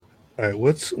All right,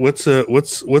 what's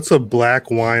a black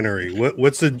winery?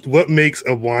 What makes a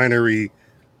winery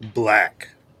black?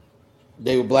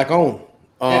 They were black owned.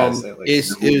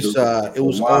 It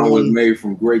was wine was made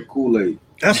from grape Kool-Aid.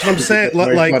 That's what I'm saying. Was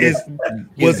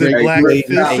it black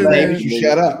fish in there?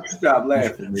 Shut up! Stop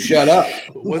laughing. Shut up!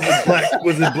 Was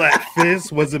it black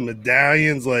fish? Was it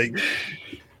medallions? Like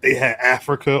they had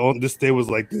Africa on this day.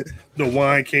 Was like the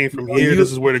wine came from here.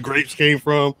 This is where the grapes came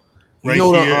from. Right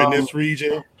here in this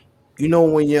region. You know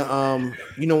when your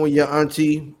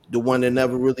auntie, the one that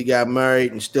never really got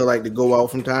married and still like to go out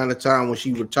from time to time when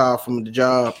she retired from the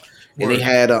job, and they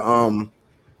had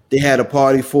a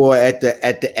party for her at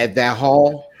that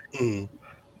hall. Mm.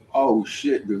 Oh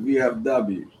shit, the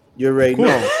VFW. You already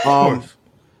know.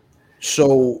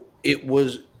 So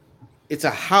it's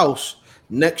a house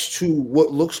next to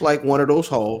what looks like one of those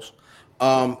halls.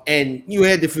 And you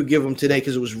had to forgive them today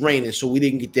because it was raining, so we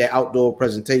didn't get that outdoor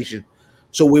presentation.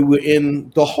 So we were in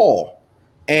the hall,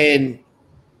 and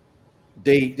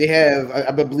they have,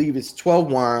 I believe it's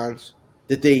 12 wines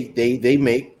that they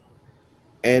make,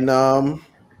 and you know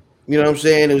what I'm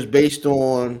saying? It was based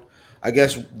on, I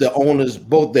guess, the owners,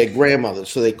 both their grandmothers.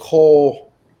 So they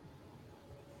call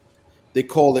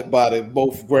it by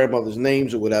both grandmothers'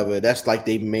 names or whatever. That's like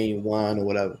their main wine or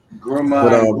whatever. Grandma.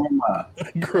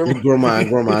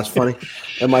 It's funny.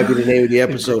 That might be the name of the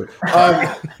episode.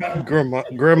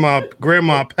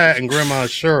 Grandma Pat and Grandma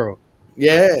Cheryl.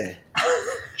 Yeah.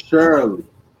 Shirley.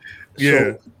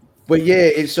 Yeah.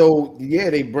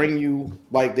 They bring you,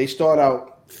 like, they start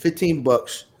out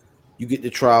 $15. You get to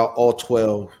try all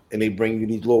 12, and they bring you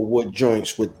these little wood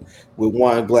joints with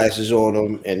wine glasses on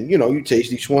them, and you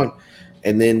taste each one.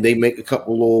 And then they make a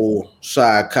couple little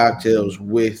side cocktails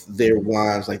with their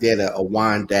wines. Like they had a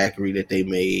wine daiquiri that they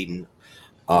made, and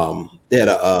they had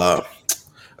a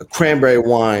cranberry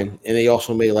wine, and they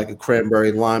also made like a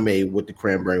cranberry limeade with the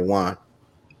cranberry wine.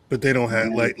 But they don't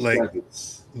have like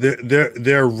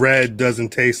their red doesn't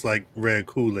taste like red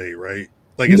Kool-Aid, right?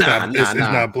 Like it's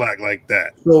not black like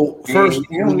that. So first,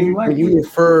 when you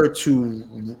refer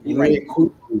to red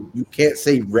Kool-Aid, you can't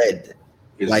say red.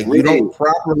 Like red. You don't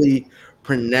properly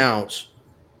pronounce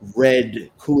red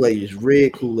Kool-Aid. It's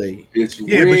red Kool-Aid. It's but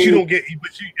you don't get.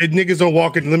 Niggas don't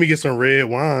walk in. Let me get some red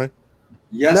wine.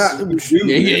 Yes,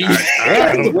 nigga,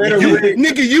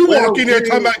 you walk in there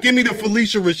talking about give me the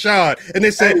Felicia Rashad, and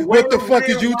they say, "What the fuck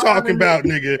is you talking about,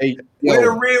 nigga?" Hey, where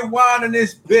the red wine in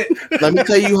this bit? Let me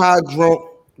tell you how drunk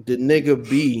the nigga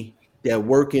be that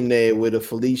working there where the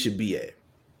Felicia be at.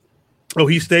 Oh,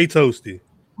 he stay toasty.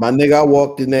 My nigga, I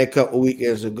walked in there a couple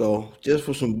weekends ago just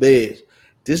for some beds.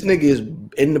 This nigga is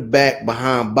in the back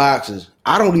behind boxes.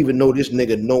 I don't even know this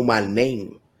nigga know my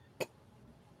name.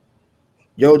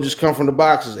 Yo, just come from the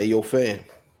boxes. Hey, yo, fan.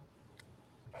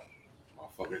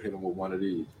 Motherfucker hit him with one of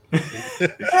these.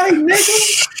 Hey,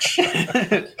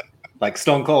 nigga. Like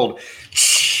Stone Cold.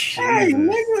 Hey,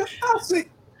 nigga. I'll see.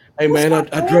 Hey, man,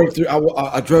 I drove through.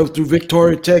 I drove through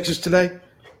Victoria, Texas today.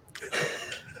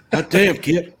 God damn,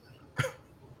 kid.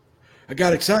 I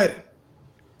got excited.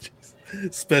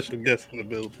 Special guest in the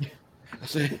building. I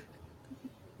said,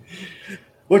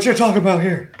 "What you talking about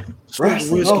here?"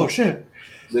 Oh shit!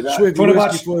 Swig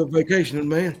whiskey for a vacation,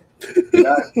 man.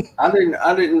 I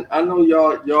didn't. I know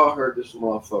y'all heard this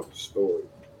motherfucking story,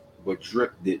 but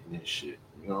Drip didn't this shit.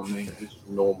 You know what I mean? It's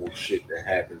normal shit that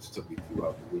happens to me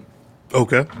throughout the week.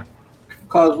 Okay.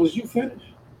 Cause was you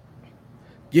finished?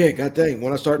 Yeah, god dang.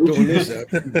 When I start doing this, just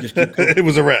keep going. It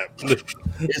was a wrap.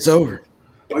 It's over.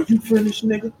 Are you finished,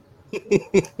 nigga?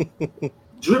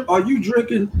 Drip, are you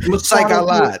drinking Moscato? Psych, I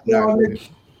lied.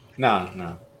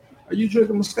 No. Are you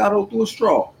drinking Moscato through a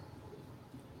straw?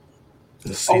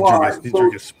 He's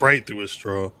drinking Sprite through a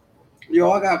straw.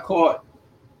 Yo, I got caught.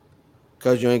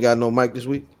 Cause you ain't got no mic this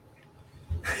week?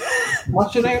 My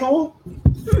shit ain't on?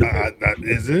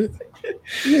 Is it?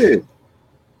 Yeah.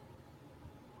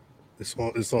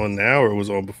 It's on now or it was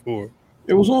on before?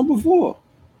 It was on before.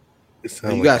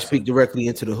 You gotta speak directly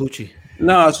into the hoochie.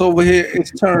 No, it's over here.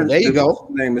 It's turned. There you go.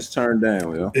 Name is turned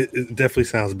down, yo. It definitely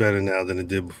sounds better now than it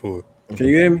did before. Can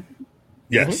you hear me?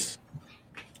 Yes.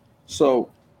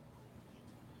 So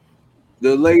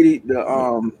the lady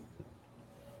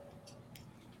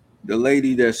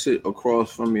that sit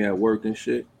across from me at work and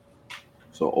shit.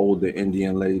 So older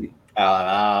Indian lady.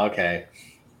 Okay.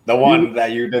 The one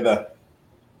that you did the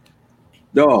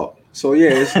dog. So yeah,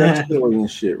 it's that story and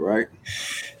shit, right?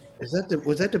 Was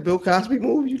that the Bill Cosby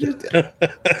movie you just did?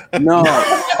 No.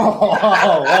 Whoa.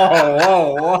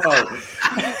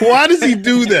 Why does he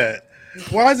do that?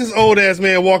 Why is this old ass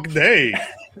man walking? Hey,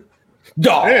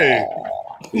 dog. Hey,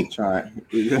 He trying.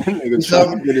 Nigga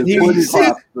trying to get his pussy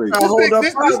straight.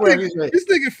 This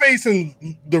nigga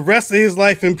facing the rest of his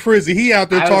life in prison. He out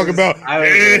there talking about,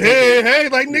 hey,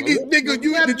 like nigga,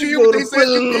 did you hear what they said?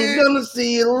 I'm gonna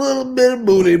see a little bit of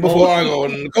booty before I go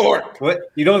in the court.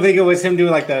 What? You don't think it was him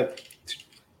doing like the?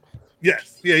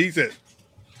 Yes, yeah, he said.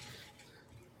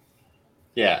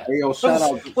 Yeah. Hey, yo, What's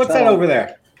that over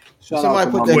there?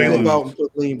 Somebody put that clip out and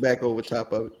put lean back over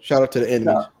top of it. Shout out to the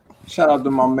enemies. Shout out to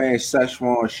my man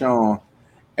Szechuan Sean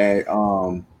at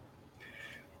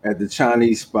the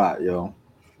Chinese spot, yo.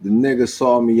 The nigga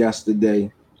saw me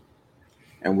yesterday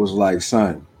and was like,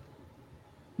 son,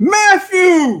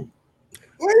 Matthew,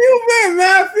 where you been,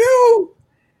 Matthew?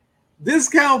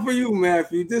 Discount for you,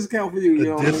 Matthew. Discount for you. You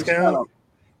know, discount?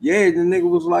 Yeah, the nigga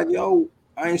was like, yo,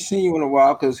 I ain't seen you in a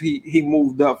while because he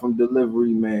moved up from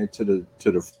delivery man to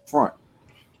the front.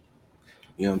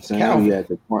 You know what I'm saying? He at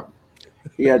the front.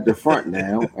 He at the front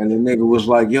now, and the nigga was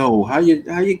like, yo, how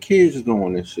your kids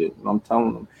doing and shit? And I'm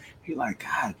telling him, he like,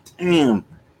 God damn.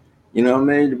 You know what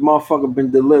I mean? The motherfucker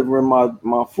been delivering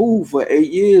my food for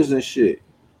 8 years and shit.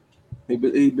 He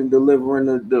been delivering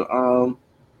the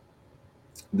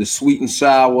sweet and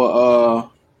sour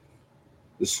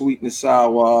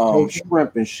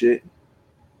shrimp and shit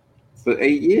for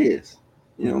 8 years.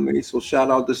 You know what I mean? So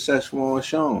shout out to Szechuan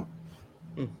Sean.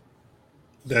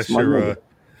 That's your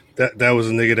that was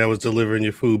a nigga that was delivering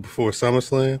your food before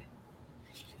SummerSlam?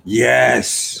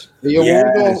 Yes. Yo,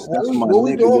 yes. That's my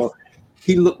nigga. Yo.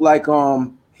 He looked like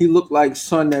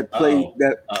son that played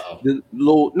the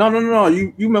little no.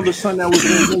 You remember son that was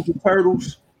in Ninja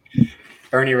Turtles?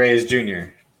 Ernie Reyes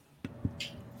Jr.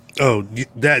 Oh,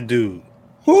 that dude.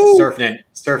 Who? Surf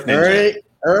Ninja.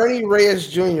 Ernie Reyes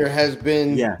Jr. has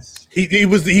been. Yes. He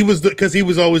was because he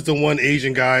was always the one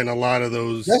Asian guy in a lot of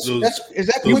those. Is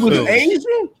that those was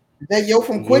Asian? Is that yo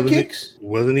from Quick Kicks?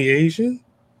 Wasn't he Asian?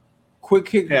 Quick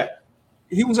Kick. Yeah.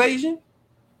 He was Asian?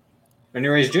 Ernie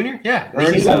Reyes Jr.? Yeah.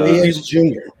 Ernie Reyes Jr.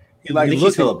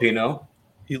 He's Filipino.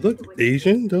 He looked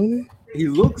Asian, don't he? He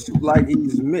looks like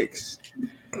he's mixed.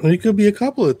 Well, he could be a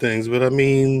couple of things, but I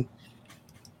mean,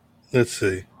 let's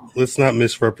see. Let's not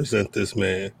misrepresent this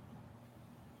man.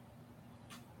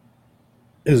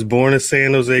 He was born in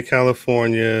San Jose,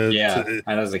 California. Yeah,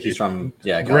 I know he's from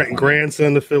California.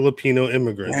 Grandson of Filipino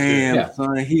immigrants. Damn,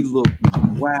 son, he looked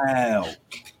wow.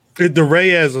 The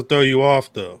Reyes will throw you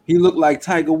off, though. He looked like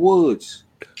Tiger Woods.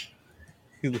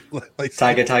 He looked like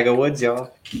Tiger Woods,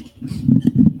 y'all. Hey,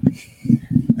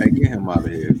 get him out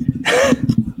of here.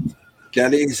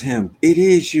 That is him. It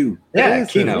is you. Yeah,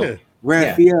 Kino. Yeah.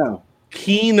 Raphael.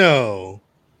 Kino.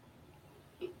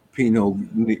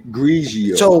 Pinot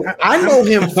Grigio. So I know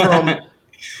him from.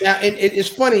 Now it's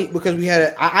funny because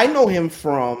I know him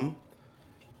from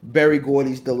Barry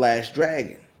Gordy's The Last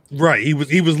Dragon. Right, he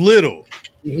was little.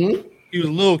 Mm-hmm. He was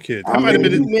a little kid. I might have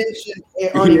been. You mentioned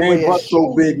He ain't but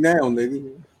so big now,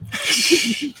 nigga.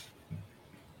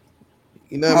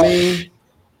 You know what I mean?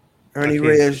 Ernie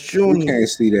Reyes Jr. You can't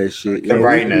see that shit. The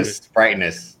brightness.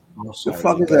 The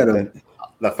fuck is that?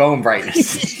 The phone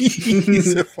brightness. He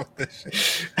said, "Fuck that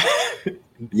shit."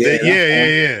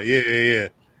 Yeah.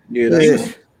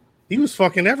 He was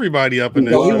fucking everybody up in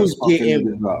there. He was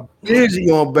getting busy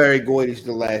on Barry Gordy's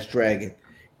The Last Dragon.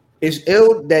 It's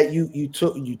ill that you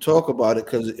talk about it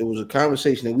because it was a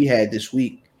conversation that we had this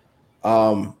week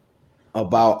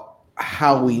about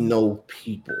how we know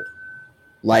people,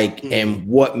 like, and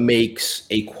what makes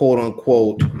a quote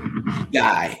unquote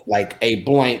guy, like a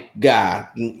blank guy,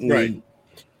 right?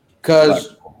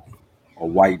 Because a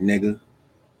white nigga.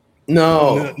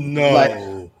 No,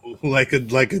 like a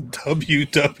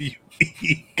WWE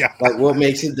guy. Like what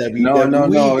makes it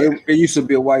WWE? No. It used to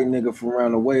be a white nigga from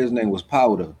around the way. His name was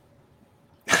Powder.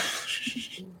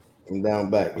 From down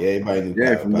back, yeah, everybody knew.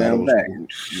 Yeah, from down back.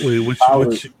 Wait,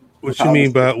 what you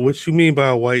mean by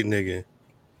a white nigga?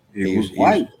 He was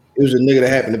white. It was a nigga that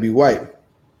happened to be white.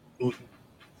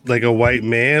 Like a white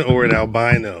man or an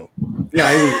albino?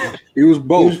 Yeah, he was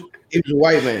both. He was a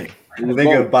white man. I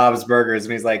think of Bob's Burgers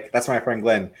and he's like, "That's my friend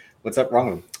Glenn. What's up wrong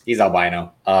with him? He's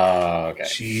albino." Okay.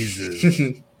 Jesus.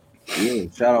 Yeah,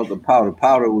 shout out to Powder.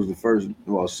 Powder was the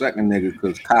second nigga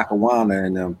because Kakawana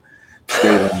and them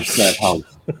stayed in the trap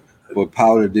house. But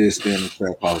Powder did stay in the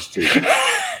trap house too.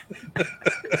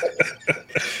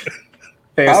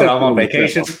 Fair said I'm on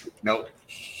vacation. Nope.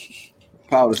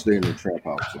 Powder stayed in the trap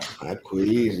house. So. I quit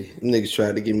easy. Niggas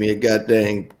tried to give me a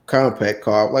goddamn compact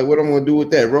car. Like, what I'm gonna do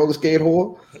with that? Roller skate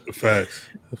whore? Facts.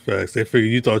 They figured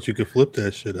you thought you could flip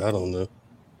that shit. I don't know.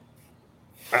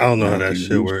 How that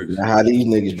shit works. How these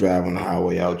niggas drive on the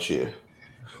highway out here?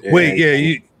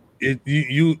 Wait,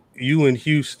 you in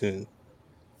Houston?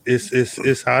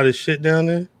 It's hot as shit down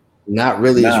there. Not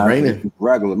really. It's raining. It's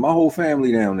regular. My whole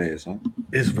family down there, son.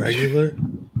 It's regular.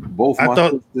 Both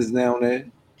my sisters down there.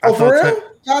 Oh, for real?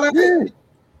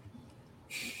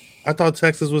 I thought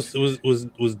Texas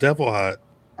was devil hot.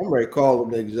 I'm ready to call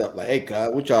them niggas up. Like, hey,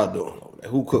 God, what y'all doing over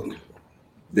there? Who cooking?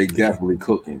 They definitely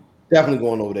cooking. Definitely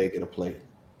going over there to get a plate.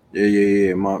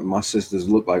 Yeah. My sisters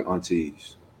look like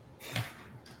aunties.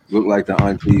 Look like the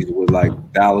aunties with like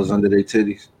dollars under their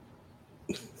titties.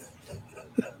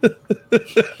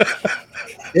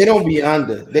 They don't be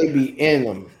under. They be in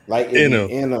them. Like in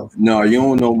them. No, you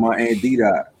don't know my Aunt D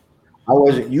died.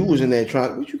 You was in there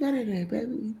trying. What you got in there,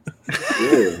 baby?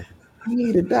 Yeah. You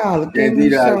need $1. Aunt D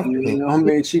died. You know what I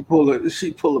mean? She pull a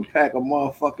pack of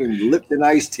motherfucking Lipton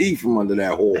iced tea from under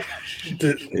that hole.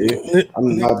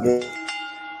 I'm not good.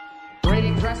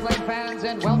 Greetings, wrestling fans,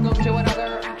 and welcome to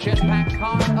another action-packed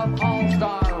card of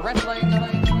All-Star Wrestling.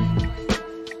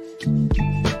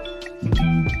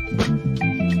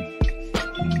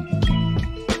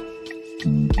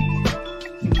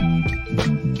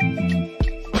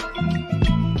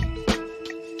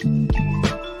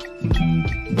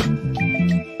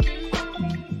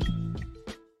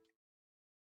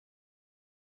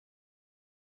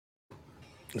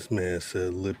 This man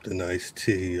said Lipton iced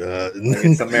tea.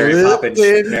 Some Mary Poppins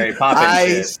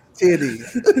iced titties.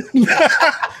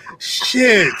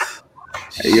 Shit.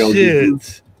 Hey, yo,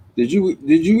 Shit. Did you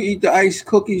eat the iced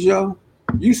cookies, yo?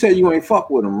 You said you ain't fuck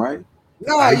with them, right?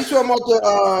 No, you talking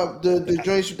about the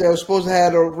joints that were supposed to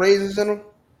have the raisins in them?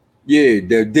 Yeah,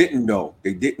 they didn't though.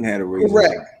 They didn't have the raisins.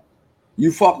 Correct.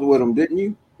 You fucked with them, didn't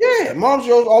you? Yeah, Mom's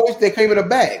Joe's always they came in a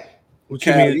bag. What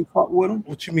you mean? You fucked with them?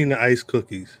 What you mean the ice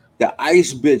cookies? The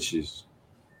ice bitches.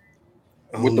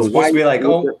 With the supposed to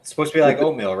be like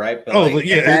oatmeal, right? But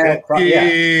yeah. Oh, all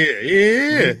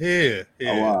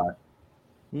right.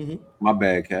 Mm-hmm. My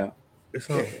bad, Cal. It's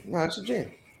not. No, it's a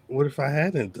jam. What if I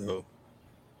hadn't though?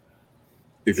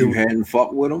 If you hadn't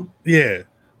fucked with them, yeah,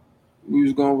 we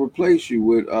was gonna replace you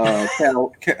with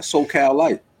SoCal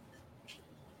Light.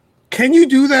 Can you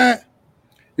do that?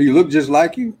 He look just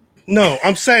like you. No,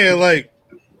 I'm saying like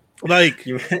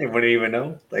you wouldn't even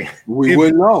know. Like we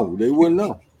wouldn't know. They wouldn't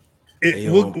know.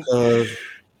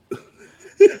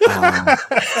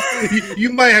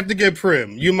 You might have to get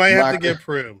prim.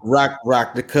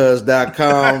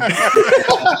 Rockthecuz.com.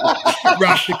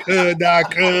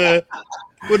 Rockthecuz.com.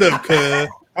 What up, cuz?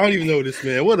 I don't even know this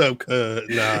man. What up, cuz?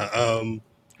 Nah,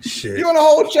 shit. You on a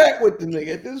whole chat with the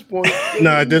nigga at this point.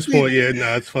 At this point,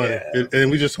 it's funny. Yeah. And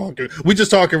we just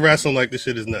talking wrestling like this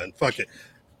shit is nothing. Fuck it.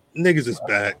 Niggas is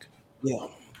back. Yeah.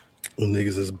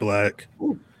 Niggas is black.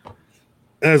 Ooh.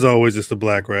 As always, it's the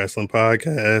Black Wrestling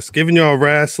Podcast, giving y'all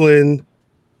wrestling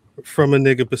from a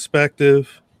nigga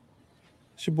perspective.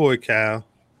 It's your boy Cal,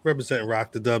 representing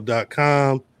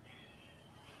rockthedub.com.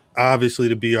 Obviously,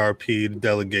 the BRP, the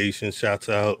delegation, shouts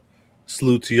out.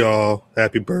 Salute to y'all.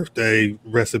 Happy birthday.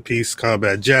 Rest in peace,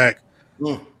 Combat Jack.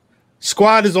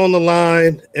 Squad is on the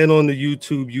line and on the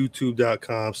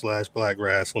youtube.com/Black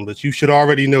Wrestling. But you should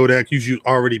already know that. You should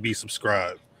already be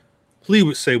subscribed.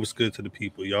 Please say what's good to the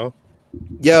people, y'all.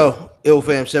 Yo,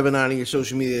 IlFam79 on your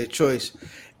social media of choice,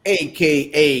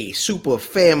 aka Super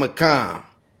Famicom,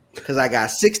 because I got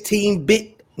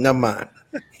 16-bit. Never mind.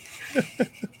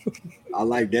 I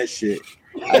like that shit.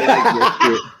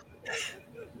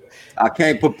 I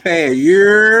can't prepare.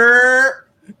 You're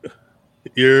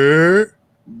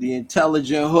the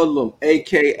intelligent hoodlum,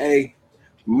 aka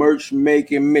merch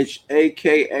making Mitch,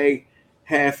 aka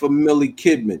 $500,000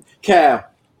 Kidman. Cal.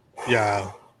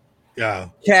 Yo.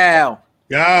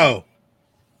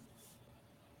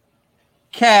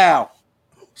 Cal.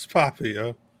 What's poppin',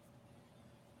 yo?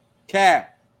 Cal.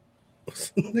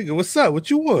 Nigga, what's up?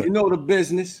 What you want? You know the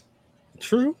business.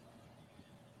 True.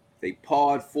 They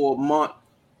pod for a month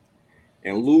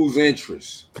and lose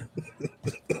interest.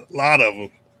 A lot of them.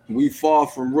 We far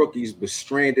from rookies, but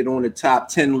stranded on the top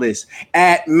 10 list.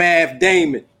 At Mav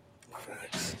Damon.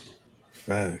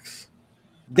 Facts.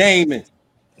 Damon.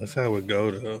 That's how it go,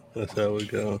 though.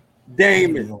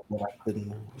 Damon.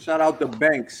 Shout out to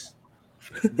Banks.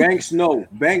 Banks know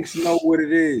what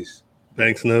it is.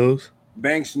 Banks knows.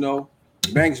 Banks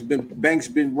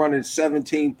been running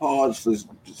 17 pods for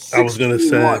 16 I was gonna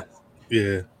say, months.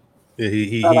 Yeah.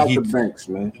 He Shout out to Banks,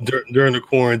 man. During the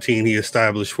quarantine, he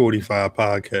established 45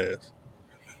 podcasts.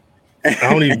 I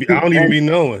don't even be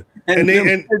knowing.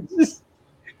 And just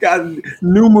got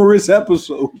numerous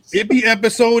episodes. It be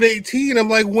episode 18. I'm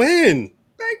like, when?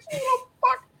 Banks,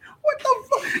 what the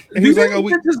fuck? And he's like,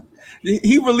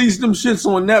 he released them shits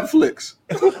on Netflix.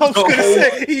 I was gonna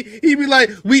say he be like,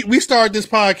 we started this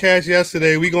podcast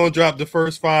yesterday. We gonna drop the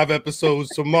first 5 episodes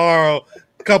tomorrow.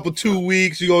 Couple 2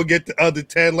 weeks, you gonna get the other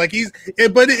 10. Like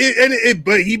but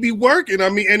he be working. I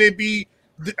mean, and it be,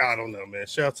 I don't know, man.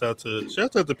 Shouts out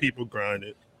to people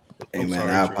grinding. Hey man,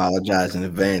 I apologize in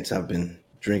advance. I've been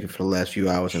drinking for the last few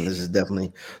hours, and this is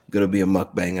definitely gonna be a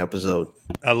mukbang episode.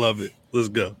 I love it. Let's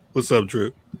go. What's up,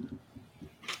 Drew?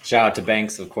 Shout out to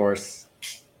Banks, of course.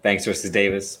 Banks versus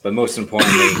Davis. But most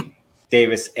importantly,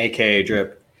 Davis, a.k.a.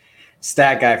 Drip,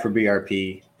 stat guy for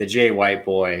BRP, the Jay White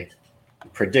boy,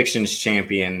 predictions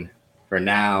champion for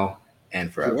now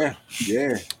and forever.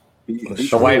 Yeah.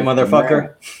 The white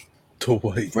motherfucker. The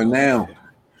white. For now.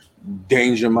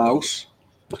 Danger Mouse.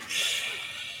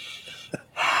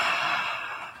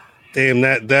 Damn,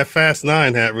 that Fast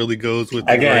 9 hat really goes with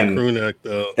the again, crew neck,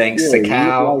 though. Thanks to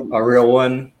Cal, a real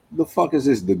one. The fuck is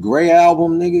this? The Gray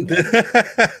album,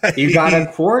 nigga? You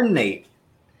gotta coordinate.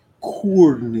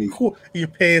 Your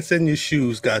pants and your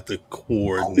shoes got to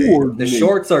coordinate. The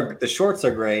shorts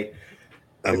are gray.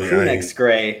 The crew neck's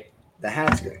gray. The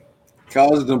hat's gray.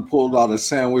 Cal's done pulled out a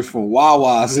sandwich from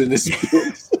Wawa's in this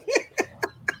bitch.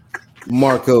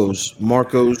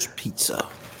 Marco's Pizza.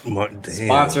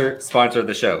 Sponsor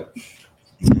the show.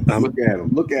 Look at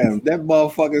him. That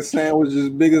motherfucking sandwich is as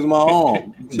big as my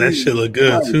arm. That shit look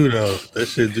good too, though. That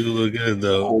shit do look good,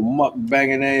 though. Oh, muck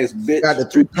banging ass bitch. Got the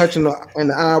 3 touching in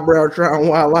the eyebrow, trying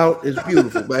wild out. It's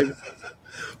beautiful, baby.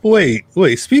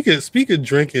 Wait. Speaking of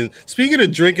drinking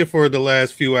for the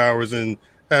last few hours and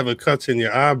having cuts in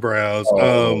your eyebrows.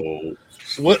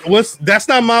 What's that's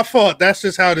not my fault. That's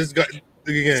just how this got.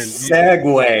 Again,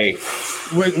 segue.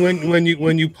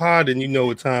 When you pod and you know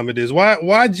what time it is.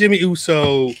 Why Jimmy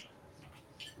Uso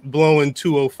blowing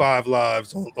 205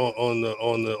 lives on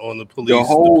the police?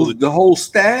 The whole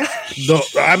staff.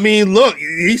 I mean, look,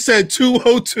 he said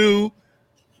 202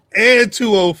 and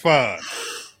 205.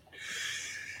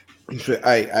 He said,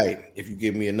 "Hey, if you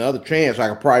give me another chance, I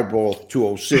could probably blow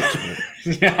 206."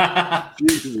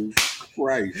 Jesus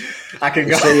Christ! I can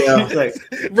go.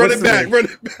 Run it back.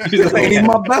 He's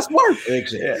my best work.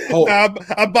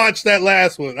 I botched that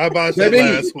last one.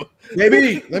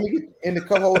 Maybe let me get in the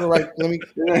cup holder. Right? Let me.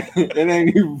 It ain't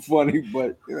even funny,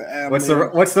 but what's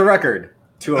the record?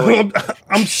 208.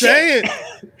 I'm saying,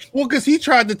 well, because he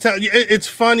tried to tell you. It's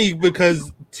funny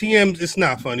because it's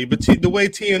not funny, but the way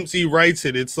TMZ writes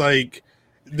it, it's like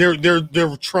they're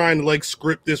trying to like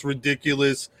script this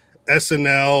ridiculous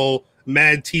SNL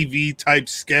Mad TV type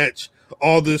sketch.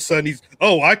 All of a sudden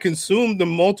I consumed the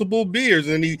multiple beers,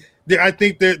 and I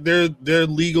think their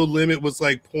legal limit was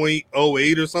like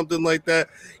 0.08 or something like that.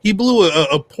 He blew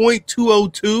a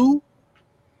 0.202.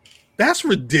 That's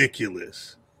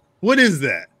ridiculous. What is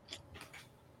that?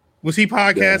 Was he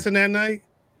podcasting that night?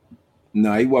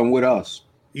 No, he wasn't with us.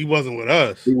 He wasn't with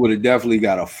us. He would have definitely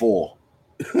got a 4.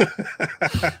 Would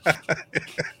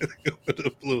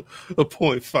have blew a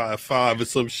 0.55 or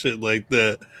some shit like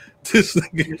that. This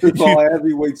nigga, all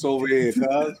heavyweights over here,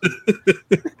 cuz.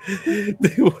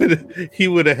 He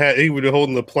would have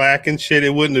holding the plaque and shit.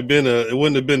 It wouldn't have been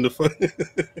the fun.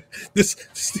 This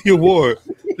is the award.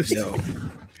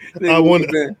 Nigga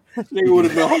would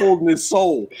have been holding his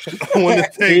soul. I want to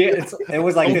take it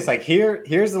was like this. Like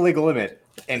here's the legal limit.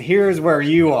 And here's where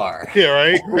you are. Yeah,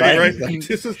 right.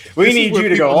 We need you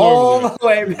to go all the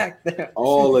way back there.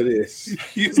 All of this.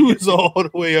 He was all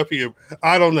the way up here.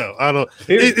 I don't know.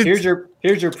 Here's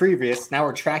your previous. Now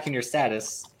we're tracking your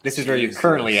status. This is where you're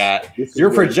currently at.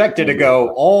 You're projected to go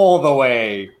all the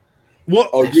way. Well,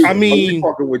 I mean,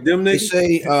 talking with them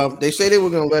niggas? They say they were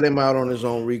gonna let him out on his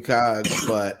own recog,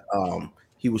 but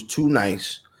he was too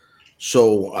nice,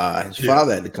 so his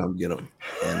father had to come get him,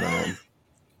 and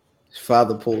his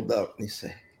father pulled up. And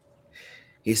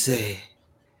he said,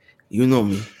 "You know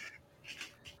me,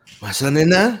 my son in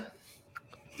there,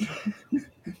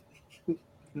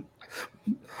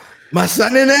 my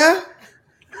son in there."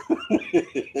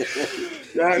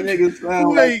 That nigga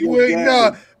sound wait,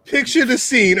 no. Picture the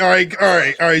scene. All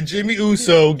right. Jimmy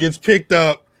Uso gets picked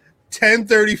up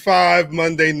 10:35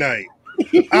 Monday night.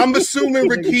 I'm assuming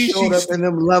Rikishi showed up in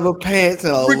them leather pants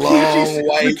and a long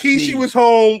white Rikishi was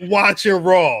home watching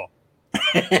Raw.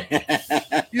 You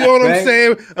know what I'm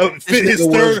saying? His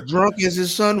third drunk as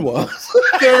his son was.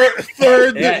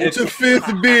 third to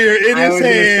fifth beer in his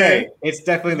hand. It's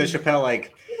definitely the Chappelle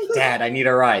like, Dad, I need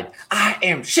a ride. I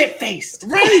am shit faced.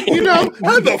 Right? You know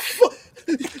how the fuck.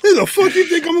 The fuck you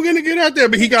think I'm gonna get out there?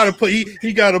 But he gotta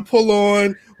pull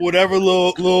on whatever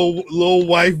little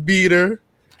wife beater.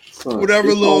 whatever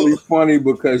it's little. only funny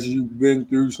because you've been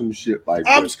through some shit like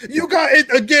that. You got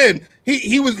it again.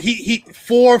 He was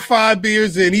 4 or 5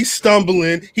 beers in. He's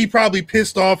stumbling. He probably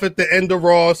pissed off at the end of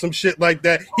Raw or some shit like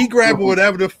that. He grabbing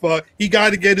whatever the fuck. He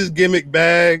got to get his gimmick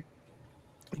bag.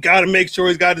 Got to make sure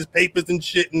he's got his papers and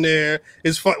shit in there.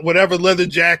 His whatever leather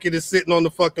jacket is sitting on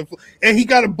the fucking floor. And he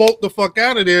got to bolt the fuck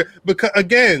out of there because,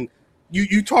 again,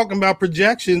 you talking about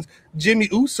projections. Jimmy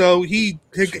Uso, he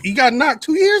got knocked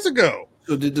 2 years ago.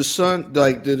 So did the son,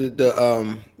 like, did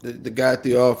the guy at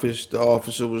the office, the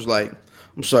officer was like,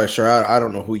 "I'm sorry, sir, I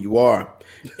don't know who you are."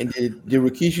 And did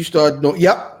Rikishi start? No,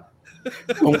 yep.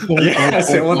 Well,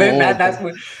 then that's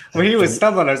when he was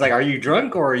stumbling. I was like, "Are you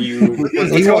drunk or are you?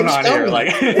 What's going on here?"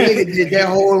 Like, he did that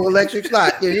whole electric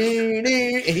slide, and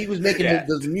he was making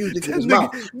the music in his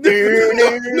mouth. In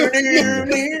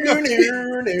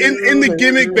the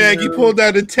gimmick bag, he pulled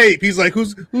out a tape. He's like,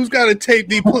 "Who's got a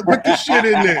tape? He put this shit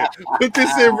in there. Put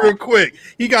this in real quick."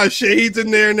 He got shades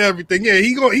in there and everything. Yeah,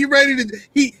 he ready to.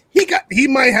 He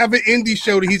might have an indie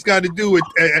show that he's got to do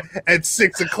at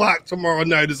 6 o'clock tomorrow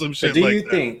night or some shit. Do you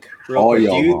think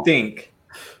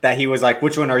that he was like,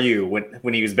 which one are you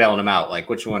when he was bailing him out? Like,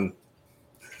 which one?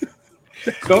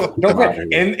 Don't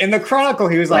in the Chronicle,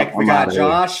 he was like, we got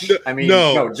Josh. John.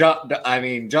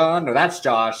 No, that's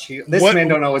Josh. This man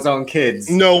don't know his own kids.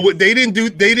 No, they didn't do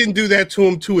that to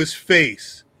him to his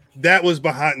face. That was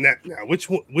behind that. Now, which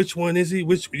one is he?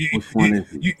 Which one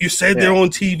is he? You said they're on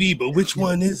TV, but which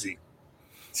one is he?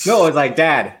 No, it's like,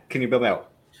 Dad, can you build me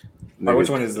out? Or which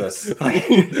one is this?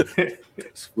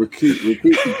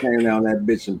 Rikishi came down that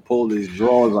bitch and pulled his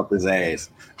drawers up his ass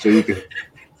so you can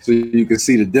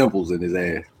see the dimples in his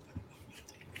ass.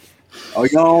 Oh,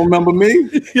 y'all don't remember me?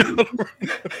 You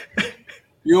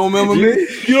don't remember me?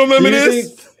 You don't remember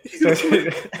this?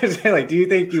 Like, do you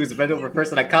think he was a bent over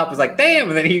person? That cop was like, "Damn!"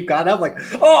 And then he got up like,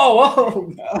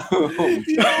 "Oh,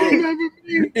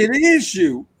 it is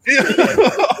you."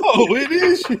 Oh, it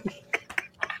is you.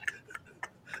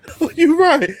 You're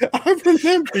right. I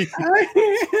remember you.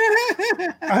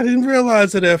 I didn't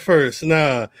realize it at first.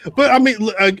 Nah, but I mean,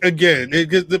 again,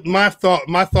 my thought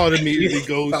immediately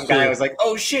goes. Some guy was like,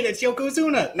 "Oh shit, it's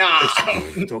Yokozuna." Nah,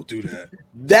 don't do that.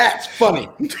 That's funny.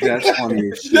 That's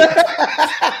funny as shit.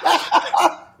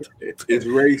 It's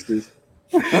racist.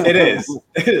 It is.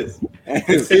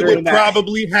 It would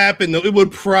probably happen, though. It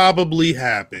would probably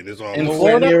happen. Is all. And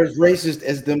Florida, they're as racist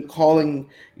as them calling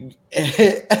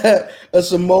a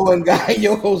Samoan guy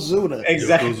Yokozuna.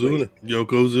 Exactly.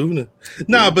 Yokozuna.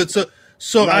 Nah, but so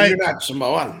no, you're not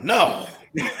Samoan. No.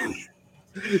 You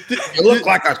look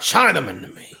like a Chinaman to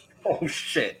me. Oh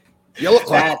shit. You look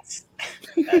like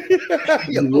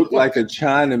you look like a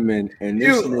Chinaman, and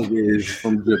this nigga is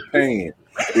from Japan.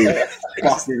 It's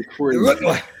fucking crazy. You look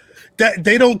like that.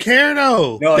 They don't care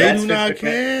though. No, they do not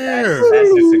care. That's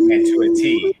just to a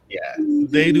T. Yeah.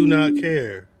 They do not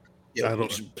care. I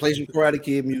don't play some Karate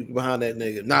Kid music behind that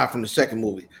nigga. Not from the second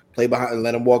movie. Play behind and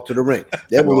let him walk to the ring.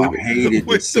 That movie. I hated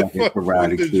the second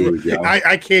Karate Kid. Yo.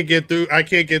 I can't get through. I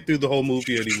can't get through the whole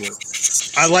movie anymore.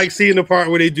 I like seeing the part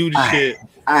where they do the shit.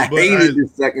 I hated the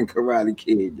second Karate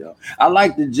Kid, yo. I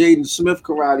like the Jaden Smith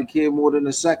Karate Kid more than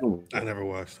the second one. I never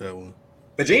watched that one.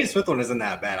 The Jaden Smith one isn't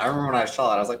that bad. I remember when I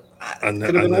saw it, I was like, could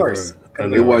have been worse.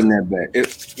 It wasn't that bad.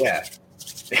 Yeah.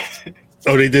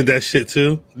 Oh, they did that shit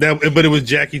too. But it was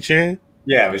Jackie Chan.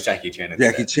 Yeah, it was Jackie Chan.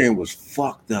 Jackie Chan was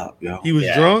fucked up, yo. He was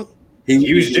drunk.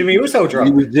 He was Jimmy Uso drunk.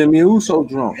 He was Jimmy Uso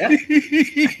drunk. Yeah.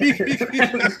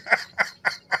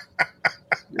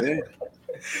 Yeah.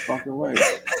 Fucking right.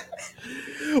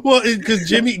 Well, because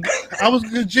Jimmy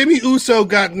Uso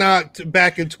got knocked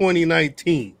back in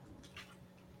 2019,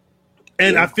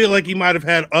 and I feel like he might have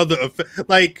had other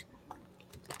like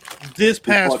this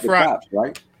past Friday,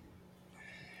 right?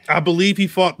 I believe he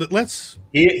fought.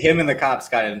 Him and the cops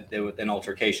got in an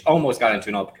altercation. Almost got into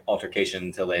an altercation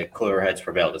until they cooler heads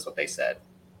prevailed. Is what they said.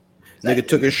 Nigga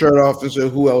took his shirt off and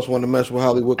said, "Who else want to mess with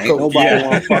Hollywood Ain't Coach?" Nobody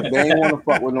want to fuck. They ain't want to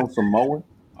fuck with no Samoan.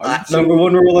 Number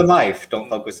one rule in life: don't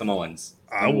fuck with Samoans.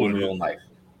 I wouldn't. Rule in life.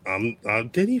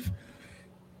 Did he?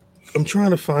 I'm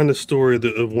trying to find the story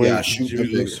of when Jimmy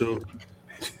Uso.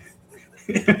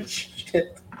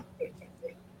 Shit.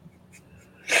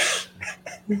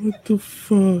 What the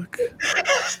fuck?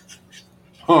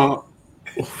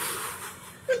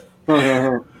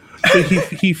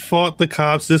 He fought the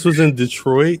cops. This was in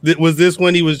Detroit. Was this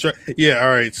when he was? Yeah. All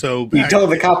right. So he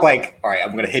told the cop, like, "All right,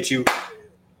 I'm gonna hit you.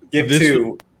 Give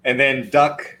two, and then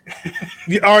duck."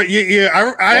 Yeah. All right. Yeah.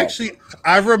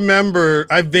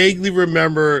 I vaguely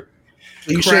remember.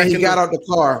 So you saying he got out the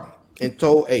car and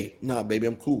told, "Hey, nah, baby,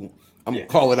 I'm cool." I'm gonna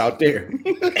call it out there.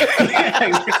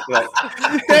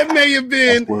 That may have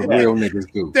been what real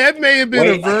niggas do. That may have been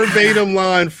a verbatim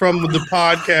line from the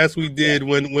podcast we did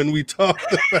when we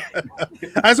talked about.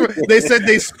 I swear they said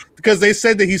because they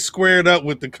said that he squared up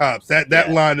with the cops.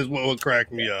 That line is what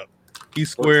cracked me up. He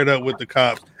squared up with the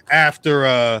cops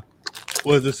after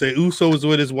what does it say? Uso was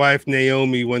with his wife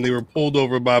Naomi when they were pulled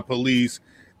over by police.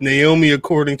 Naomi,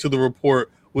 according to the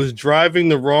report, was driving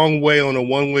the wrong way on a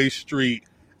one-way street,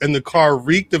 and the car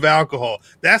reeked of alcohol.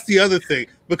 That's the other thing,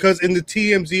 because in the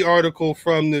TMZ article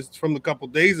from a couple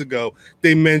days ago,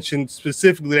 they mentioned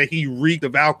specifically that he reeked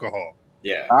of alcohol.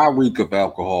 Yeah, I reek of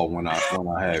alcohol when I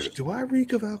have it. Do I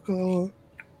reek of alcohol?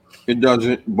 It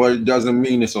doesn't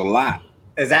mean it's a lot.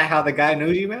 Is that how the guy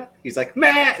knows you, man? He's like,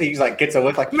 man. He's like, gets a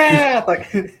look like, man. Like,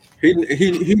 he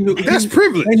knew. That's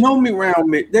privilege. They know me around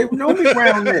me. They know me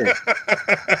around there.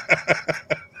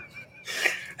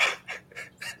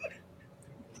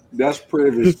 That's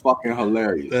privilege. Fucking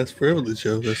hilarious. That's privilege,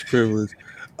 yo. That's privilege.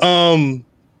 That's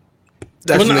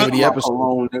the name of the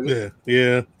episode.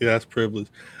 Yeah. That's privilege.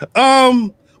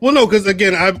 Well, no, because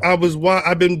again,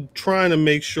 I've been trying to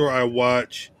make sure I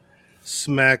watch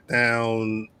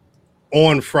SmackDown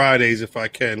on Fridays if I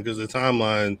can, because the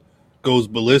timeline goes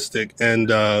ballistic. And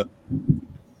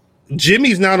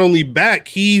Jimmy's not only back,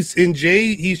 he's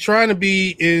trying to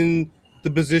be in the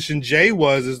position Jay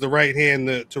was as the right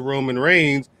hand to Roman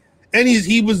Reigns, and he's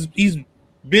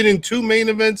been in 2 main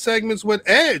event segments with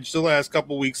Edge the last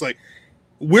couple weeks. Like,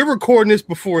 we're recording this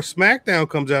before SmackDown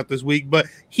comes out this week, but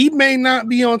he may not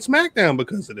be on SmackDown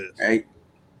because of this. Hey,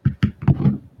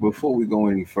 before we go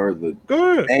any further,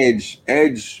 go ahead.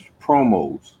 Edge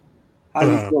promos. How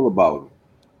do you feel about them?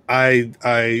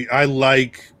 I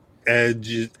like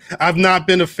Edge. I've not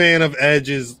been a fan of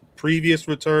Edge's previous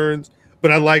returns,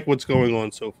 but I like what's going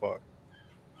on so far.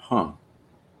 Huh.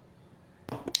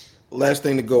 Last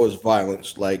thing to go is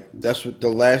violence. Like, that's what the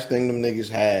last thing them niggas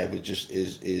have. It just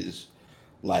is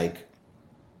like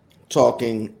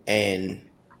talking and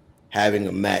having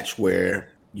a match where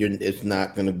it's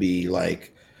not gonna be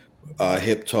like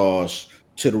hip toss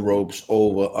to the ropes,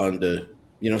 over, under.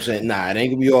 You know what I'm saying? Nah, it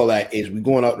ain't gonna be all that. Is we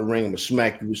going out the ring, I'm gonna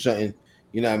smack you with something.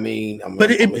 You know what I mean? I'm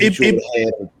gonna hit you over the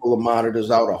head and pull the monitors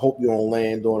out. I hope you don't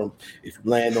land on them. If you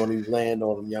land on them, you land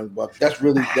on them, young buck. That's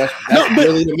really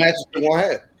really the matches they want to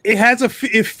have.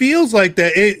 It feels like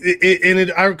that.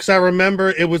 Because I remember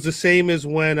it was the same as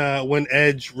when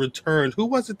Edge returned. Who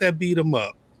was it that beat him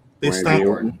up? Randy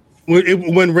Orton.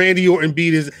 When Randy Orton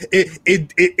beat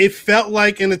it felt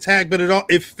like an attack, but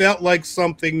it felt like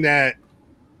something that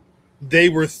they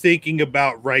were thinking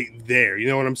about right there. You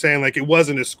know what I'm saying? Like, it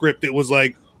wasn't a script. It was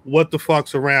like, what the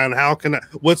fuck's around?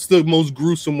 What's the most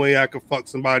gruesome way I could fuck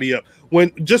somebody up?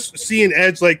 When just seeing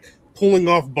Edge like pulling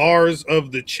off bars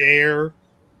of the chair,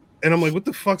 and I'm like, what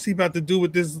the fuck's he about to do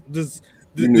with this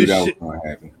You knew that shit? was gonna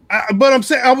happen. But I'm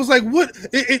saying, I was like, what?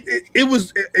 It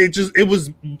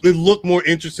looked more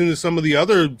interesting than some of the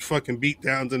other fucking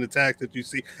beatdowns and attacks that you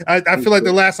see. I feel like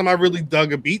the last time I really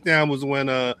dug a beatdown was when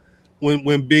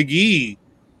Big E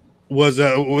was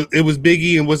it was Big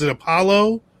E, and was it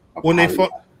Apollo when they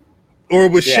fought, or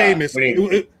it was Sheamus?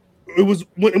 It was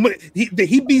when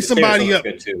he beat somebody up.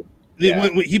 Too.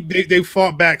 When they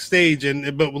fought backstage,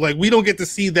 but like, we don't get to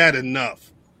see that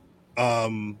enough.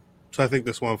 So I think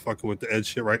that's why I'm fucking with the Edge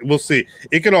shit, right? We'll see.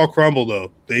 It could all crumble though.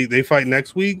 They fight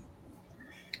next week.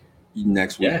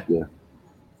 Next week, yeah.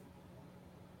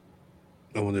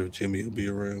 I wonder if Jimmy will be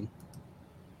around.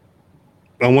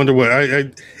 I wonder what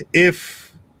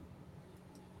if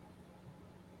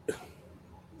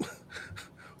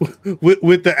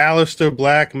with the Aleister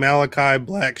Black, Malachi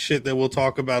Black shit that we'll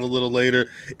talk about a little later.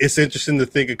 It's interesting to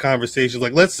think of conversations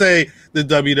like, let's say the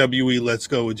WWE lets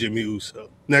go with Jimmy Uso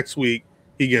next week.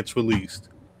 He gets released.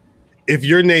 If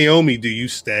you're Naomi, do you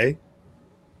stay?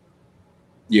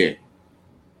 Yeah.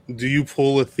 Do you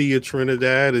pull a Thea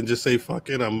Trinidad and just say, fuck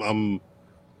it, I'm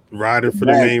riding for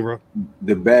the main run?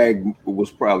 The bag was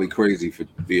probably crazy for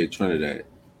Thea Trinidad.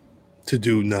 To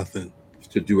do nothing.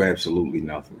 To do absolutely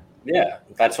nothing. Yeah.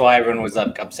 That's why everyone was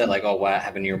upset, like, oh, what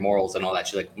happened to your morals and all that.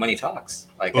 She's like, money talks.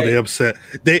 Like, they upset.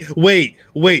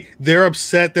 They're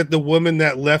upset that the woman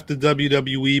that left the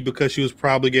WWE because she was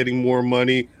probably getting more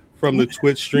money from the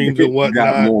Twitch streams and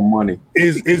whatnot, got more money,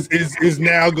 is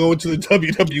now going to the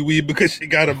WWE because she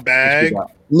got a bag.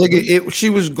 Nigga,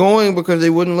 she was going because they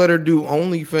wouldn't let her do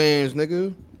OnlyFans,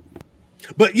 nigga.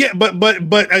 But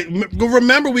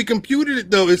remember, we computed it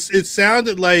though. It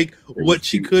sounded like what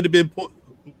she could have been,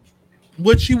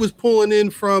 what she was pulling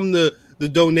in from the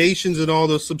donations and all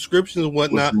those subscriptions and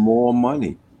whatnot. More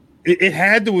money. It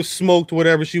had to have smoked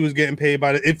whatever she was getting paid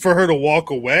by it for her to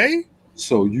walk away.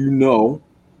 So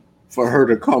for her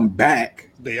to come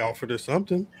back, they offered her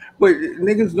something. But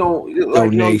niggas don't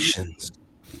like donations.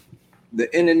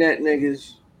 The internet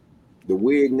niggas, the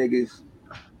weird niggas,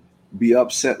 be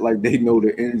upset like they know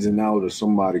the ins and outs of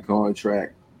somebody's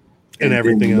contract and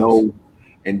everything else,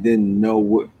 and then know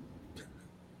what.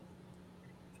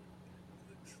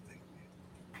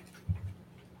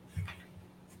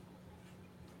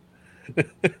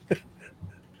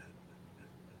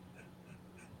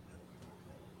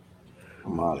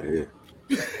 I'm out of here.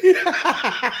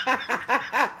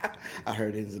 I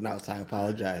heard ins and outs. I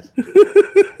apologize. I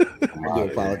do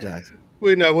apologize.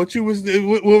 Wait, now what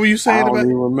were you saying about? I don't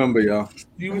even remember, y'all.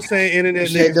 You were saying internet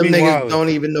niggas. Them niggas don't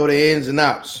even know the ins and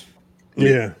outs.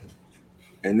 Yeah.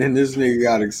 And then this nigga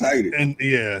got excited. And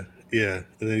yeah. And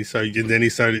then he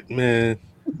started, man.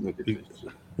 Look at this.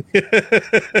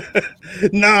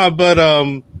 Nah, but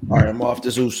all right, I'm off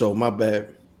this Uso. My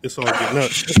bad. It's all good. No,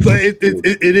 but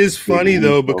it is funny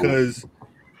though, because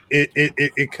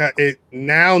it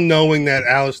now knowing that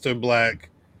Aleister Black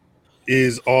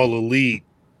is all elite,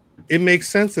 it makes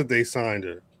sense that they signed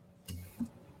her.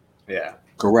 Yeah,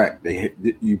 correct.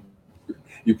 You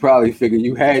probably figured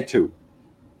you had to.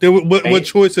 What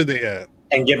choice did they have?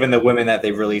 And given the women that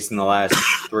they've released in the last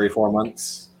 3 or 4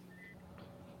 months,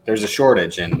 there's a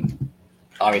shortage, and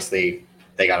obviously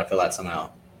they got to fill that somehow.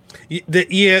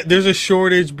 Yeah, there's a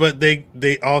shortage, but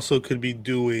they also could be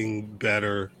doing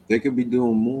better. They could be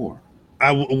doing more.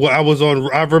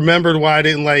 I remembered why I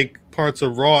didn't like parts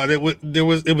of Raw. It was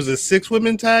a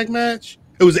 6-women tag match.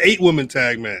 It was an 8-woman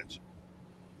tag match.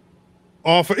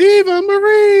 All for Eva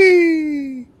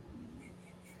Marie.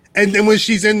 And then when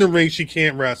she's in the ring, she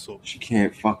can't wrestle. She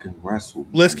can't fucking wrestle.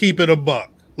 Let's keep it a buck.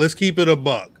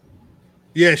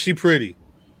 Yeah, she pretty.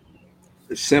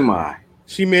 Semi.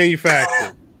 She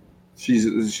manufactured. She's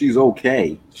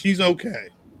okay. She's okay.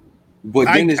 But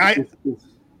then I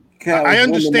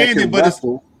understand it, but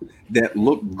that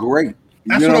look great.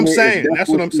 That's what I'm saying. That's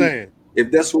what I'm saying.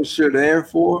 If that's what you're there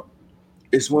for,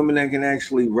 it's women that can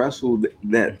actually wrestle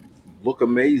that look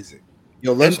amazing.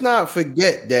 Yo, let's not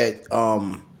forget that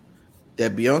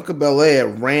that Bianca Belair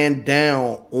ran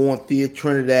down on Thea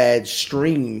Trinidad's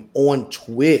stream on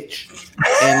Twitch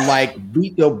and like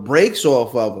beat the brakes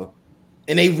off of her.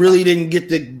 And they really didn't get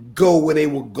to go where they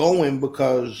were going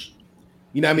because,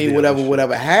 you know what I mean, Yeah,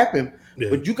 whatever happened. Yeah.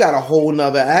 But you got a whole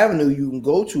nother avenue you can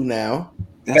go to now.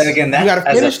 But again, that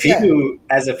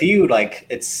as a feud, like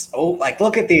it's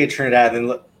look at Thea Trinidad and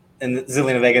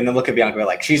Zelina Vega, and then look at Bianca.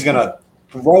 Like she's gonna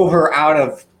throw her out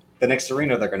of the next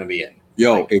arena they're gonna be in.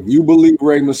 Yo, if you believe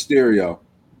Rey Mysterio,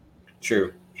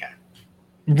 true. Yeah.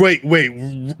 Wait.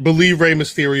 Believe Rey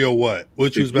Mysterio what?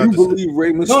 What you was about to believe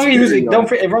Rey Mysterio? No, he was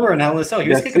remember in Hell in a Cell, he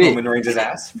was kicking Roman Reigns'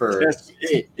 ass for. That's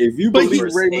it. If you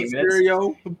believe Rey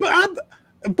Mysterio,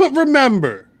 but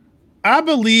remember, I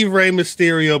believe Rey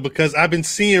Mysterio because I've been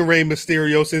seeing Rey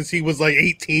Mysterio since he was like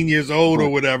 18 years old or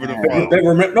whatever. But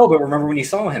remember when you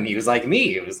saw him, he was like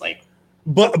me. It was like.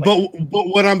 But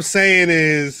what I'm saying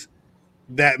is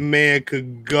that man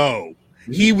could go.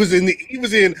 He was in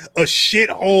a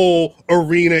shithole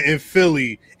arena in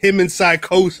Philly. Him and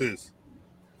Psychosis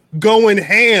going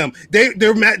ham.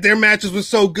 Their matches were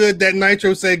so good that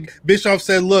Bischoff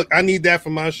said, "Look, I need that for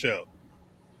my show."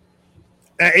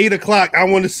 At 8:00, I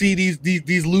want to see these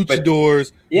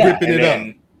luchadors ripping it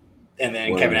up. And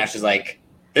then Kevin Nash is like,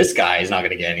 "This guy is not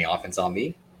going to get any offense on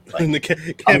me." Like,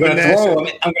 I'm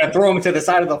gonna throw him to the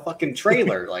side of the fucking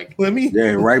trailer. Like,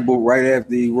 right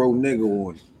after he wrote nigga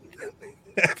on it.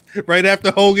 Right after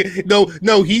Hogan,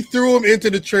 no, he threw him into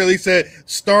the trailer. He said,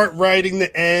 "Start writing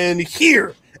the end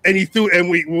here," and he threw, and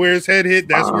where his head hit,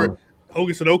 that's where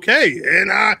Hogan said, "Okay."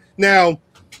 And I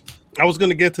was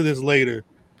gonna get to this later,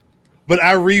 but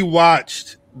I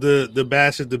rewatched the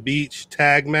Bash at the Beach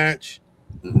tag match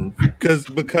because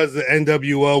the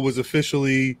NWO was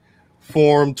officially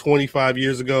formed 25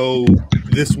 years ago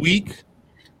this week.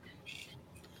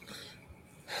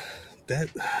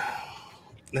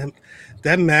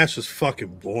 That match was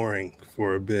fucking boring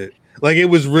for a bit. Like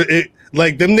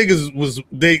like them niggas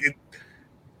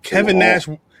Kevin Nash,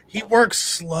 he works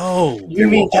slow. You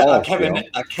mean a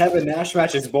Kevin Nash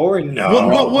match is boring? No.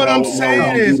 What I'm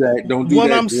saying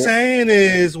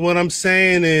is what I'm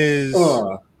saying is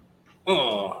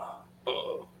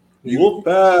you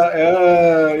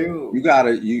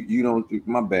gotta you don't.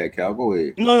 My bad, Cal. Go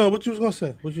ahead. No. What you was gonna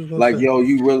say? Yo,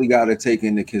 you really gotta take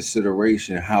into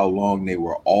consideration how long they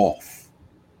were off.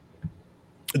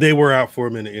 They were out for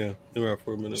a minute. Yeah, they were out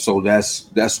for a minute. So that's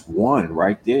one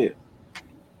right there.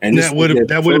 And that would have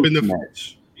been the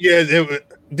match. Yeah,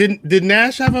 did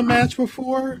Nash have a match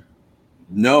before?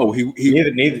 No, he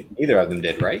neither of them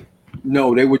did, right?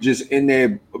 No, they were just in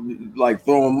there like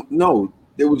throwing. No,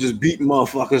 they were just beating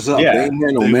motherfuckers up. Yeah. They ain't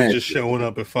had no They match. were just showing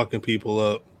up and fucking people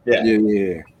up.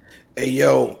 Yeah. Hey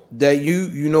yo, that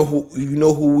you know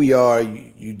who we are.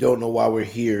 You don't know why we're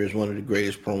here is one of the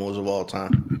greatest promos of all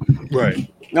time. Right.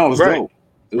 No, it was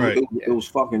Right. dope. It was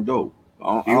fucking dope.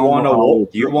 You want a war?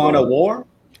 You want a war?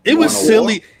 It was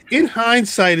silly. In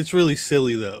hindsight, it's really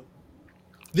silly though.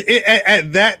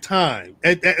 At that time,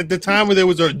 at the time where there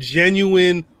was a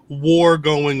genuine war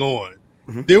going on,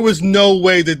 there was no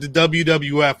way that the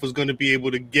WWF was going to be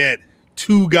able to get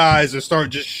two guys and start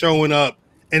just showing up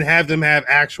and have them have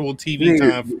actual TV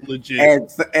time for legit.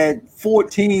 At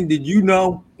 14, did you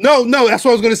know? No, that's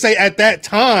what I was going to say. At that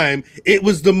time, it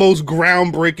was the most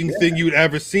groundbreaking thing you'd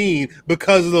ever seen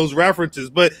because of those references.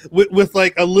 But with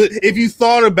like if you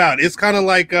thought about it, it's kind of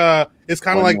like Us.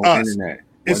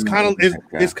 It's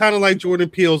kind of like Jordan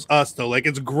Peele's Us though. Like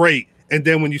it's great, and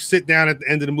then when you sit down at the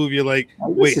end of the movie, you're like,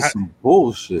 wait, some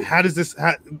bullshit. How does this?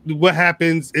 What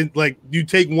happens? Like you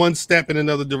take one step in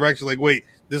another direction. Like wait,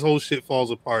 this whole shit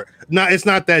falls apart. It's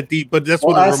not that deep, but that's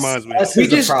what it reminds me of. I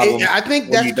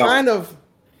think that's kind of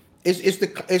it's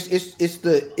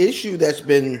the issue that's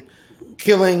been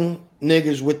killing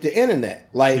niggas with the internet.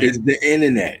 Like it's the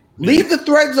internet. Leave the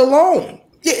threads alone.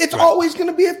 Yeah, it's always going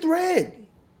to be a thread.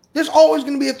 There's always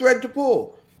going to be a thread to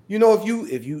pull. You know, if you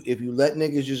let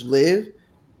niggas just live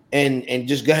and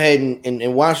just go ahead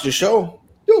and watch the show,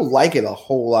 you'll like it a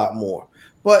whole lot more.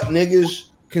 But niggas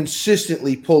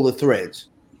consistently pull the threads.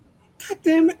 God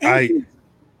damn it!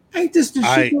 Ain't this the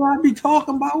shit that I be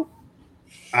talking about?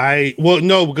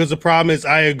 No, because the problem is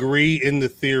I agree in the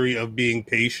theory of being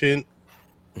patient,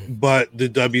 but the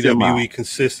WWE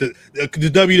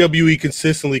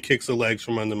consistently kicks the legs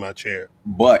from under my chair.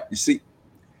 But you see,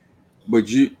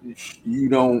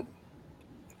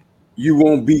 you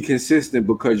won't be consistent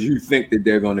because you think that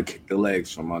they're gonna kick the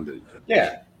legs from under you.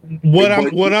 Yeah.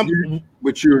 It's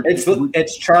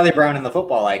Charlie Brown in the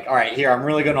football. Like, all right, here I'm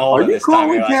really gonna hold it this time.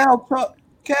 Are you calling Cal?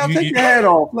 Cal, take your hat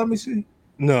off. Let me see.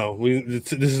 No,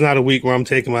 this is not a week where I'm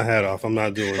taking my hat off. I'm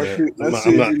not doing that. Let's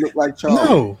see if you look like Charlie.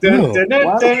 No.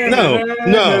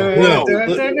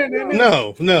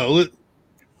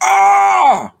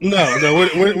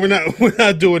 We're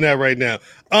not doing that right now.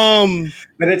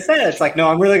 But it's like, no,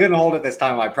 I'm really gonna hold it this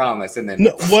time, I promise. And then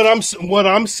what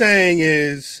I'm saying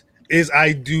is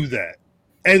I do that,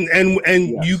 and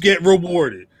yes. You get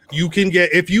rewarded. You can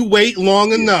get, if you wait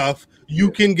long enough,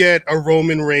 you can get a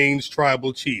Roman Reigns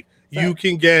tribal chief. You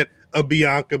can get a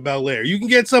Bianca Belair. You can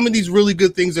get some of these really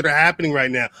good things that are happening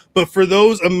right now. But for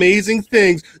those amazing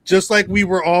things, just like we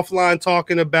were offline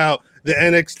talking about the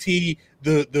NXT,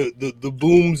 the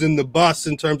booms and the busts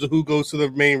in terms of who goes to the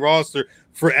main roster,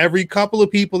 for every couple of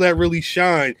people that really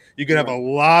shine, you're gonna have a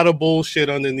lot of bullshit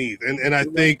underneath. And I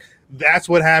think that's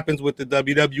what happens with the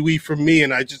WWE for me.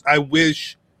 And I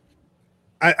wish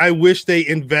they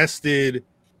invested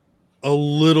a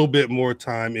little bit more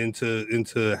time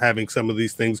into having some of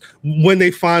these things when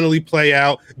they finally play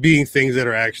out being things that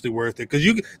are actually worth it. Because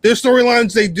there's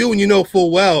storylines they do, and you know full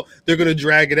well they're gonna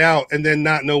drag it out and then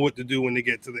not know what to do when they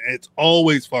get to the end. It's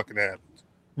always fucking happens.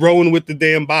 Rowing with the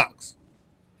damn box.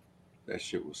 That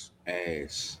shit was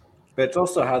ass. But it's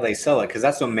also how they sell it, because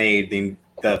that's what made the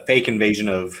fake invasion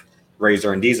of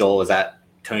Razor and Diesel is that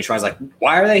Tony Schiavone's like,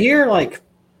 why are they here? Like,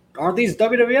 aren't these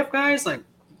WWF guys? Like,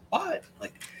 what?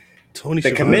 Like, Tony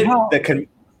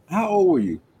how old were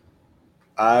you?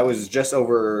 I was just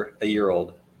over a year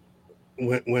old.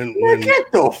 When get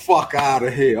the fuck out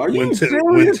of here. Are you serious?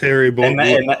 When Terry Bone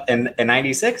in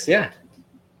 96, yeah.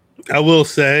 I will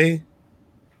say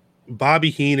Bobby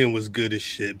Heenan was good as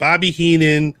shit. Bobby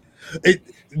Heenan,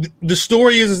 the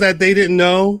story is that they didn't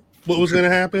know what was going to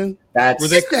happen. Get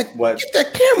that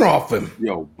camera off him.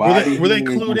 Yo, Bobby were they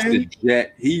clued in?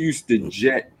 He used to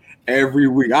jet every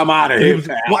week. I'm out of here.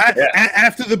 Well,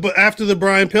 after the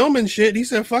Brian Pillman shit, he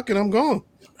said, "Fuck it, I'm gone.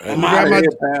 Let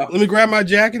me grab my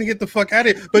jacket and get the fuck out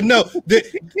of here." But no,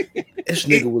 this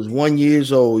nigga was 1 year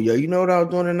old. Yo, you know what I was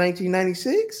doing in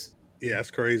 1996? Yeah,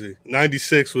 that's crazy.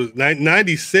 96 was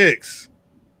 96.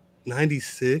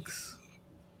 96.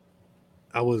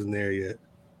 I wasn't there yet.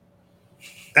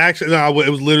 Actually, no, it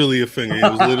was literally a finger.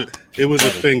 It was a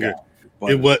finger.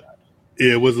 It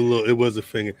was a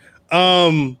finger.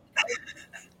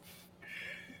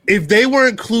 If they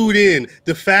weren't clued in,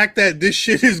 the fact that this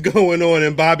shit is going on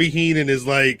and Bobby Heenan is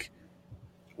like,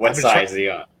 what side is he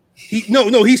on?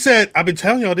 He said, I've been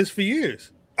telling y'all this for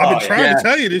years. I've been trying to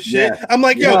tell you this shit. I'm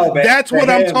like, that's what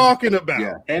I'm talking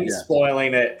about. Him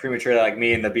spoiling it prematurely, like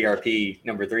me in the BRP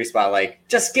number 3 spot, like,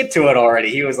 just get to it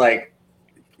already. He was like,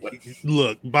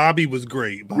 Look, Bobby was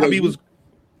great. Bobby was.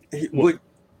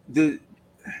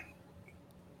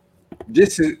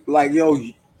 This is like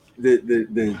the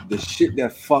shit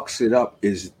that fucks it up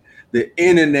is the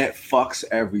internet fucks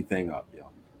everything up, yo.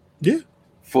 Yeah.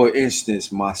 For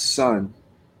instance, my son,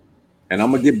 and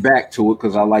I'm gonna get back to it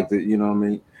because I like to, you know what I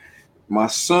mean. My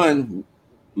son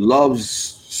loves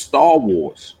Star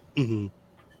Wars, and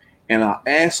I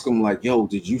ask him like, "Yo,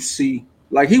 did you see?"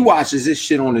 Like he watches this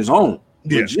shit on his own,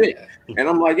 legit. And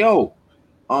I'm like, "Yo,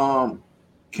 Count,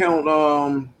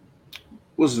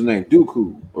 what's his name?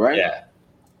 Dooku, right? Yeah.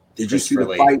 Did you see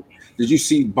the fight? Did you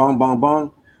see bong bong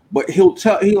bong?" But he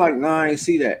like, "Nah, I ain't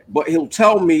see that." But he'll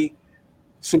tell me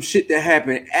some shit that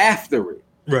happened after it.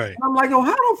 Right. And I'm like, "Yo,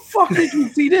 how the fuck did you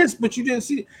see this? But you didn't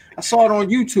see it." I saw it on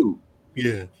YouTube.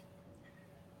 Yeah.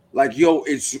 Like, yo,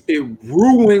 it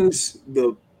ruins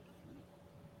the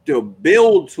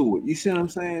build to it. You see what I'm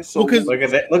saying? So look at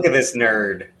this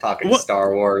nerd talking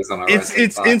Star Wars on a it's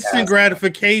instant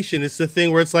gratification. It's the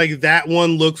thing where it's like that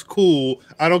one looks cool.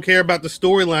 I don't care about the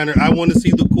storyline, or I want to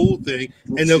see the cool thing,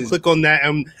 and they'll click on that.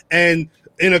 And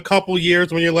in a couple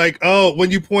years, when you're like, oh,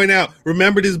 when you point out,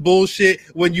 remember this bullshit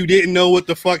when you didn't know what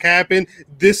the fuck happened?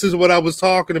 This is what I was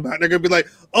talking about. And they're gonna be like,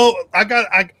 oh, I got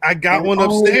one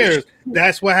upstairs.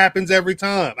 That's what happens every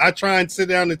time. I try and sit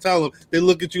down and tell them. They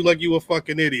look at you like you a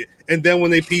fucking idiot. And then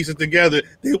when they piece it together,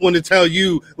 they want to tell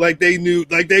you like they knew,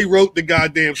 like they wrote the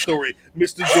goddamn story.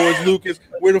 Mr. George Lucas,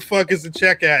 where the fuck is the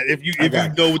check at? If you know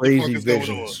what the fuck is going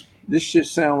on. This shit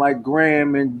sound like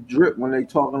Graham and Drip when they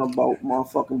talking about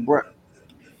motherfucking Brett.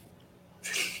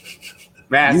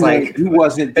 Matt's like, you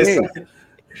wasn't there.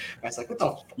 Matt's like, what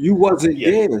the? You wasn't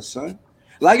there, son.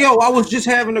 Like, yo, I was just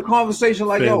having a conversation.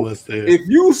 Like, yo, if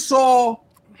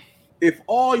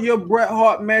all your Bret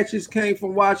Hart matches came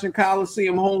from watching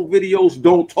Coliseum home videos,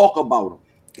 don't talk about them.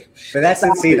 But that's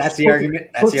the argument.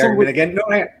 That's the argument again.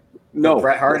 No,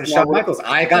 Bret Hart and Shawn Michaels.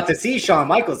 I got to see Shawn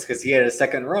Michaels because he had a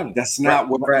second run. That's not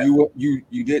what you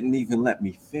didn't even let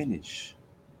me finish.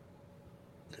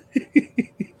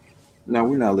 No,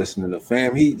 we're not listening to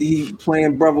fam. He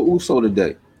playing Brother Uso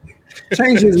today.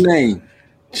 Change his name.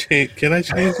 Can I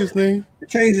change his name?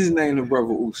 Change his name to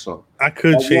Brother Uso. I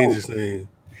could change his name.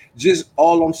 Just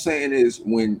all I'm saying is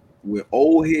when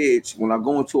old heads, when I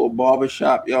go into a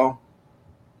barbershop, y'all,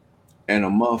 and a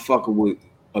motherfucker would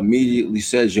immediately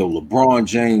says, yo, LeBron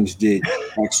James did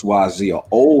XYZ. An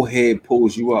old head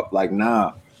pulls you up like,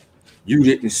 nah, you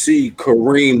didn't see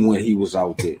Kareem when he was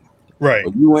out there. Right.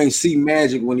 Or you ain't see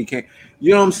Magic when he came.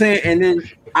 You know what I'm saying? And then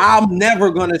I'm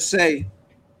never gonna say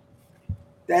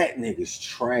that nigga's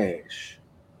trash.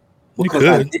 Because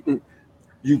I didn't.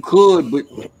 You could, but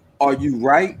are you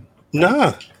right?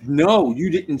 Nah. No,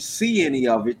 you didn't see any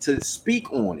of it to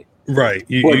speak on it. Right.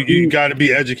 You got to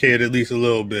be educated at least a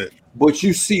little bit. But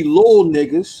you see little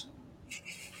niggas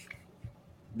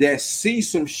that see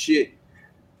some shit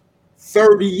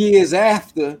 30 years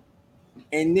after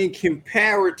and then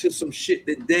compare it to some shit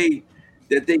that they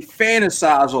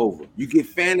fantasize over. You get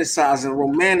fantasize and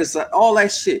romanticize, all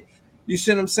that shit. You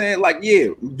see what I'm saying? Like, yeah,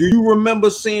 do you remember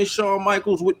seeing Shawn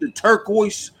Michaels with the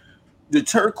turquoise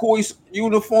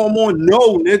uniform on?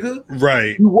 No, nigga.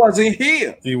 Right. He wasn't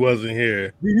here. He wasn't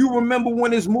here. Do you remember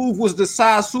when his move was the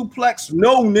side suplex?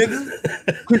 No, nigga.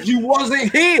 Because you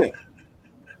wasn't here.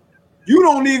 You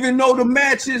don't even know the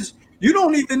matches. You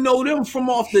don't even know them from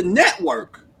off the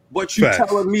network. But you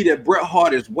telling me that Bret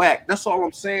Hart is whack. That's all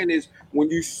I'm saying is when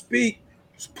you speak,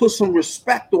 put some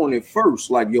respect on it first.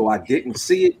 Like, yo, I didn't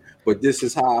see it, but this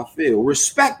is how I feel.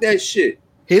 Respect that shit.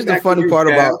 Here's the funny part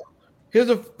about here's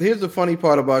the funny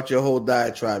part about your whole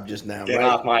diatribe just now. Get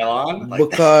off my lawn.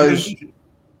 Because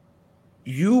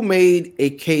you made a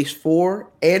case for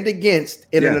and against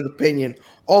in an opinion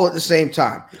all at the same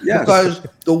time. Yes. Because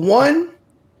the one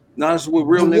that's what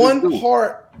real the one do.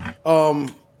 Part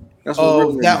that's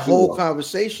of that whole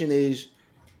conversation is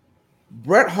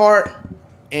Bret Hart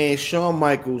and Shawn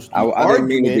Michaels. I didn't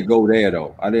mean it to go there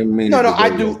though. I didn't mean no, I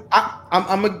there. do.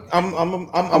 I'm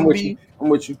with you. I'm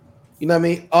with you. You know what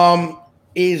I mean?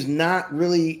 Is not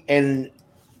really an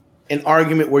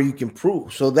argument where you can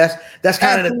prove. So that's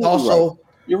kind of also right.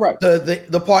 You're right.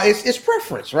 The part it's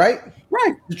preference, right?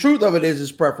 Right. The truth of it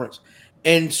is preference.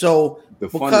 And so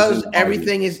because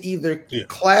everything is either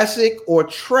classic or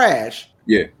trash,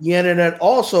 the internet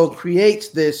also creates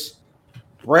this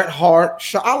Bret Hart.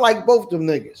 I like both them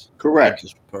niggas. Correct. I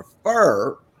just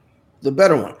prefer the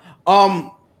better one. I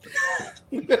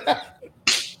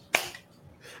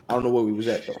don't know where we was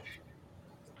at though.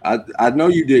 I know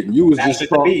you didn't. You was just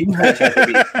talking. You had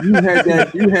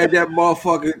that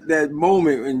motherfucker, that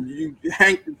moment, and you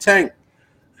Hank the Tank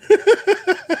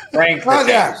Frank. Oh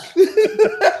gosh.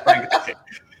 Frank.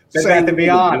 Bed Bath and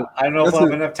Beyond. I don't know if I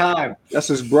have enough time. That's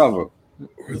his brother.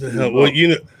 Where the hell?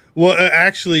 Well,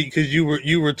 actually, because you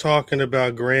were talking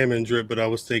about Graham and Drip, but I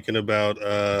was thinking about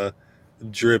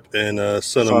Drip and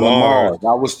Son of Mars.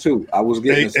 I was too. I was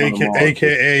getting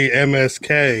AKA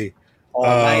MSK. All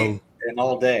night and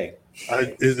all day.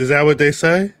 Is that what they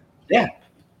say? Yeah.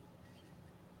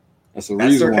 That's the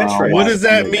reason why. What does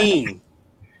that mean?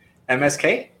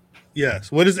 MSK?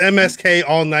 Yes. What does MSK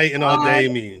all night and all day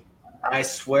mean? I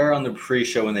swear on the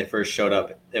pre-show when they first showed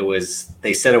up,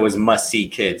 they said it was must-see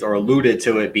kids or alluded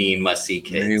to it being must-see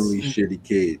kids. Mainly shitty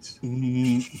kids.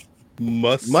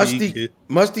 Musty kids?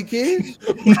 Musty kids.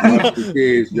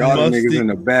 Y'all the niggas in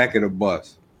the back of the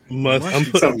bus.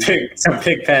 Some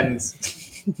pig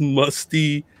pens.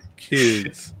 Musty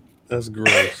kids. That's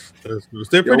gross.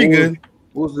 They're pretty good.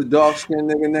 What was the dark-skinned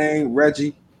nigga name?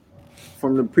 Reggie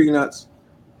from the Peanuts.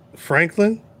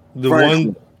 Franklin?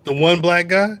 The one black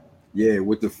guy? Yeah,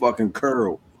 with the fucking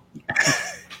curl.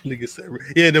 Nigga said,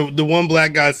 yeah, the one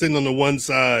black guy sitting on the one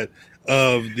side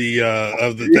of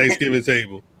the Thanksgiving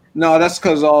table. No, that's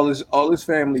because all his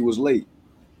family was late.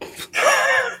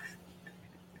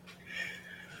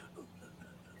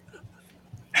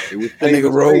 That nigga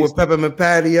roll with Peppermint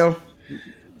Patty, yo.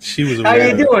 She was a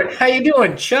How you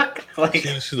doing, Chuck? Like,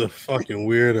 she's a fucking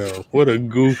weirdo. What a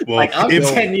goofball. Like, I'm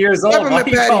 10 years old.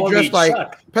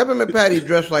 Peppermint Patty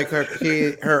dressed like her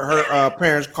kid, her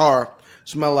parents' car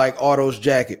smelled like Otto's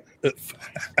jacket.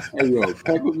 Hey, yo,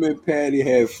 Peppermint Patty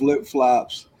had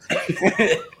flip-flops.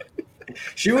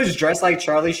 She was dressed like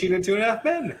Charlie Sheen in 2.5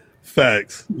 Men.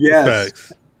 Facts.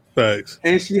 Yes. Facts.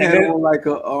 And she had on like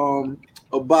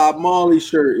a Bob Marley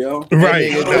shirt, yo.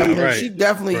 Right. Right. She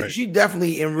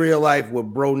definitely in real life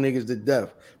would bro niggas to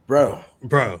death. Bro.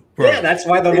 Yeah, that's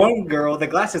why the one girl, the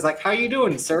glasses, like, how you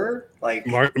doing, sir? Like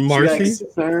Marcy?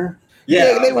 Sir.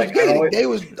 Yeah, they was gay.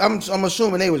 I'm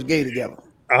assuming they was gay together.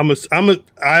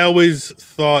 I always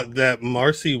thought that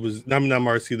Marcy was not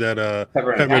Marcy, that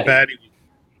Peppermint Patty.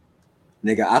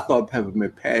 Nigga, I thought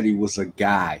Peppermint Patty was a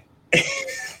guy.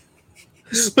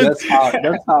 That's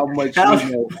how much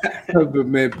you know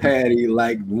Peppermint Patty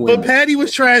like women. But Patty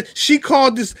was trash. She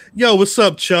called this, yo, what's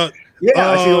up, Chuck?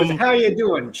 Yeah, she goes, how you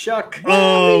doing, Chuck?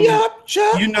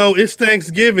 Chuck. You know, it's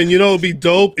Thanksgiving. You know, it'd be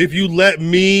dope if you let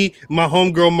me, my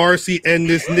homegirl Marcy, and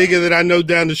this nigga that I know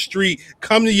down the street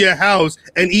come to your house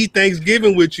and eat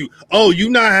Thanksgiving with you. Oh, you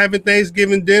not having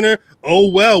Thanksgiving dinner? Oh,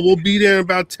 well, we'll be there in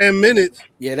about 10 minutes.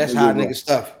 Yeah, that's how nigga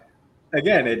stuff.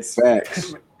 Again, it's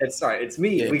facts. It's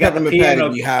me. Yeah, we got the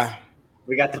piano. High.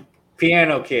 We got the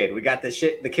piano kid. We got the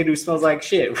kid who smells like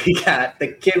shit. We got the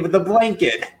kid with the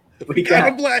blanket. We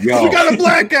got a black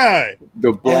guy.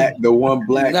 The one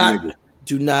black nigga.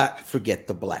 Do not forget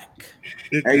the black.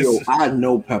 Hey yo, I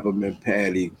know Peppermint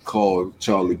Patty called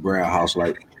Charlie Brown house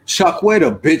like, Chuck, where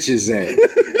the bitches at?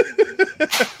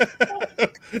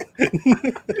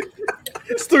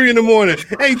 It's 3 a.m.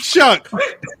 Hey Chuck,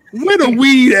 where the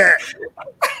weed at?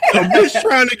 I'm just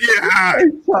trying to get high.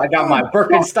 I got my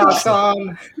Birkenstocks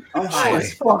on. I'm high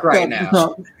as fuck right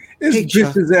now. There's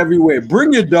bitches everywhere.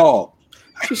 Bring your dog.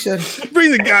 She said,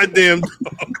 bring the goddamn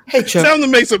dog. Hey Chuck, tell him to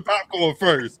make some popcorn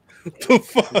first. The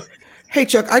fuck? Hey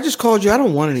Chuck, I just called you. I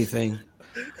don't want anything.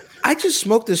 I just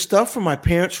smoked this stuff from my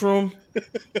parents' room,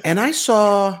 and I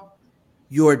saw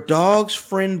your dog's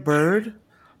friend Bird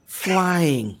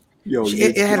flying. Yo,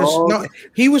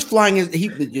 he was flying.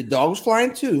 Your dog was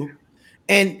flying too,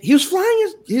 and he was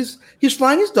flying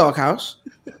his doghouse,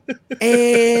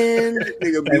 and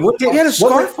he had a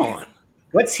scarf on.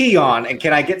 What's he on? And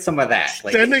can I get some of that?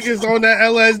 Like, that nigga's on that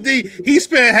LSD. He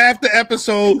spent half the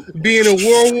episode being in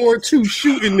World War II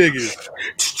shooting niggas.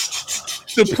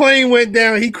 The plane went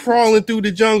down. He crawling through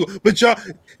the jungle. But y'all,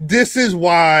 this is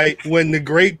why when The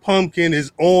Great Pumpkin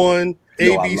is on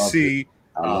ABC,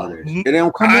 I love it. It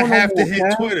don't come I on have to more,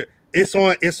 hit Twitter. It's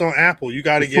on Apple. You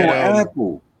got to get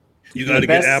Apple. You got to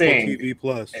get Apple TV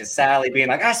Plus. And Sally being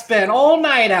like, I spent all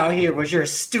night out here with your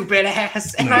stupid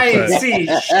ass, and I didn't see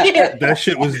shit. That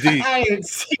shit was deep. I didn't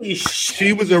see shit.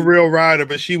 She was a real rider,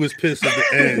 but she was pissed at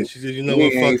the end. She said, "You know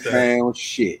what? Fuck that. Found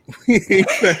shit. We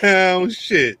ain't found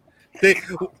shit."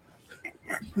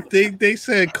 They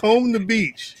said comb the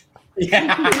beach.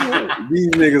 Yeah.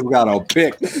 These niggas got a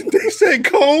pick. They said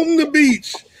comb the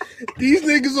beach. These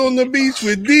niggas on the beach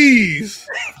with these.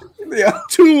 Yeah.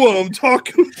 2 of them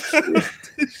talking about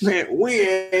this. Man, we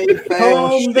ain't found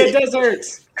Comb shit. the desert.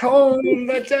 Comb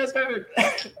the desert.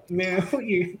 Man,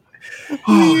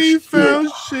 We ain't found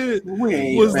shit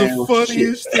was the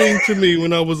funniest thing to me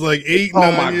when I was like 8,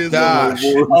 9 years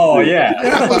old. Oh yeah.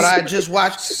 I thought I just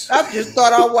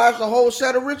thought I watched the whole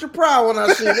set of Richard Pryor when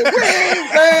I seen it.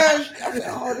 I said,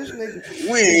 oh, this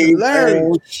nigga. We ain't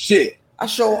hilarious. Shit. I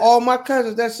show all my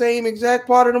cousins that same exact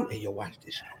part of them. Hey, yo, watch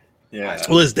this. Yeah.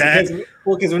 Well, is that?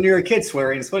 Because when you're a kid,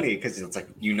 swearing is funny because it's like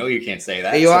you can't say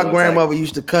that. Hey, yo, our grandmother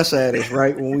used to cuss at us,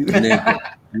 right? When we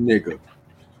nigga,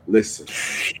 listen.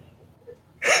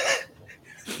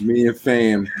 Me and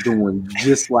fam doing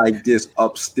just like this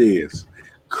upstairs,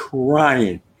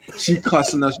 crying. She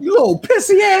cussing us, you little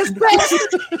pissy ass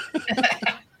bastard.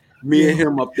 Me and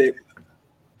him up there.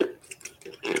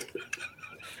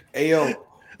 Hey, yo.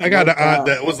 I got an aunt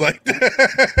that was like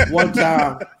that. One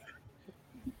time,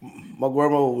 my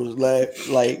grandma was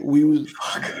laughing, like we was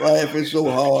laughing so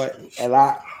hard, and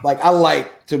I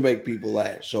like to make people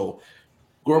laugh. So,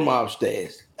 grandma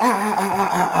upstairs,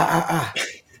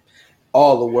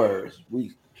 all the words.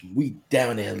 We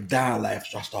down there dying laughing.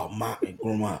 So I start mocking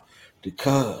grandma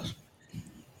because,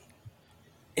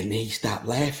 and then he stopped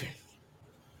laughing.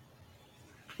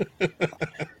 It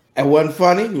wasn't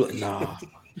funny. He was like, nah,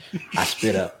 I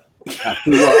spit up.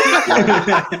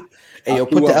 Hey, yo,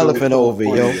 put the elephant over,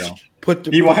 yo. Put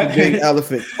the big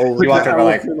elephant over.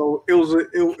 It was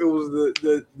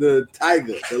the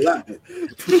tiger, the leopard.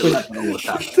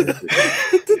 The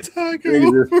tiger.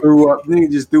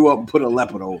 Nigga just threw up and put a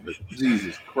leopard over it.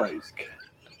 Jesus Christ.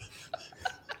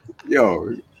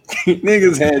 Yo,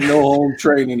 niggas had no home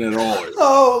training at all.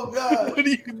 Oh God. What do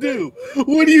you do?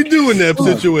 What do you do in that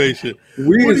situation?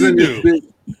 We was in this bitch.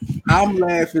 I'm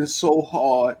laughing so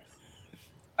hard.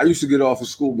 I used to get off of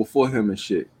school before him and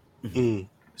shit. Mm-hmm.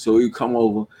 So he'd come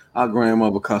over, our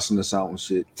grandmother cussing us out and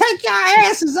shit. Take your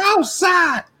asses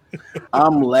outside.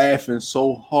 I'm laughing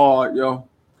so hard, yo.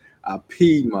 I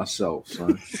peed myself,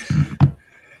 son.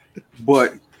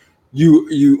 But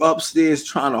you upstairs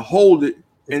trying to hold it,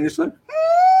 and it's like,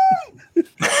 she's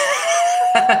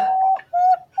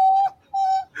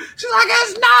like,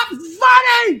 it's not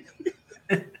funny.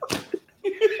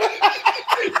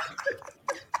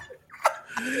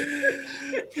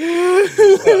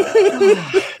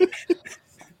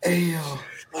 Hey,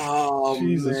 oh,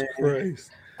 Jesus man. Christ.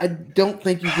 I don't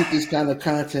think you get this kind of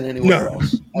content anywhere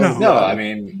else. No, I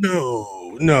mean,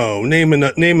 no. Name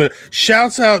it.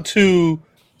 Shouts out to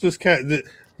this cat,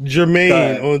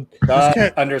 Jermaine on this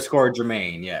cat __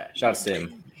 Jermaine. Yeah, shouts to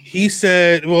him. He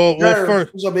said, well,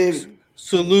 first, what's up, baby?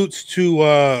 Salutes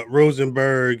to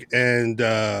Rosenberg and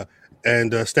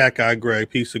Stat Guy Greg,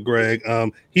 piece of Greg.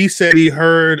 He said he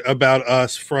heard about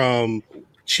us from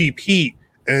Cheap Heat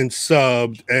and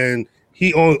subbed, and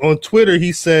he on Twitter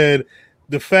he said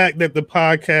the fact that the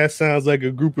podcast sounds like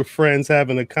a group of friends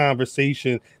having a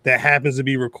conversation that happens to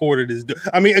be recorded is.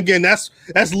 I mean, again, that's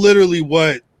literally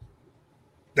what.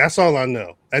 That's all I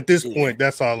know at this point.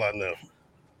 That's all I know.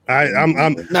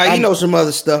 I'm you know some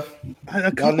other stuff. A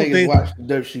Y'all niggas watch the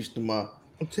dirt sheets tomorrow.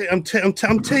 I'm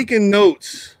taking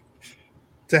notes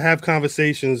to have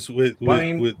conversations with the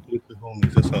homies.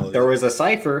 That's all. There was a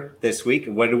cipher this week.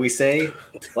 What did we say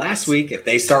last week? If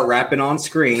they start rapping on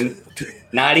screen,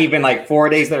 not even like 4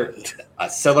 days later, a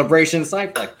celebration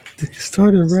cipher. Like, they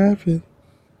started rapping.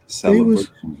 Celebration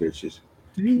bitches.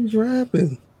 He was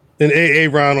rapping. And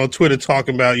AA Ron on Twitter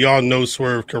talking about y'all know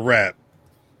Swerve can rap.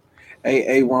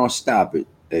 Hey, Ron, stop it.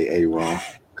 Hey, Ron.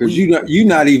 Because you're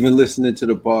not even listening to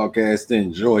the podcast to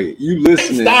enjoy it. You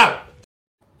listening. Stop.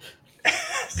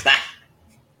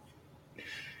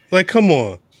 Like, come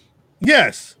on.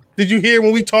 Yes. Did you hear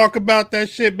when we talk about that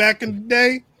shit back in the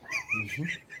day? Mm-hmm.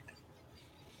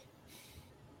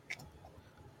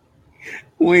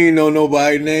 We ain't know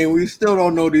nobody's name. We still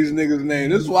don't know these niggas'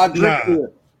 name. This is why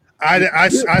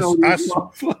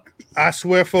I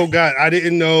swear for God, I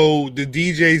didn't know the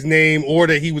DJ's name or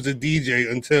that he was a DJ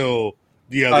until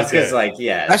the other day. Like,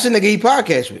 yeah. That's the nigga he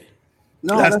podcast with.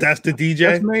 No, that's the DJ.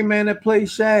 That's the main man that played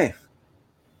Shaft.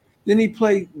 Then he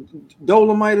played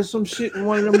Dolomite or some shit in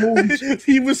one of the movies.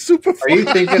 He was Superfly. Are you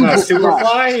thinking of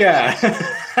Superfly?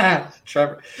 Yeah.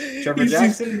 Trevor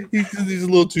Jackson? He's a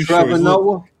little too Trevor short.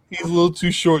 Noah? He's a little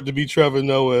too short to be Trevor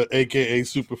Noah, aka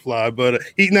Superfly. But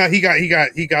he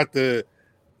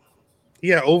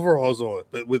got overalls on,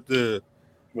 but with the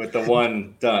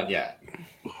one done, yeah.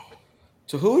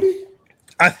 Tahuti?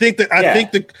 I think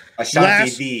the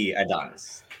Ashanti the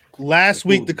Adonis. Last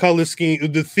week the color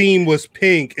scheme, the theme was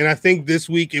pink, and I think this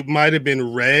week it might have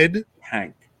been red.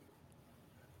 Hank.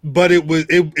 But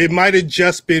it might have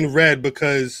just been red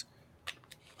because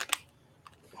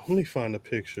let me find a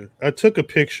picture. I took a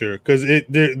picture because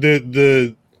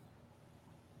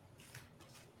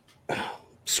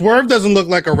Swerve doesn't look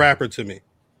like a rapper to me.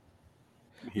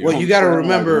 Well, you got to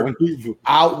remember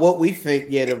what we think.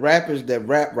 Yeah, the rappers that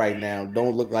rap right now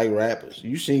don't look like rappers.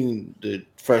 You seen the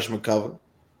freshman cover?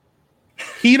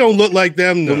 He don't look like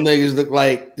them. No. Them niggas look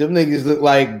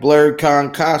like Blurred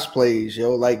Con cosplays,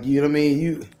 yo. Like, you know what I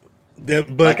mean?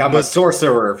 Like I'm a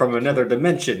sorcerer from another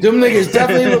dimension. Them niggas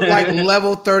definitely look like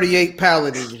level 38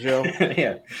 paladins, yo.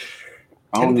 Yeah.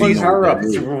 I don't Please know hurry what up.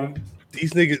 that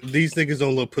is. These niggas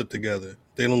don't look put together.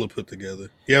 They don't look put together.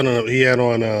 He had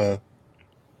on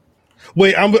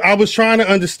wait, I was trying to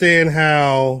understand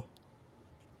how.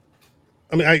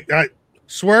 I mean, I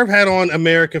Swerve had on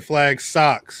American flag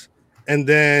socks, and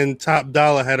then Top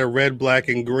Dollar had a red, black,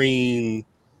 and green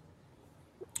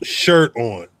shirt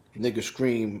on. Nigga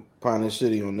scream Pioneer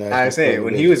City on that. I say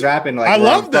when he was rapping, like I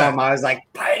love that. I was like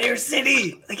Pioneer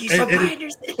City, like he's from Pioneer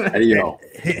City. Hey, yo,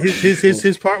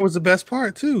 his part was the best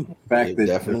part too. The fact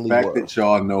that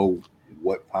y'all know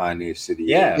what Pioneer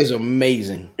City is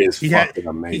amazing. It's fucking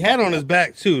amazing. He had on his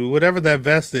back too. Whatever that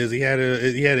vest is,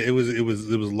 it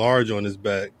was large on his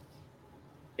back.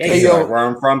 Yeah, he's like, where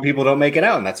I'm from, people don't make it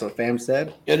out, and that's what fam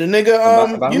said. Yeah, the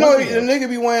nigga, the nigga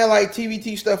be wearing like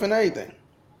TVT stuff and everything.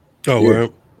 Oh, yeah.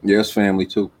 well. Yeah, it's family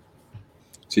too.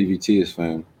 TVT is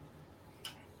family.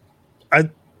 I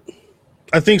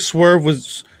think Swerve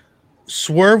was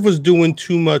doing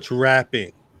too much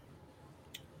rapping.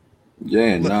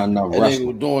 Yeah, no, he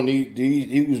was doing.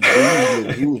 He was.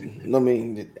 I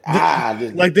mean,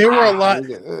 like there were a lot.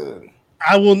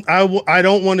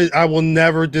 I will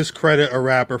never discredit a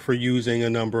rapper for using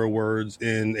a number of words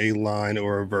in a line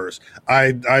or a verse.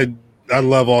 I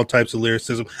love all types of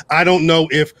lyricism. I don't know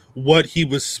if what he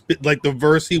was like the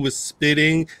verse he was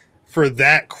spitting for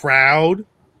that crowd.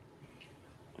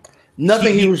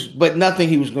 Nothing he was going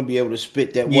to be able to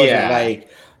spit that wasn't like.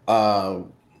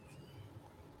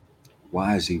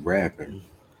 Why is he rapping?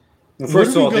 Well,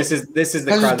 first of all, this is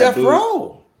the crowd that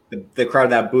boos. The crowd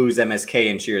that boos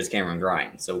MSK and cheers Cameron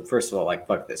Grimes. So first of all, like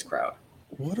fuck this crowd.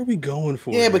 What are we going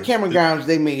for? Yeah, but Cameron Grimes,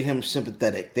 they made him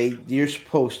sympathetic. You're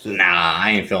supposed to. Nah,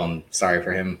 I ain't feeling sorry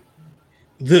for him.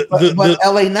 But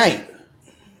LA Knight.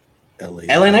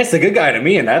 LA Knight's the good guy to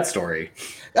me in that story.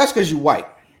 That's because you white.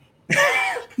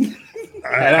 And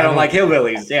I don't like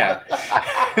hillbillies. Yeah.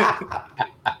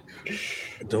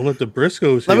 Don't let the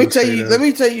Briscoes. Let me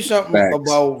tell you something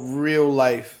about real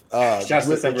life.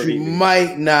 That you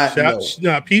might not know.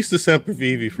 Peace to Semper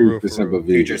Vivi for real.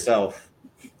 Future self.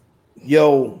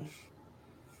 Yo,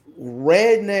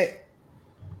 redneck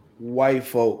white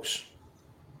folks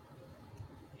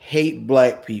hate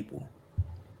black people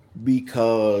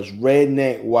because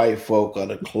redneck white folk are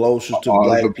the closest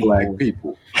to black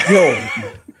people.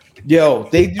 Yo,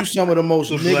 they do some of the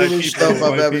most niggerish stuff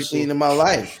I've ever seen in my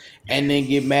life, and then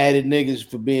get mad at niggas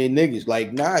for being niggas.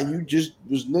 Like, nah, you just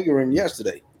was niggering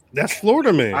yesterday. That's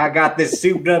Florida, man. I got this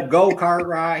souped up go-kart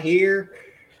right here,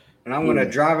 and I'm gonna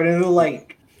drive it into the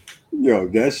lake. Yo,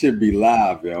 that should be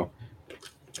live, yo.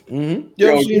 Mm-hmm.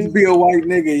 Yo, just be a white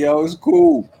nigga, yo. It's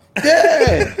cool.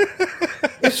 Yeah,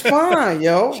 it's fine,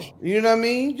 yo. You know what I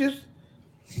mean? Just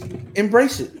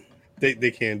embrace it.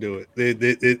 They can't do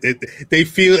it. They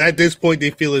feel at this point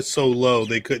it's so low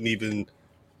they couldn't even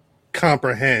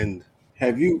comprehend.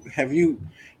 Have you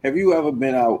ever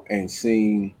been out and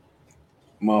seen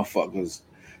motherfuckers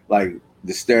like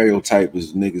the stereotype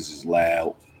is niggas is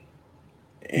loud?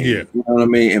 And, yeah, you know what I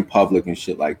mean, in public and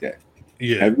shit like that.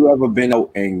 Yeah. Have you ever been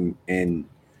out and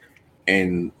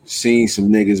seen some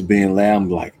niggas being loud? I'm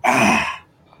like,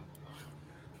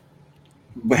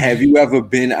 But have you ever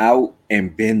been out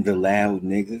and been the loud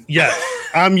nigga? Yes,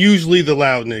 I'm usually the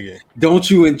loud nigga. Don't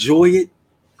you enjoy it?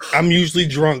 I'm usually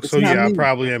drunk, so yeah, I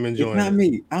probably am enjoying it. Not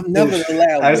me. I'm never the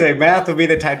loud. I would say Math would be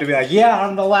the type to be like, yeah,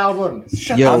 I'm the loud one.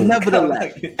 I'm never the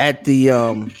loud. At the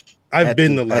I've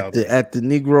been the loud at the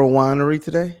Negro Winery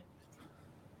today.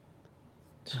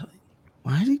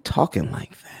 Why is he talking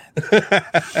like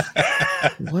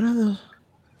that? What are the?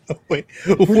 Wait.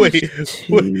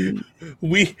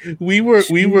 We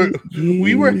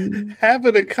were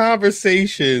having a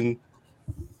conversation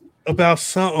about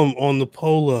something on the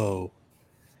polo,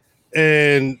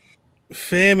 and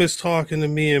Fam is talking to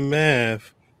me and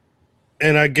Math,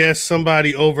 and I guess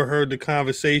somebody overheard the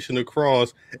conversation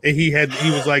across, and he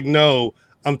was like, "No,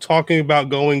 I'm talking about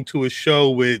going to a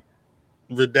show with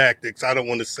Redactics. I don't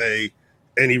want to say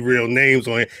any real names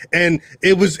on it." And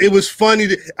it was funny.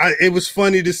 It was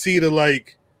funny to see the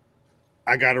like.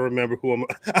 I gotta remember who I'm.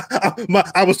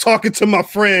 I was talking to my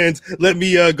friends. Let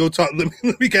me go talk. Let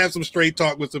me have some straight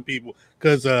talk with some people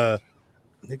because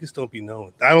niggas don't be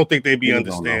knowing. I don't think they be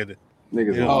understanding.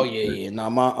 Niggas. Oh yeah.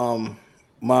 Now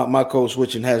My code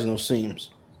switching has no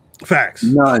seams. Facts.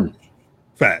 None.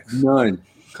 Facts. None.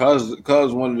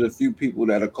 Cause one of the few people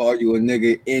that'll call you a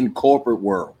nigga in corporate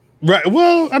world. Right.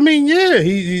 Well, I mean, yeah,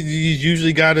 he's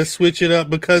usually got to switch it up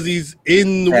because he's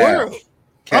in the world.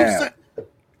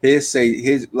 Let's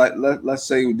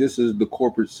say this is the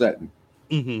corporate setting.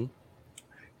 Mm-hmm.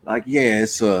 Like, yeah,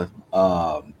 it's a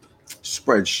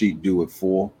spreadsheet. Do it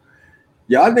for.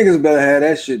 Y'all niggas better have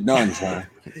that shit done, son.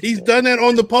 He's done that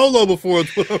on the polo before.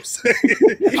 Is what I'm saying.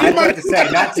 I'd like to say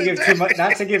not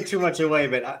to give too much away,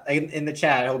 but in the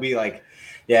chat he'll be like,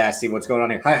 "Yeah, I see what's going on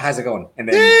here. How's it going?" And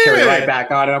then carry right back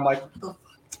on it. I'm like,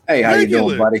 "Hey, how you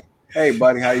doing, buddy? Hey,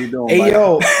 buddy, how you doing?" Hey, buddy?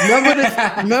 yo,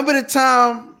 remember the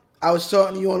time I was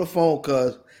talking to you on the phone,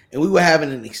 cuz, and we were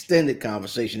having an extended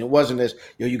conversation. It wasn't this,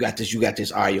 yo, you got this.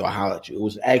 All right, yo, I'll holler at you. It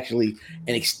was actually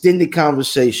an extended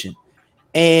conversation,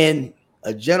 and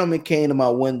a gentleman came to my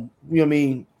one, you know what I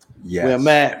mean? Yes. Where I'm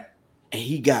at, and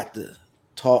he got to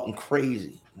talking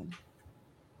crazy.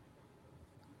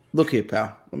 Look here,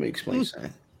 pal. Let me explain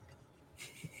something.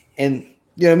 And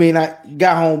you know what I mean? I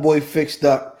got homeboy fixed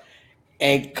up,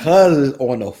 and cuz is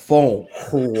on the phone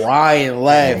crying,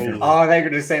 laughing. Oh, they're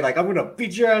gonna say like, "I'm gonna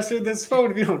beat your ass with this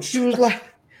phone if you don't." She was like,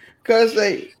 "Cuz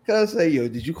say, yo,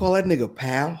 did you call that nigga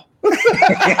pal?"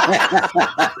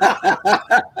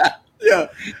 Yeah,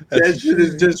 that shit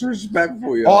is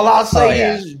disrespectful. Yo. All I'll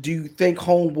say is, do you think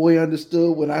homeboy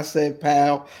understood when I said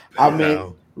pal? I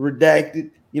meant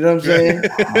redacted. You know what I'm saying?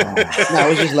 No, it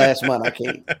was just last month. I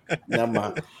can't. Never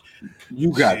mind.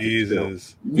 You got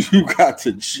Jesus. to chill. You got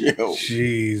to chill.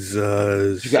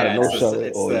 Jesus. You got to know It's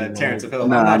something. Terrence of Hill. I'm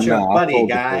not your buddy,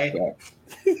 guy.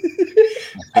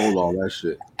 I told all that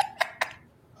shit.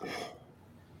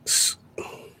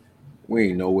 We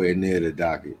ain't nowhere near the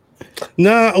docket.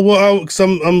 Nah, well,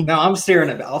 I'm steering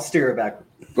it. I'll steer it back.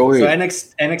 Go ahead. So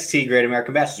NXT Great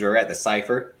American Bash, we're at the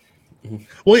Cypher.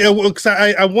 Well, yeah, because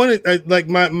I wanted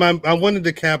I wanted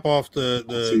to cap off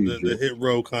the Hit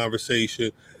Row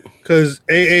conversation because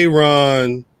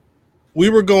Ron, we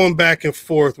were going back and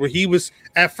forth where he was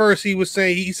at first he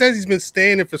says he's been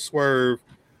standing for Swerve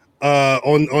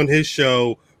on his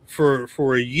show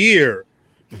for a year.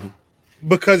 Mm-hmm.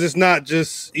 Because it's not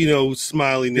just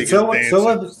smiley niggas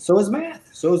dancing. So is math.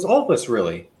 So is all of us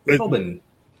really. We've all been.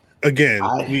 Again,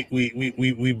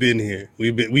 we've been here.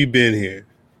 We've been here.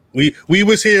 We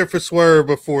was here for Swerve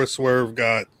before Swerve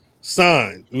got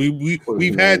signed.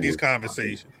 We've had these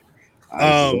conversations.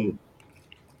 But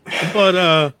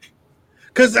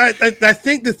because I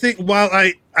think the thing while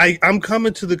I'm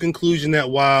coming to the conclusion that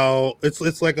while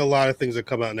it's like a lot of things that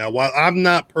come out now, while I'm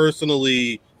not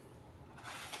personally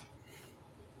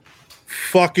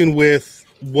fucking with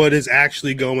what is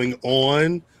actually going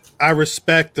on, I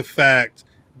respect the fact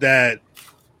that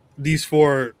these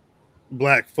four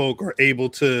black folk are able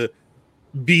to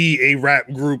be a rap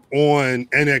group on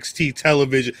NXT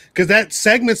television because that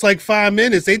segment's like 5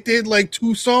 minutes. They did like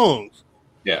 2 songs.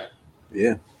 Yeah.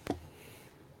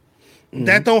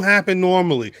 That don't happen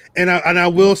normally. And I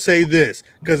will say this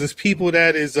because it's people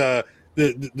that is the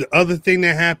other thing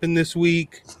that happened this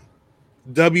week.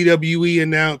 WWE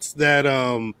announced that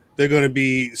they're going to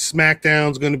be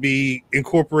SmackDown's going to be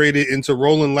incorporated into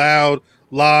Rolling Loud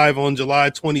live on July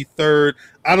 23rd.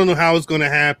 I don't know how it's going to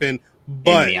happen,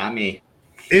 but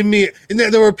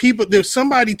there were people. There's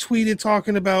somebody tweeted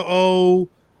talking about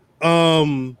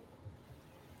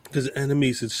because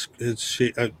enemies it's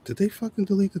shit. Did they fucking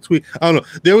delete the tweet? I don't know.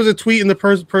 There was a tweet and the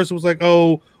person was like,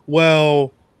 "Oh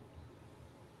well,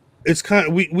 it's kind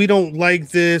of we don't like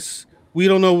this." We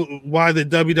don't know why the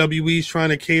WWE is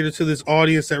trying to cater to this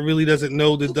audience that really doesn't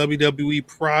know the WWE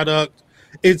product.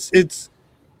 It's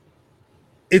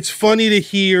funny to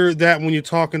hear that when you're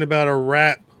talking about a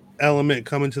rap element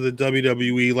coming to the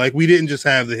WWE. Like we didn't just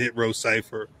have the Hit Row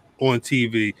Cypher on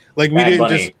TV. Like we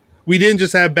didn't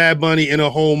just have Bad Bunny in a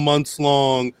whole months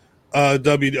long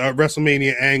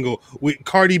WrestleMania angle.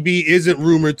 Cardi B isn't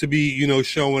rumored to be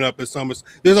showing up at SummerSlam.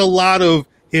 There's a lot of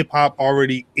hip hop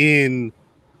already in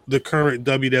the current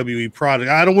WWE product.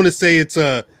 I don't want to say it's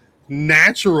a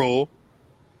natural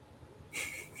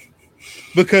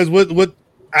because what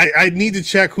I need to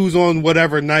check who's on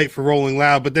whatever night for Rolling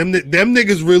Loud, but them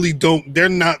niggas really don't. They're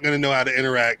not going to know how to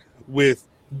interact with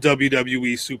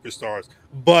WWE superstars.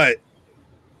 But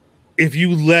if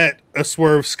you let a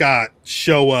Swerve Scott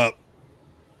show up,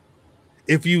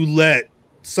 if you let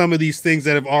some of these things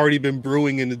that have already been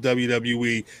brewing in the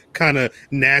WWE kind of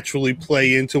naturally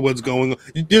play into what's going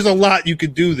on. There's a lot you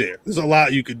could do there. There's a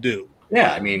lot you could do.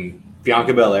 Yeah, I mean,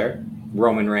 Bianca Belair,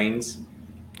 Roman Reigns.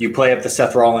 You play up the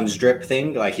Seth Rollins drip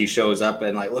thing, like he shows up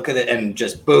and like look at it and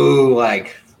just boo,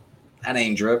 like that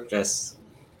ain't drip. Just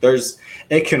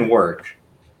It can work.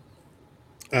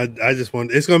 I just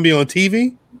want. It's going to be on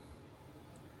TV.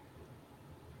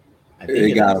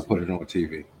 They gotta put it on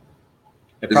TV.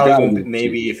 It probably won't be,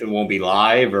 maybe if it won't be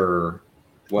live or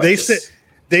what. They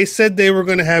said they were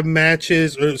going to have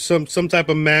matches or some type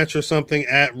of match or something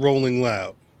at Rolling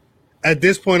Loud. At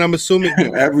this point, I'm assuming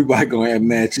everybody gonna have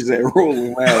matches at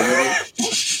Rolling Loud. Man.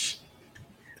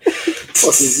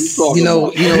 You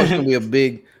know, it's gonna be a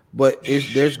big, but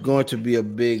there's going to be a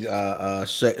big.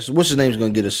 So what's his name's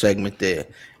going to get a segment there,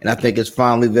 and I think they're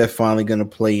finally going to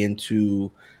play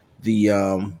into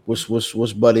the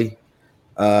what's Buddy,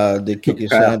 the kicking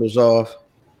sandals off.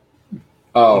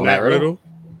 Oh, Matt Riddle.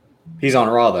 He's on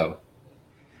Raw though.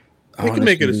 They can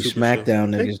make it a SmackDown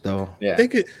niggas though. Yeah, they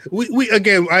could. We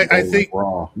again. I think.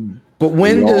 Raw. But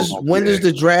when does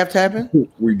the draft happen?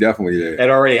 We definitely did.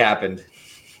 It already happened.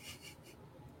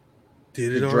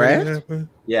 Did it The already draft? happen?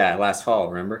 Yeah, last fall.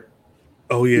 Remember?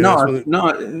 Oh yeah. No,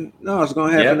 it's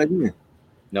gonna happen again.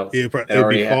 Nope. Yeah, it'll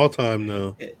be fall time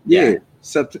now. Yeah.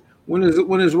 When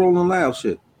is Rolling Loud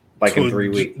shit? Like in 3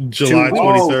 weeks. July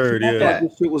 23rd. I thought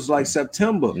this shit was like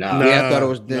September. No. I thought it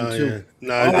was then too.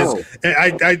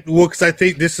 Because I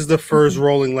think this is the first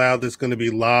Rolling Loud that's going to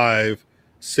be live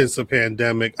since the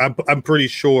pandemic. I'm pretty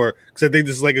sure because I think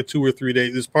this is like a 2 or 3 day.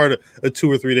 This is part of a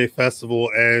 2 or 3 day festival,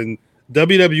 and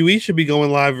WWE should be going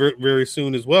live very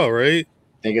soon as well, right?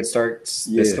 I think it starts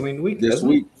this coming week. This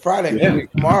week, Friday,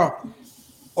 tomorrow,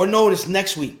 or no, it's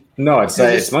next week. No, it's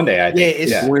Monday. I think. Yeah,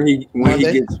 it's when he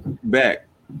gets back.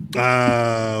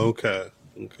 Okay.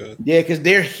 Yeah, because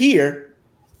they're here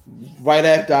right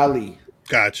after I leave.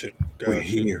 Gotcha. We're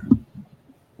here.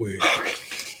 Where's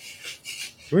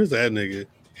that nigga?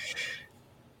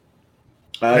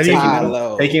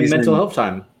 Taking mental health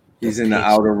time. He's in the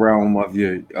outer realm of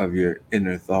your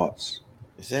inner thoughts.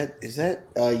 Is that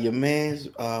your man's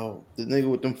the nigga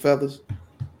with them feathers?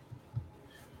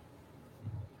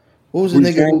 Who was the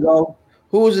nigga?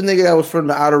 Who was the nigga that was from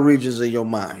the outer regions of your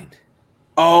mind?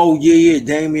 Oh yeah,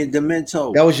 Damien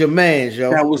Demento. That was your man,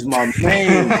 yo. That was my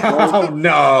man. Oh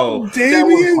no,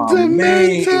 Damien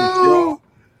Demento.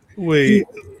 Wait,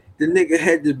 the nigga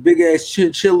had the big ass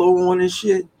chinchilla on and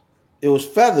shit. It was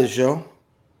feathers, yo.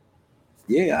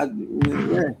 Yeah,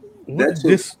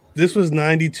 this was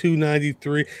 92,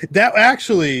 93. That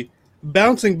actually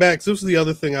bouncing back. This was the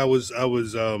other thing I was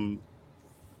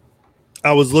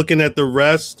looking at the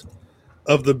rest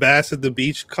of the Bass at the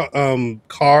Beach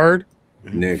card.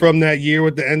 Nigga. From that year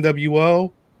with the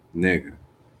NWO, nigga.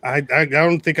 I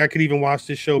don't think I could even watch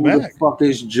this show Who back. The fuck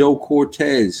is Joe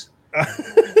Cortez?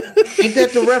 Ain't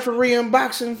that the referee in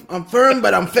boxing? I'm firm,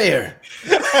 but I'm fair.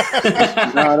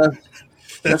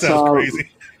 That sounds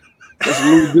crazy. That's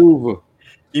Lou Duva.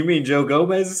 You mean Joe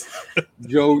Gomez?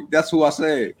 Joe, that's who I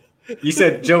said. You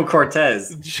said Joe Cortez.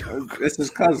 That's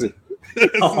his cousin.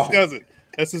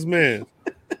 That's his man.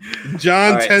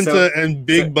 John Tenta and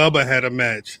Big Bubba had a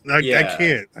match. I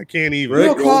can't even.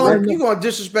 You gonna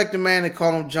disrespect the man and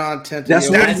call him John Tenta? That's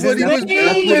what he was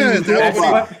doing.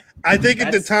 I think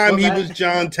at the time he was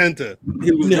John Tenta.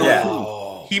 He was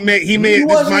He made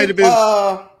this might have been.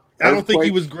 I don't think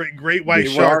he was Great White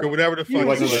Shark or whatever the fuck. He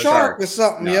was a shark or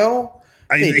something, yo.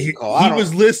 He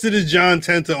was listed as John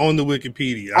Tenta on the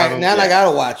Wikipedia. I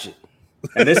gotta watch it.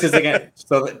 And this is again.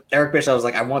 So Eric Bischoff was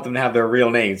like, I want them to have their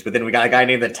real names, but then we got a guy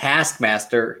named the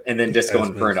Taskmaster and then Disco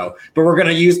Inferno. But we're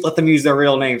gonna let them use their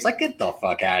real names. Like, get the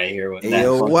fuck out of here with that.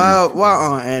 Yo, while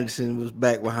Arn Anderson was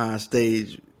back behind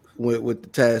stage with the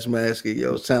Taskmaster,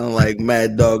 yo, sounding like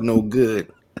Mad Dog No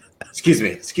Good. Excuse me.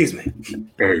 Hey,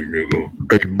 nigga.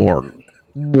 Hey,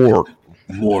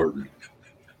 Morton.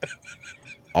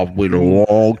 I've waited a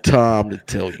long time to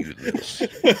tell you this.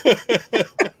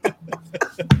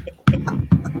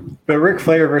 But Ric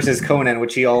Flair versus Conan,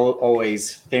 which he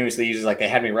always famously uses, like they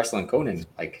had me wrestling Conan,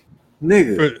 like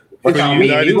nigga. For the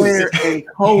United Flair and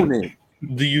Conan,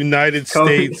 the United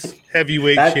States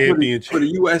Heavyweight Championship for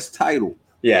the U.S. title.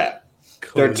 Yeah,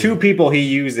 Conan. There are two people he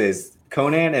uses: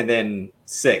 Conan and then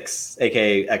Six,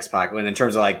 aka X-Pac. When in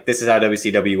terms of like, this is how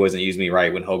WCW wasn't using me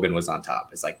right when Hogan was on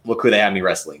top. It's like, look who they had me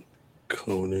wrestling.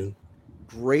 Conan,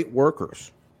 great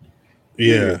workers.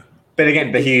 Yeah. But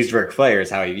he used Ric Flair is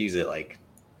how he used it. Like,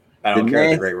 I don't care.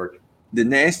 The great work. The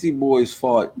Nasty Boys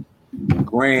fought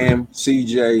Graham,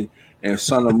 CJ, and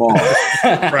Son of Mars.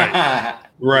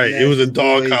 Right. It was a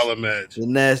dog collar match. The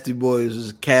Nasty Boys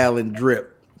was Cal and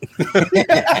Drip.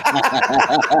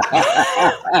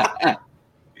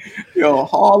 Yo,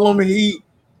 Harlem Heat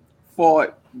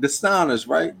fought the Steiners,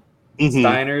 right? Mm-hmm.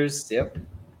 Steiners, yep.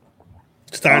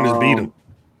 Steiners beat him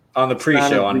on the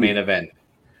pre-show on main event.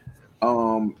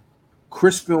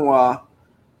 Chris Benoit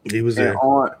He was there.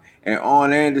 And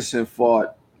Arn Anderson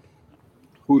fought.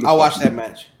 I watched that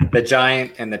match. The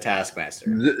Giant and the Taskmaster.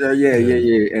 Yeah,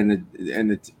 and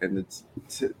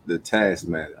the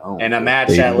Taskmaster. And a match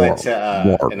that led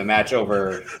to in a match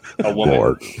over a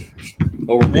woman.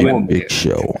 Over woman. Big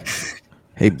Show.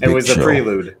 Hey, Big It was Show. a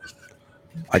prelude.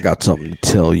 I got something to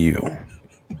tell you.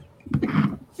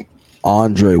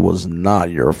 Andre was not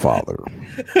your father.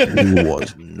 He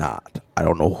was not. I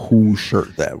don't know whose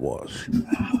shirt that was.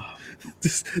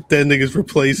 That nigga's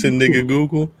replacing nigga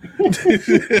Google.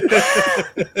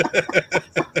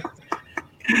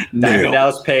 Diamond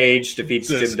Dallas Page defeats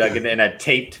Jim Duggan in a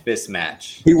taped fist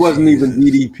match. He wasn't even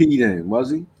DDP then, was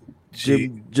he?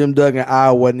 Jim Duggan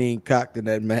eye wasn't even cocked in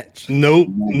that match. Nope.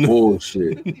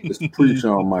 Bullshit. It's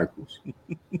pre-Shawn Michaels.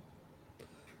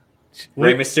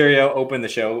 Rey Mysterio opened the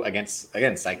show against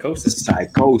Psychosis. I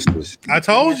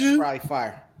told you. Probably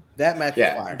fire. That match was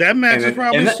fire. That match is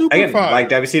probably super fire. Like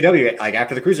WCW, like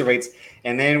after the cruiserweights,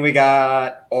 and then we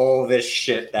got all this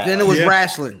shit. Then it was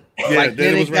wrestling. Yeah,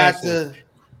 then it got the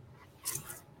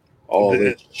all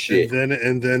this shit.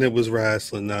 And then it was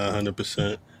wrestling.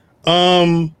 100%.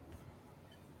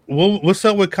 What's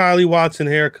up with Kylie Watson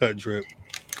haircut drip?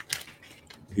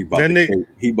 He bought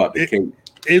the cake.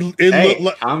 It looked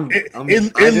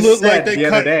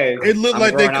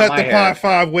like they cut the pot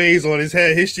 5 ways on his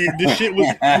head. The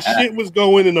shit was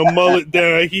going in a mullet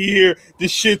down here. The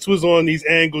shits was on these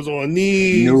angles on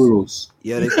these noodles.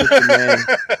 Yeah, they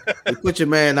put your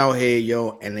man out here,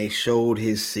 yo, and they showed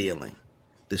his ceiling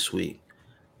this week.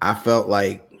 I felt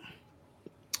like,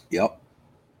 yep.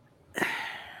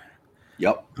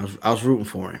 I was rooting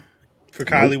for him. For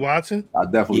Kylie Watson? I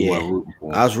definitely was rooting for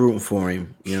him. I was rooting for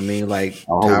him. You know what I mean? Like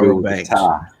Tyra Banks.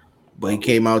 But he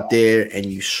came out there and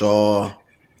you saw.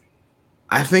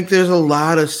 I think there's a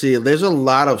lot of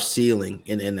ceiling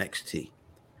in NXT.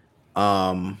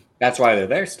 That's why they're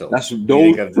there still. That's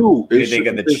those two. When you think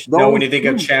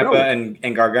of Ciampa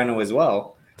and Gargano as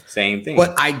well, same thing.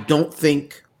 But I don't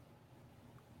think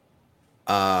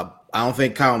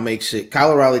Kyle makes it.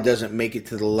 Kyle O'Reilly doesn't make it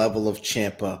to the level of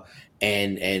Ciampa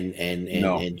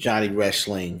and Johnny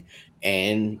Wrestling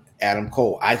and Adam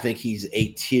Cole. I think he's a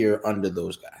tier under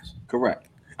those guys. Correct.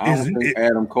 I don't think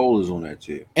Adam Cole is on that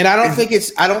tier. And I don't think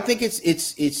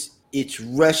it's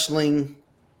wrestling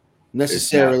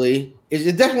necessarily.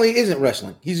 It definitely isn't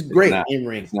wrestling. He's great in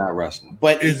ring. It's not wrestling.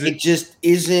 But it just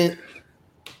isn't.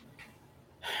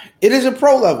 It isn't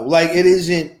pro level. Like it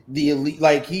isn't the elite.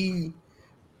 Like he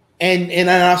and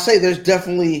I'll say there's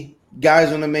definitely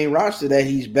guys on the main roster that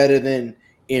he's better than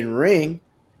in ring.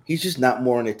 He's just not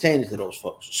more entertaining to those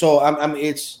folks. So I mean,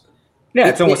 it's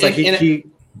almost like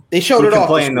they showed it off.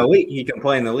 Play in the league. He can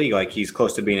play in the league like he's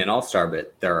close to being an all-star,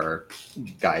 but there are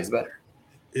guys better.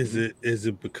 Is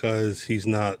it because he's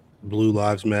not Blue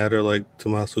Lives Matter like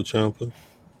Tommaso Ciampa?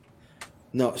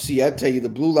 No, see, I tell you, the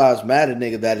Blue Lives Matter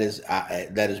nigga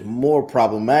that is more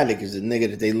problematic is the nigga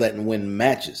that they letting win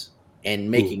matches and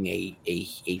making a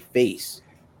face.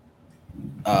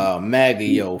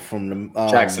 MAGA from the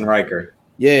Jackson Riker.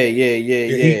 Yeah.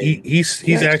 He's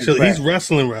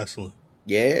wrestling.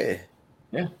 Yeah.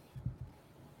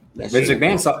 Vince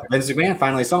McMahon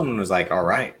finally saw him and was like, "All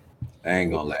right, I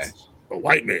ain't gonna last." A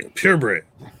white man, purebred.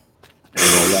 Ain't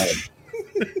gonna last.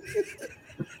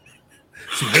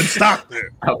 Some good stock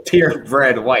there. A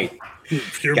purebred white.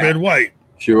 Purebred white.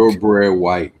 Purebred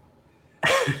white.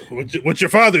 What's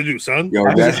your father do, son? Yo,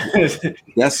 that's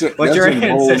what's your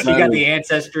ancestry? You got the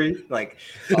ancestry, like,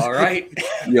 all right.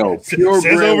 Yo, purebred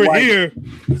says over white. here.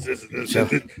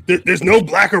 There's no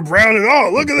black or brown at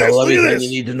all. Look at this. Look at this. You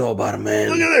need to know about a man.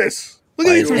 Look at this. Look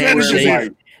at these percentages here.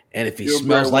 And if he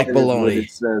smells like bologna,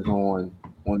 it says on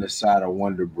the side of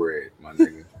Wonder Bread, my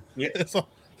nigga. Yeah,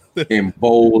 in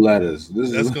bold letters.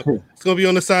 It's gonna be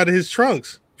on the side of his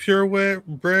trunks. Purebred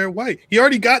white. He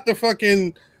already got the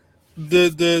fucking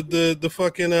the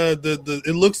fucking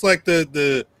it looks like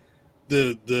the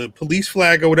police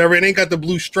flag or whatever. It ain't got the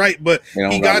blue stripe, but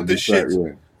he got the shit.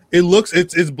 Yeah. It looks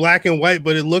it's black and white,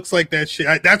 but it looks like that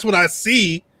shit. That's what I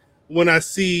see when I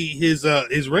see his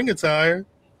ring attire.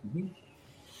 Mm-hmm.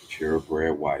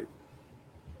 Purebred white.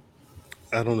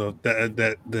 I don't know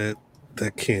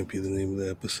that can't be the name of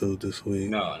the episode this week.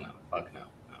 No, fuck no.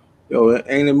 Yo,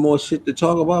 ain't there more shit to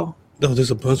talk about? No, there's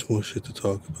a bunch more shit to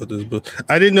talk about this, but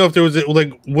I didn't know if there was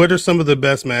like what are some of the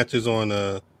best matches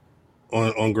on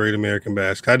Great American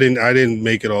Bash. I didn't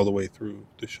make it all the way through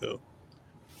the show.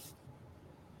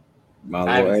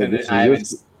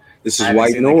 This is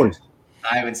white noise.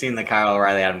 I haven't seen the Kyle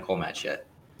O'Reilly Adam Cole match yet.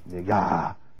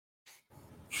 Yeah.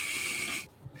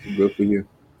 Good for you.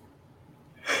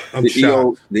 I'm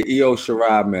shocked. The Io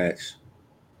Shirai match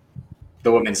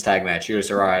the women's tag match. Io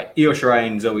Shirai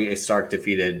and Zoe Stark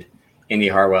defeated Indy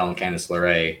Hartwell and Candice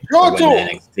LeRae to win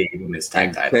the NXT women's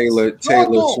tag titles.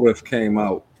 Taylor Swift came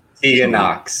out. Tegan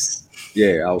Knox.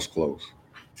 Yeah, I was close.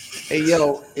 Hey,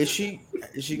 yo, is she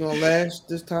gonna last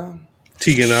this time?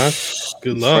 Tegan Knox.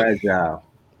 Good luck. Fragile.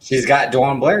 She's got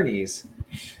Dawn Blair knees.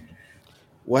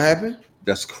 What happened?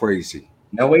 That's crazy.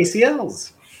 No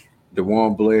ACLs.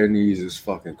 DeJuan Blair knees is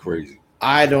fucking crazy.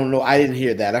 I don't know. I didn't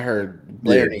hear that. I heard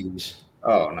Blair knees.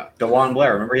 Oh no, DeJuan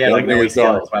Blair. Remember he had like no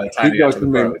ACLs by the time he got to the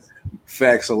pros.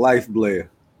 Facts of life,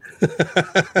 Blair.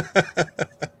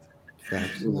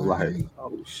 Facts of life.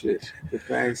 Oh shit. The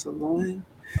facts of life.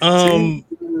 I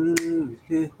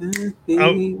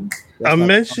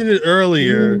mentioned it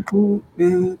earlier.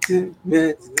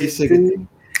 He's singing.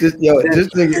 This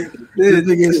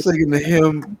nigga is singing the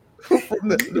hymn,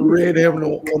 the red hymn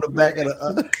on the back of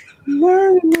the.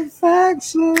 Learn the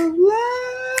facts of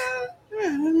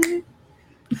life.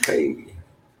 Hey,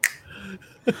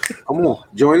 come on,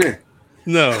 join in.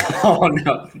 No. Oh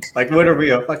no! Like, what are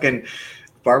we, a fucking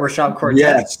barbershop quartet?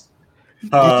 Yes.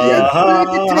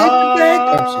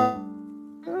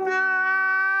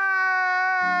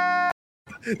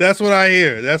 That's what I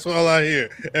hear. That's all I hear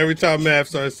every time Mav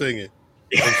starts singing.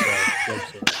 I'm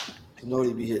sorry. You know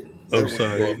he be hitting. I'm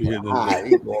sorry.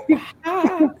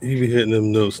 He be hitting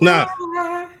them notes. Nah.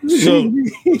 So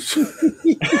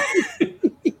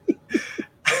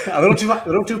a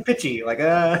little too pitchy. Like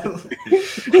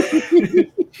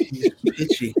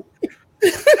pitchy.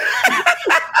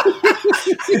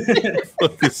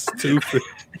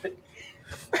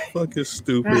 Fucking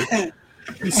stupid.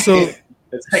 So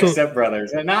it's like Step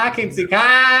Brothers. And I can see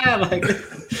like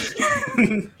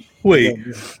wait.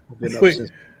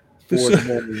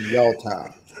 Y'all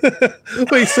time.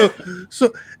 Wait, so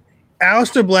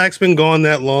Aleister Black's been gone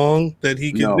that long that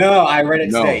he can. No, I read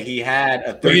it today. He had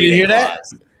a 30-day. You didn't hear that?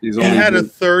 He had a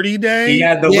 30-day. He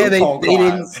had the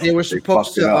they were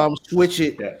supposed to switch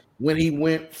it when he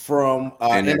went from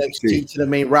NXT to the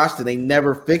main roster. They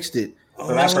never fixed it. So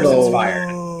that person's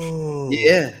fired.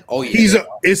 Yeah. Oh yeah.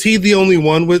 Is he the only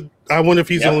one with? I wonder if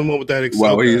he's the only one with that.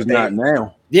 Well, he's not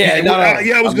now. Yeah,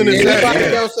 I was gonna say.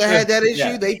 Everybody else that had that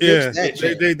issue, they fixed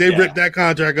that. They ripped that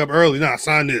contract up early. Nah,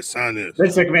 sign this.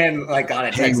 Vince McMahon got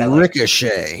a text.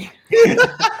 Ricochet.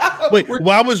 Wait,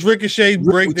 why was Ricochet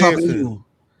breakdancing?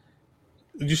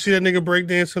 Did you see that nigga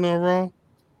breakdancing on Raw?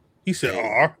 He said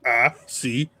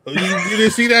R-I-C. You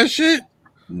didn't see that shit?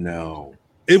 No.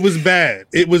 It was bad.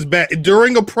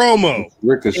 During a promo.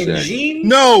 Ricochet.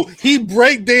 No, he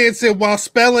breakdancing while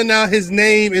spelling out his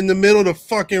name in the middle of the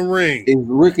fucking ring. It's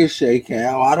Ricochet,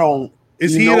 Cal. I don't.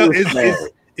 Is he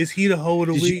the hoe of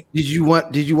the week? Did you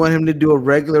want him to do a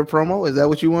regular promo? Is that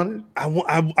what you wanted? I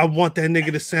want that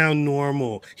nigga to sound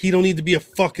normal. He don't need to be a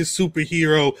fucking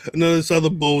superhero. None of this other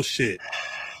bullshit.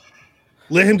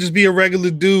 Let him just be a regular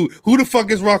dude. Who the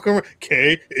fuck is rocking around?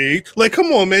 K-H. Like, come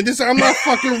on, man. I'm not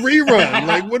fucking rerun.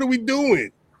 Like, what are we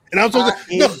doing? And I was like,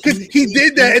 no, because he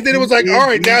did that, and then it was like, all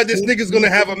right, now this nigga's gonna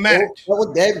have a match. What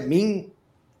would that mean?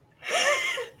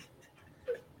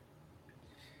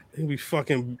 He'd be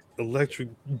fucking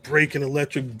breaking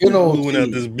electric booing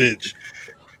out this bitch.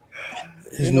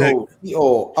 His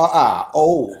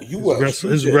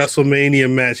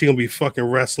WrestleMania match. He gonna be fucking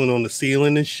wrestling on the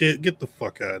ceiling and shit. Get the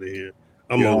fuck out of here.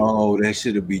 That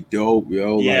should be dope,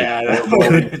 yo. Yeah.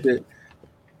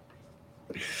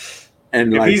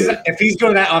 And if he's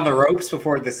doing that on the ropes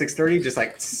before the 6:30, just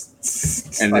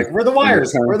where the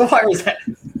wires? Where the wires at?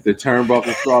 The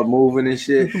turnbuckle start moving and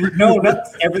shit. No,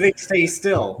 everything stays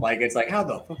still. Like, it's like, how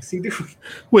the fuck is he doing?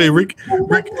 Wait,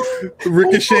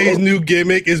 Ricochet's new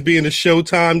gimmick is being a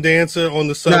Showtime dancer on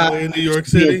the subway in New York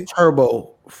City.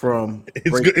 Turbo from.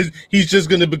 He's just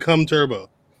gonna become Turbo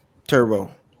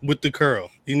with the curl.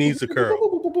 He needs the curl.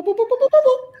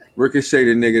 Ricochet,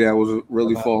 the nigga that was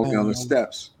really falling down the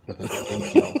steps.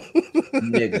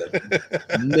 Nigga.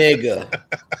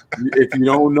 If you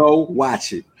don't know,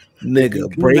 watch it.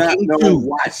 Nigga, Breaking 2.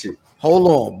 Watch it. Hold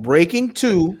on. Breaking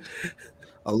 2,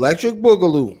 Electric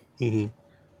Boogaloo. Mm-hmm.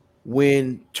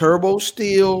 When Turbo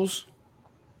steals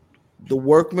the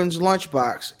workman's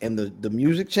lunchbox and the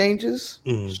music changes,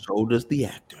 so does the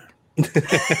actor.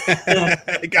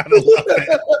 I gotta love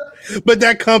that. But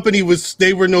that company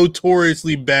they were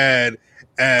notoriously bad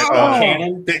at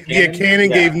Canon. Canon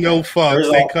gave no fucks.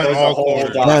 They cut all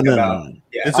corners. No.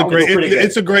 Yeah,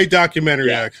 it's a great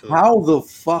documentary, actually. How the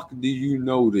fuck do you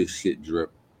know this shit,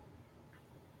 Drip?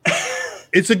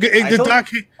 It's a good. The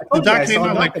doc came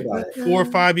out like 4 or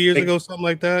 5 years ago, something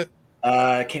like that.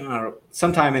 It came out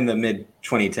sometime in the mid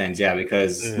 2010s,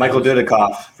 because Michael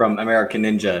Dudikoff from American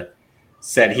Ninja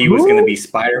said he was going to be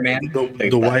Spider-Man.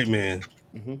 The white man.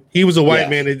 Mm-hmm. He was a white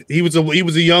man. He was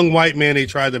a young white man. They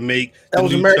tried to make that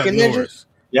was American Ninja. Norris.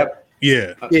 Yep.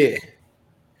 Yeah. Yeah.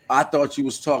 I thought you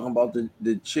was talking about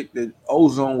the chick that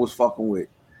Ozone was fucking with.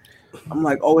 I'm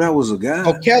like, oh, that was a guy.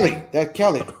 Oh, Kelly. That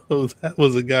Kelly. Oh, that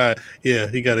was a guy. Yeah,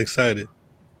 he got excited.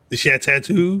 Did she have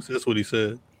tattoos? That's what he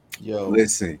said. Yo,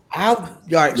 listen.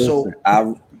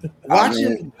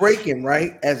 Watching Breaking,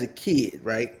 right, as a kid,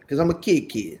 right? Because I'm a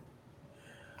kid.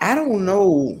 I don't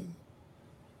know.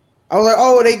 I was like,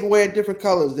 oh, they can wear different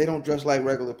colors. They don't dress like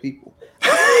regular people.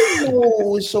 I don't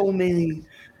know so many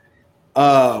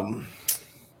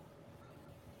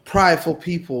prideful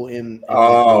people in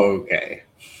okay.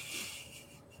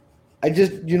 I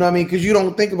just, you know what I mean? Because you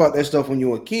don't think about that stuff when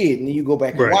you're a kid, and then you go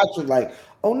back and watch it like,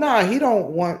 oh, nah, he don't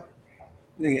want.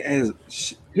 He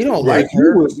don't like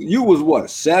her. You was what,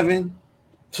 7?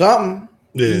 Something.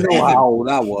 Yeah. You know how old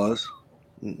I was.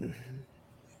 18.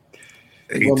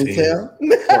 You want me to tell?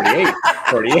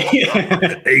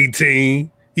 48.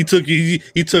 18. He took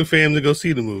fam to go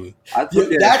see the movie.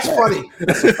 That's funny.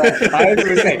 That's a fact. I was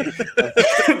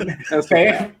gonna say,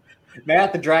 fam.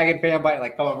 Matt the Dragon fan bite,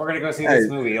 like, come on, we're gonna go see this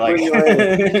movie. Like, bring your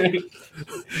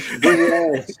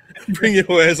ass. Bring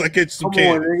your ass. I get you some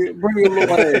candy. Come on, nigga. Bring your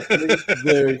little ass, nigga.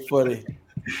 Very funny.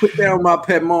 Put down my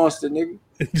pet monster, nigga.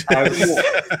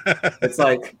 It's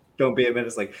like, don't be a minute.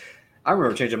 It's like, I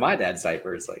remember changing my dad's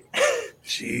diaper. It's like,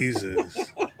 Jesus.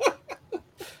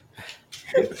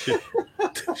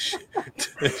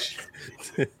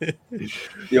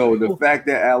 Yo, the fact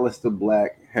that Alistair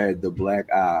Black had the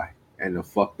black eye and the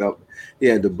fucked up, he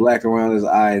had the black around his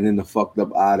eye and then the fucked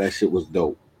up eye, that shit was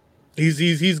dope.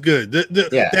 He's good.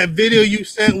 That video you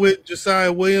sent with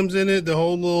Josiah Williams in it, the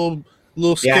whole little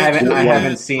sketch. Yeah, I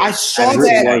haven't seen. I saw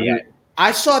that yet.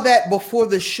 I saw that before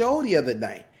the show the other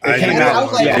night. I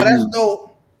was like, oh, that's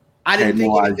dope. I didn't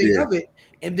think anything of it.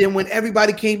 And then when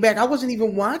everybody came back, I wasn't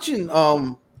even watching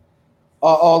All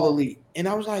Elite, and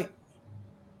I was like,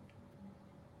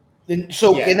 and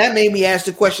that made me ask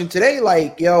the question today,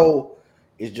 like, yo,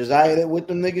 is Josiah with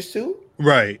them niggas too?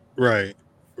 Right.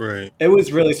 It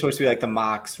was really supposed to be like the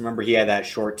Mox. Remember, he had that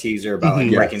short teaser about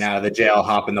like breaking out of the jail,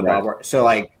 hopping the barbed wire. So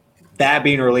like that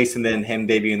being released and then him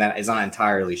debuting that is not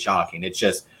entirely shocking. It's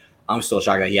just I'm still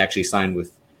shocked that he actually signed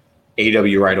with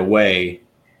AEW right away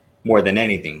more than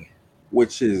anything.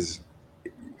 Which is,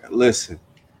 listen,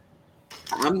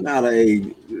 I'm not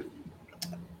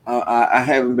I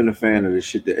haven't been a fan of the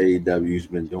shit that AEW's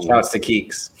been doing. Shouts to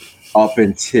Keeks. Up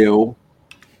until,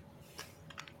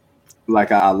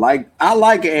 like, I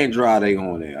like Andrade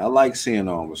on there. I like seeing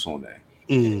Almas on there.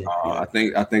 I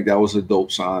think that was a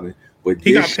dope signing. But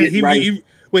he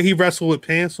wrestled with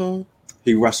pants on.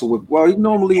 He wrestled with. Well, he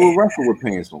normally will wrestle with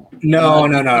pants on. No.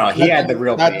 He had the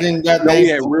real pants. He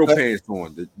had real pants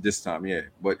on this time. Yeah,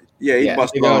 but he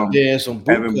busted on some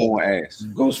having more ass.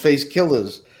 Ghostface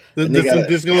Killers.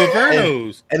 Disco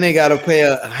Infernos. And they got a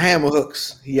pair of hammer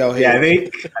hooks. I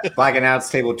think Black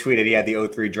Announce Table tweeted he had the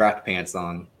 03 draft pants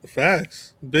on.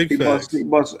 Facts. Big facts. He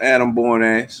bust Adam Bourne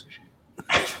ass.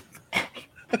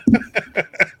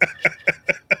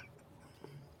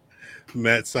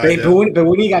 Matt side. But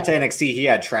when he got to NXT, he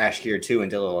had trash gear too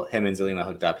until him and Zelina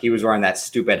hooked up. He was wearing that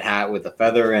stupid hat with the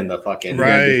feather and the fucking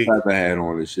feather hat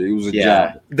on and shit. He was a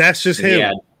job. That's just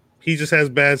him. He just has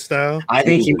bad style. I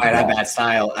think he might have bad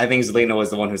style. I think Zelina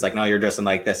was the one who's like, "No, you're dressing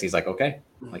like this." He's like, "Okay."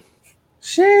 I'm like,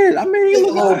 shit. I mean,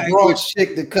 you little broad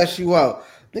chick to cuss you out,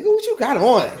 nigga. What you got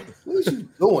on? What you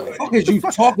doing? What the fuck is you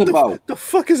talking about? The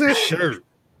fuck is that shirt?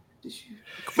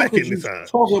 What you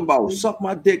talking about? Suck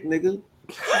my dick, nigga.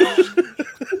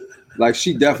 Like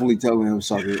she definitely telling him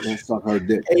suck her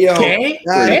dick. Hey, yo,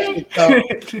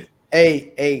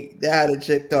 hey, that had a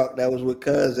chick talk that was with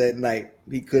Cuz that night.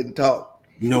 He couldn't talk.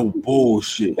 No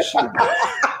bullshit. I'm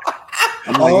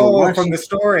from the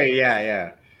story.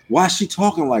 Yeah. Why is she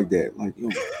talking like that? Like, yo,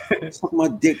 suck my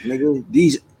dick, nigga.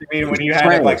 You mean when you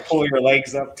had to like pull your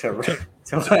legs up to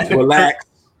relax?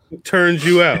 Turns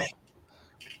you out.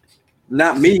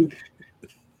 Not me.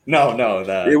 No.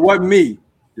 It wasn't me.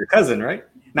 Your cousin, right?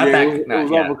 Not yeah, that. It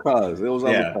was other cuz. It was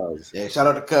other cuz. Yeah, shout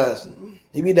out to Cuz.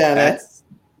 He be down there.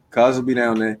 Cuz will be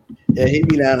down there. Yeah, he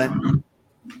be down there.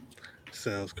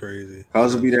 Sounds crazy.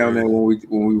 Cuz will be down there when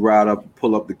we ride up,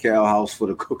 pull up the cow house for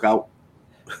the cookout.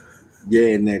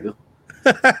 Yeah, nigga.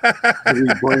 We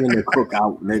bringing the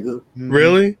cookout, nigga.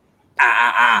 Really?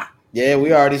 Yeah,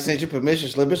 we already sent you permission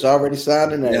slip. It's already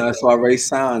signed in there. Yeah, it's already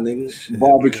signed, nigga.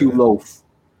 Barbecue loaf.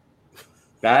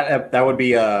 That would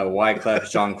be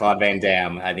Wyclef Jean-Claude Van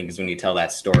Damme, I think, is when you tell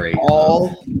that story.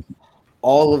 All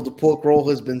of the pork roll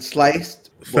has been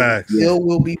sliced, Facts. Still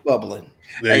will be bubbling.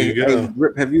 There you go.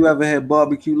 Rip, have you ever had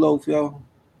barbecue loaf, y'all?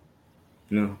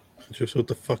 No. Just what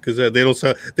the fuck is that? They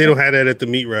don't have that at the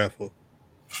meat raffle.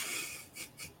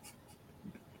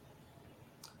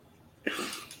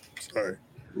 Sorry.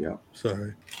 Yeah.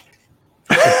 Sorry.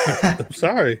 I'm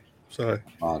sorry.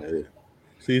 Oh, there.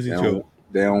 It's easy joke.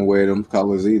 They don't wear them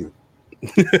colors either.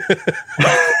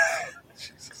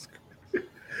 Jesus Christ.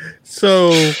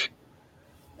 So,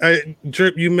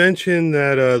 Drip, you mentioned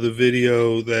that the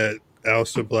video that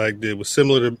Aleister Black did was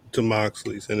similar to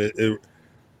Moxley's, and it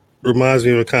reminds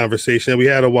me of a conversation that we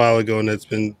had a while ago, and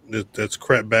that's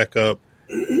crept back up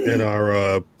in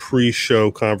our pre-show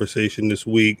conversation this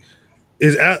week.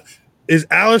 Is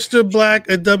Aleister Black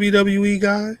a WWE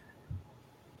guy?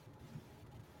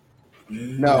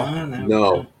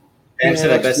 No. Answer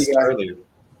that best earlier.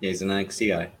 Yeah, he's an NXT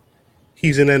guy.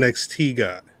 He's an NXT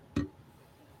guy.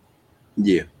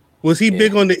 Yeah. Was he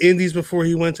big on the indies before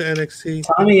he went to NXT?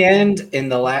 Tommy End in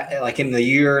the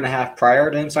year and a half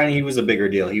prior to him signing, he was a bigger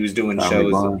deal. He was doing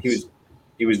shows.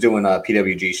 He was doing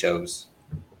PWG shows.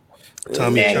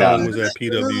 Tommy Chong was at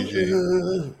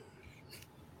PWG. A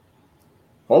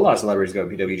whole lot of celebrities go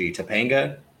to PWG.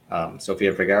 Topanga,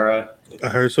 Sofia Vergara. I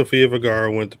heard Sofia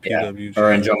Vergara went to PWG.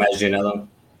 Her and Joe Manganiello.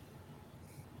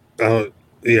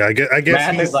 Yeah, I guess.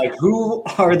 Matt is like, who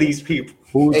are these people?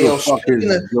 Who the fuck is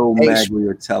Joe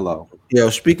Magliatello? Yo,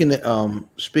 speaking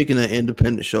of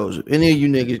independent shows, if any of you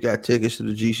niggas got tickets to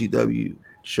the GCW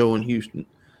show in Houston,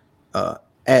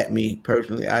 at me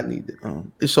personally, I need it.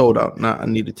 It's sold out. Now I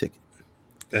need a ticket.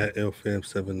 At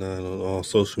LFam79 on all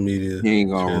social media. He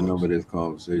ain't gonna remember this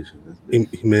conversation. He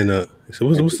may not. He said,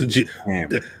 "What's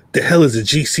the hell is a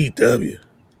GCW?"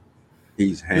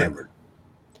 He's hammered.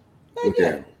 Look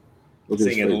at him.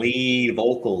 Singing lead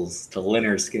vocals to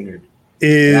Leonard Skinner.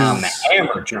 I'm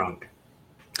hammer drunk.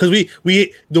 Because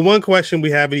we the one question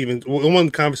one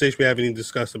conversation we haven't even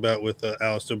discussed about with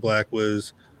Aleister Black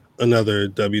was another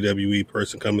WWE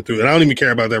person coming through, and I don't even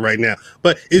care about that right now.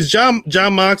 But is John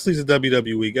Moxley's a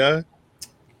WWE guy?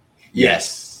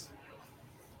 Yes.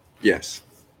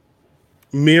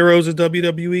 Miro's a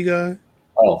WWE guy?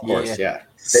 Oh, of course, yeah.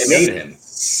 They made him.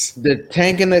 The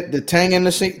Tank and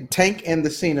the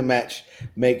Cena match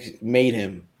made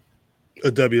him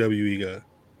a WWE guy.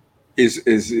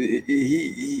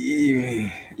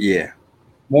 Yeah.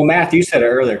 Well, Matt, you said it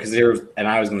earlier and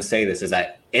I was going to say this, is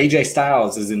that AJ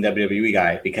Styles is in WWE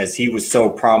guy because he was so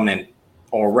prominent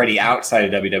already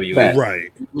outside of WWE.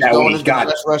 Right. That was the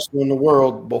best wrestler in the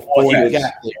world before he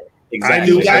got there.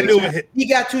 Exactly. He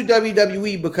got to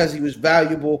WWE because he was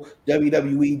valuable.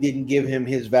 WWE didn't give him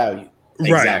his value.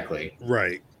 Exactly.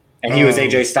 Right. And he was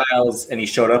AJ Styles, and he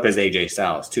showed up as AJ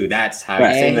Styles too. That's how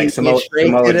he's saying like Samoa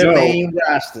Joe.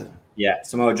 Yeah,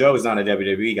 Samoa Joe is not a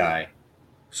WWE guy.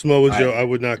 Samoa Joe, I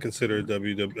would not consider a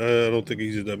WWE. I don't think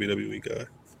he's a WWE guy.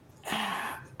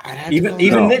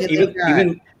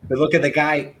 Even but look at the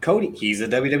guy Cody. He's a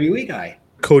WWE guy.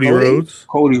 Cody Rhodes.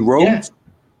 Cody Rhodes.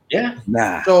 Yeah.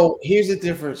 Nah. So here's the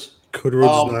difference. Cody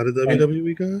Rhodes is not a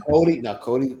WWE guy.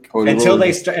 Cody. Until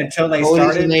they started an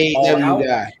AEW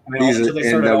guy. Until they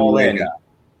started all in. Guy.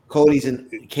 He's an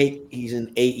AEW. He's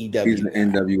an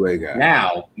NWA guy.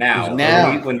 Now,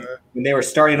 when they were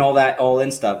starting all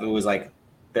in stuff, it was like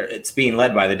it's being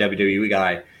led by the WWE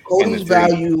guy. Cody's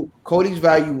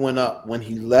value went up when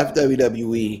he left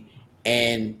WWE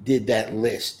and did that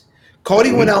list.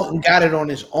 Cody went out and got it on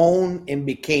his own and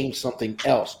became something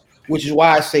else, which is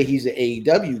why I say he's an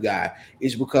AEW guy,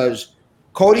 is because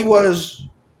Cody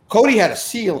had a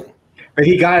ceiling. But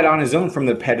he got it on his own from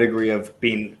the pedigree of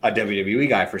being a WWE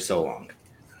guy for so long.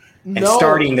 And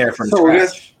starting there from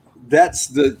scratch.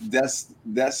 That's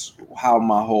how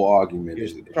my whole argument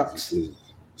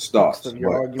starts.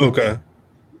 Okay.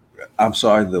 I'm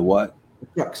sorry, the what? The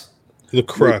crux. The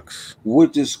crux.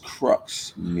 What does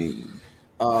crux mean?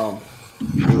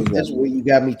 That's where you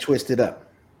got me twisted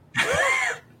up.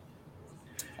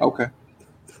 Okay.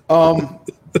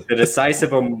 The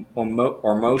decisive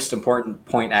or most important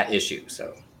point at issue.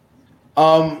 So,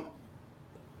 I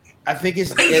think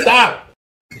it's stop.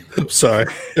 I'm sorry.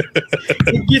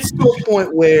 It gets to a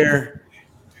point where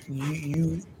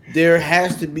there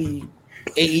has to be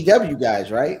AEW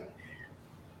guys, right?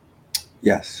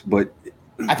 Yes, but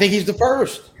I think he's the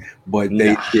first. But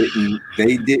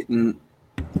they didn't.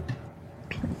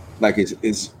 Like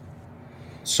it's.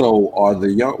 So are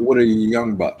the young? What are the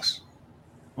Young Bucks?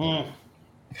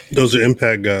 Those are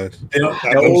Impact guys.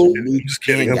 I'm just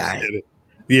kidding.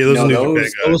 Yeah, those are New Japan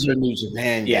guys. Those are New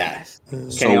Japan guys.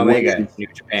 Kenny Omega, New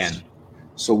Japan.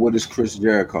 So what is Chris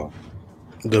Jericho?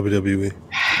 WWE.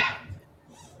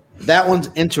 That one's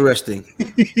interesting.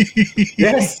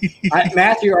 Yes,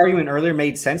 Matthew, your argument earlier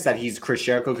made sense that he's Chris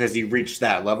Jericho because he reached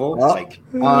that level.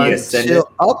 He ascended.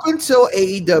 Up until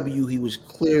AEW, he was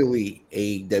clearly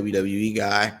a WWE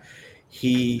guy.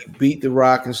 He beat The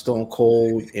Rock and Stone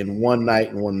Cold in one night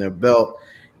and won their belt.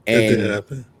 And that did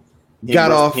happen.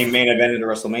 Got off. He main evented at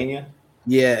WrestleMania.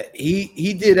 Yeah,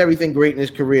 he did everything great in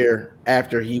his career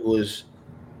after he was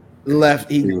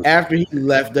left. After he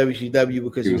left WCW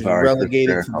because he was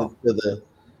relegated to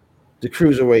the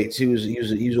cruiserweights. He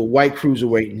was a white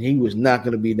cruiserweight, and he was not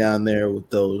going to be down there with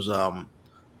those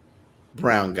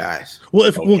brown guys.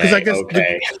 Well, because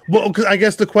I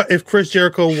guess if Chris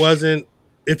Jericho wasn't,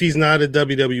 if he's not a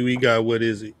WWE guy, what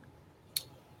is he?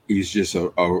 He's just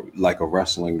a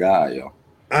wrestling guy, yo.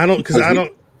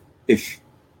 If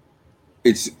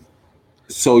it's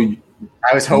so.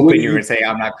 I was hoping you were going to say,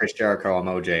 I'm not Chris Jericho, I'm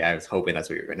OJ. I was hoping that's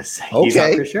what you were going to say. Okay. He's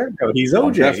not Chris Jericho, he's OJ.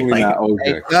 I'm definitely not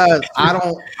OJ. Because I'm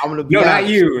going to be honest. Not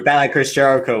you. That Chris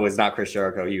Jericho was not Chris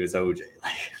Jericho, he was OJ.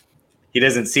 He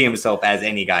doesn't see himself as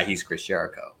any guy, he's Chris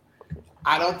Jericho.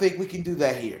 I don't think we can do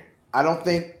that here. I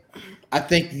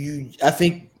think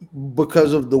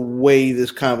because of the way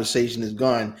this conversation has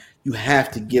gone, you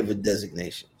have to give a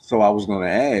designation. So I was going to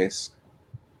ask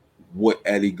what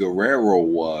Eddie Guerrero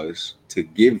was to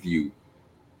give you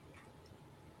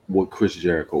what Chris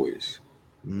Jericho is.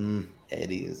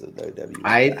 Eddie is a WWE.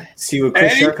 I see what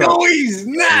Chris Jericho. No, he's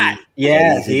not.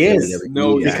 Yeah, he is.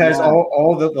 No, because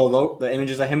all the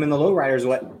images of him in the lowrider is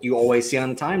what you always see on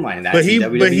the timeline.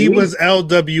 But he was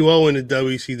LWO in the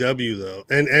WCW though,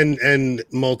 and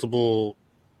multiple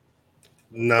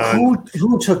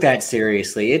Who took that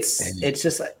seriously? It's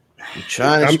just like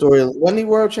China story. Wasn't he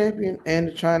world champion and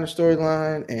the China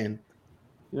storyline? And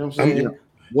you know what I'm saying?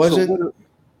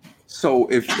 So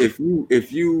if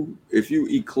you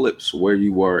eclipse where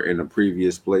you were in a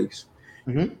previous place,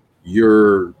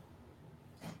 you're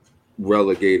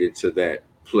relegated to that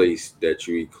place that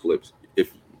you eclipsed.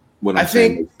 I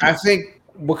think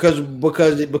because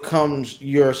it becomes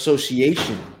your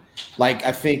association. Like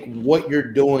I think what you're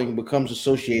doing becomes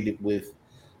associated with,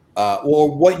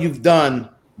 or what you've done.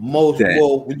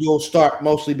 You'll start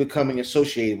mostly becoming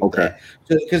associated with that.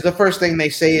 Because the first thing they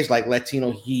say is like Latino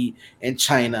Heat and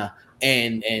China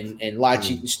and La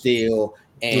Cheat and Steel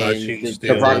and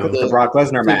the Brock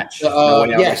Lesnar match.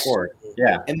 Yes.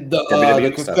 Yeah. And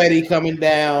the confetti coming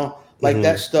down, like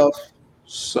that stuff.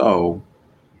 So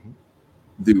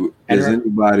does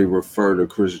anybody refer to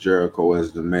Chris Jericho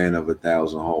as the man of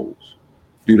 1,000 holes?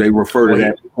 Do they refer to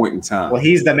that point in time? Well,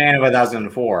 he's the man of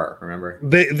 1,004. Remember?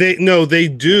 They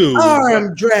do.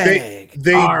 Arm drag.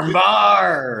 Arm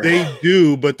bar. They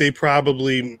do, but they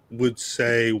probably would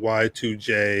say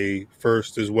Y2J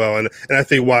first as well, and I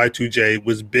think Y2J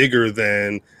was bigger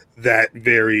than that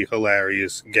very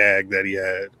hilarious gag that he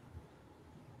had.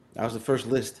 That was the first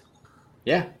list.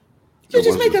 Yeah. You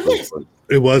just make a list.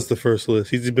 It was the first list.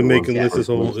 He's been making lists his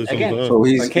whole time. So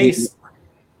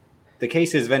the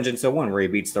case is Vengeance 01, where he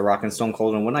beats The Rock and Stone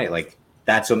Cold in one night. Like,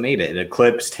 that's what made it. It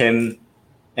eclipsed him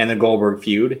and the Goldberg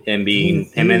feud, him being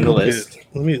him in the list.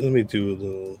 Let me do a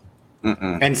little.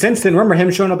 And since then, remember him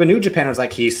showing up in New Japan? It was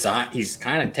like he's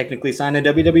kind of technically signed to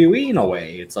WWE in a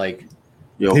way. It's like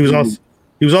he was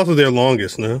also their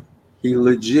longest, no? He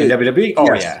legit in WWE.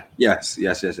 Oh yes.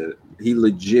 He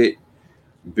legit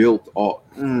built all.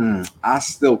 I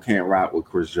still can't ride with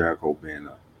Chris Jericho being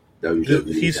a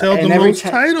WWE. He's held the most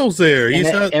titles there.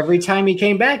 Every time he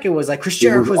came back, it was like Chris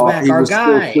Jericho's back, our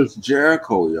guy. Still Chris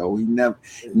Jericho, yo. He never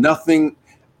nothing.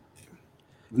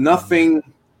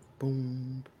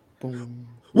 Boom, boom.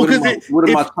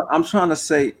 I'm trying to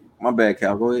say. My bad,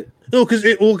 Cal. Go ahead. No, because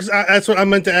that's what I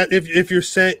meant to add. If you're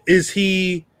saying, is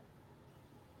he?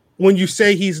 When you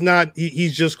say he's not,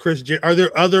 he's just Chris. Are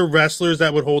there other wrestlers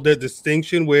that would hold that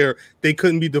distinction where they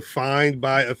couldn't be defined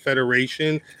by a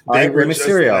federation? Rey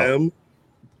Mysterio.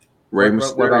 Rey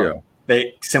Mysterio.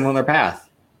 They similar path.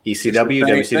 ECW,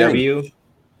 WCW.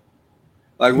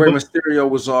 Like Rey Mysterio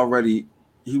was already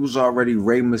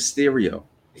Rey Mysterio.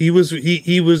 He was Rey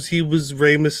Mysterio.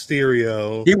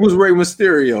 He was Rey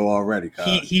Mysterio already.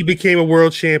 He became a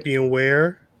world champion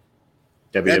where?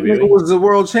 WWE. That nigga was the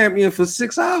world champion for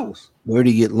 6 hours. Where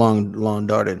did he get long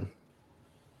darted?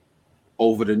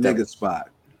 Over the nigga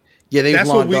spot. Yeah, they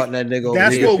long darting that nigga over there.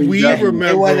 That's what we remember.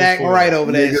 They wasn't acting right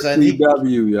over there, son.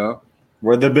 CW, yo.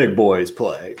 Where the big boys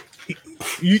play.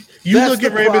 You look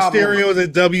at Rey Mysterio as a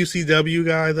WCW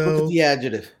guy, though. Look at the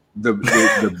adjective. The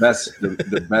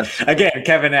best. Again,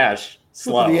 Kevin Nash.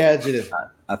 Slow. The adjective.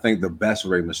 I think the best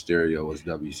Rey Mysterio was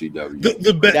WCW.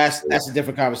 The best. That's a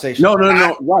different conversation. No.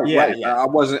 Right. I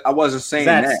wasn't saying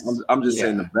that. I'm just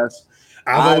saying the best.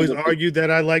 I've always argued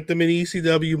that I like them in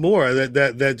ECW more.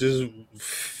 That just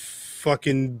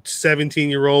fucking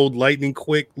 17-year-old lightning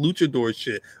quick luchador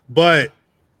shit. But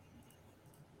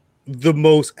the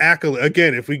most accolade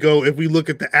again, if we look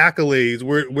at the accolades,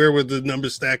 where were the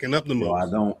numbers stacking up the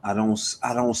most? I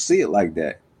don't see it like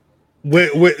that. Where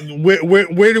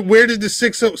did the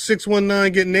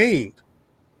 619 get named?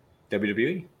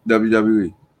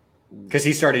 WWE. Because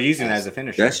he started using it as a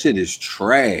finisher. That shit is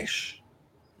trash.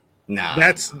 Nah,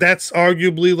 that's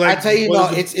arguably like I tell you, no,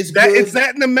 it's that good. it's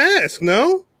that in the mask.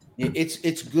 No,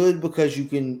 it's good because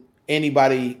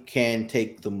anybody can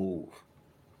take the move.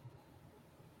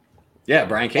 Yeah,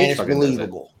 Brian Cage. And it's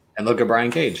believable. And look at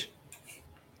Brian Cage.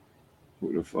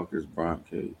 Who the fuck is Brian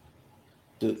Cage?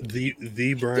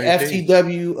 The Brian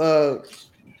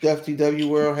the FTW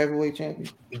World Heavyweight Champion.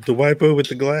 The white boy with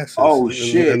the glasses. Oh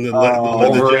shit! And the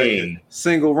leather jacket.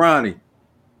 Single Ronnie.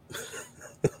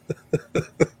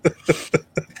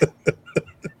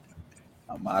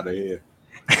 I'm out of here.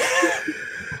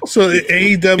 So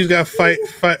AEW's got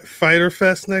Fighter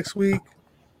Fest next week.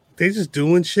 They just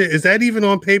doing shit. Is that even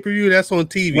on pay-per-view? That's on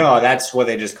TV. No, that's what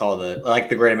they just call the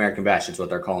Great American Bash. It's what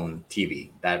they're calling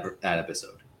TV. That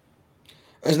episode.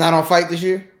 It's not on Fight this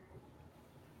year.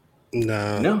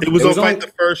 No, it was on Fight the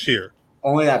first year.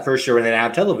 Only that first year when they didn't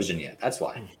have television yet. That's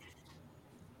why.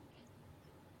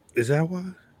 Is that why?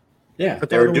 Yeah, I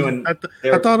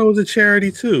thought it was a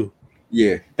charity too.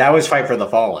 Yeah, that was Fight for the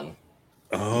Fallen.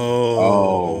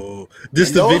 Oh, this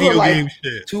is the video game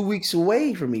shit. 2 weeks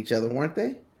away from each other, weren't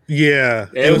they? Yeah,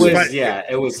 it was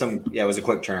a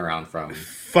quick turnaround from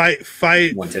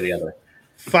fight one to the other.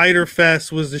 Fighter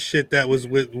Fest was the shit that was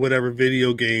with whatever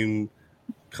video game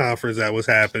conference that was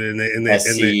happening, and they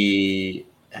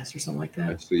SCS or something like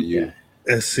that. SCU. Yeah.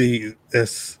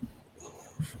 SCS.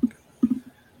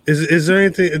 Is there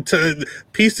anything?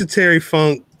 Peace to Terry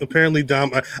Funk. Apparently,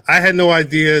 Dom. I had no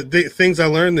idea. Things I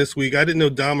learned this week. I didn't know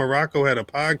Don Morocco had a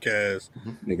podcast.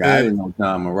 Nigga, I didn't know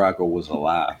Don Morocco was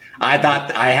alive. I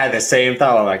thought I had the same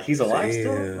thought. Like he's alive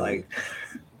still. Like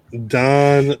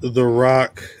Don the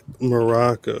Rock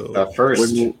Morocco, the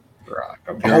first Rock,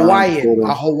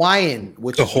 a Hawaiian,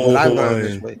 which is what I learned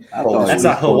this way. That's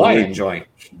a Hawaiian joint.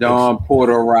 Don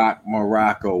Puerto Rock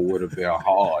Morocco would have been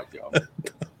hard, yo.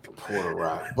 Puerto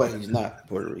Rock, but he's not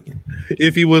Puerto Rican.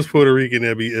 If he was Puerto Rican,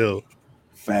 that'd be ill.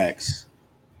 Facts.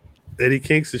 Eddie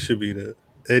Kingston should be that.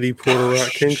 Eddie Puerto Rock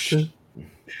Kingston.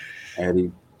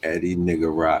 Eddie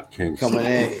nigga Rock Kingston. Coming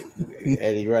in,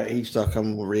 Eddie, right? He started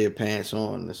coming with red pants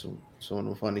on. That's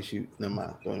some funny shoot. Never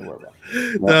mind. Don't even worry about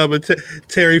it. No, but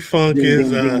Terry Funk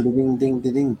is.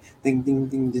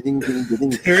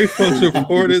 Terry Funk's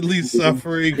reportedly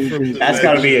suffering from. That's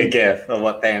got to be a gif of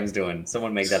what Pam's doing.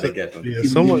 Someone make that a gif. Yeah,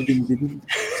 someone.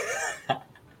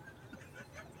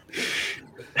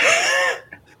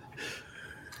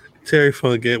 Terry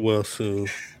Funk, get well soon.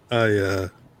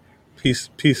 Peace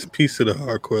to the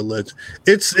hardcore legend.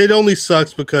 It only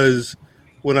sucks because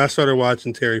when I started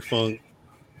watching Terry Funk,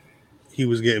 he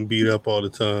was getting beat up all the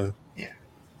time. Yeah.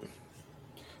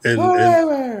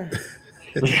 Whatever.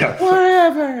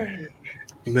 Whatever.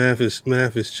 Math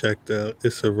is checked out.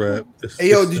 It's a wrap.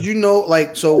 Hey, yo, did you know?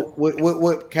 Like, so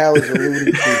what Cal is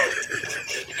alluding to?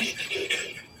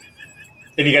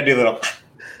 And you got to do a little.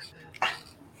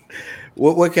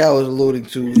 What Cal is alluding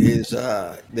to is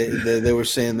they were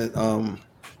saying that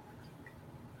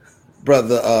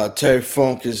brother Terry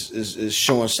Funk is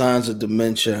showing signs of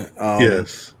dementia.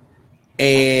 Yes.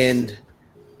 And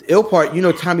the ill part,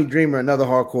 Tommy Dreamer, another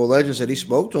hardcore legend, said he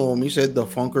spoke to him. He said the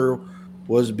Funker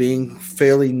was being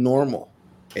fairly normal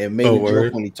and made a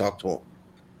joke when he talked to him.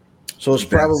 So it's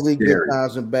probably good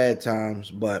times and bad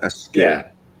times, but yeah,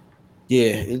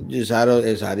 it just how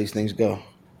these things go.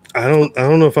 I don't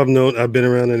know if I've been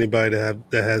around anybody that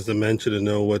has dementia to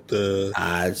know what the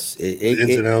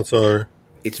ins and outs are.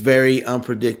 It's very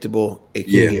unpredictable. It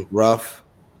can get rough.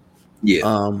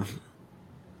 Yeah.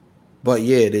 But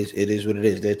yeah, it is what it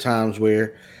is. There are times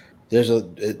where there's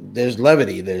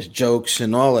levity, there's jokes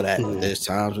and all of that. Mm-hmm. There's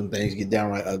times when things get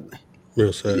downright ugly.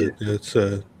 Real sad. Yeah. It's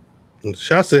sad.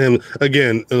 Shouts to him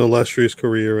again, an illustrious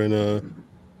career, and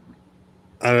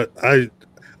I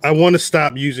want to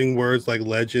stop using words like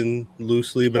legend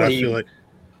loosely, but I feel like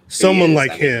someone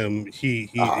like him, he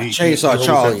Chainsaw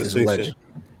Charlie is a legend.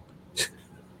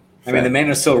 I mean, the man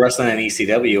was still wrestling in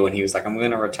ECW, and he was like, "I'm going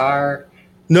to retire."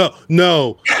 No.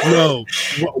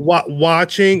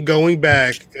 Going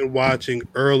back and watching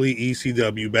early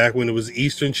ECW, back when it was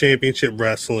Eastern Championship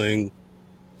Wrestling.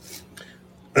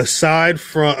 Aside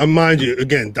from, mind you,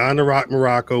 again, Don the Rock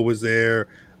Morocco was there.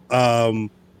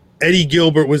 Eddie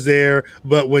Gilbert was there,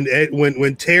 but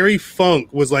when Terry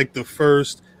Funk was like the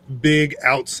first big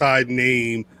outside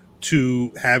name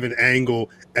to have an angle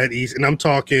at East, and I'm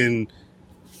talking,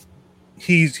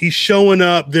 he's showing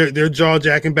up, they're jaw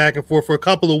jacking back and forth for a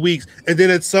couple of weeks, and then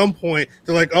at some point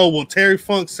they're like, oh well, Terry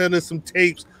Funk sent us some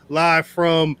tapes live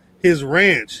from his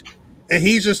ranch, and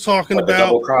he's just talking about the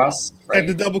Double Cross, right? At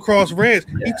the Double Cross Ranch.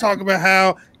 Yeah. He talking about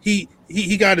how he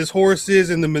got his horses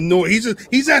and the manure.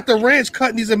 He's at the ranch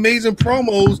cutting these amazing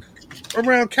promos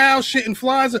around cow shit and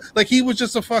flies. Like, he was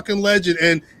just a fucking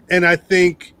legend. And I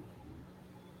think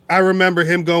I remember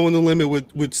him going the limit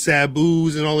with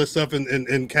Sabu's and all this stuff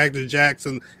and Cactus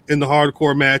Jackson in the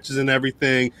hardcore matches and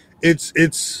everything. It's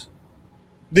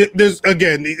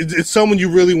someone you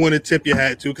really want to tip your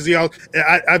hat to, because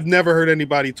I've never heard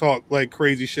anybody talk like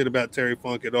crazy shit about Terry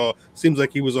Funk at all. Seems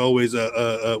like he was always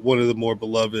one of the more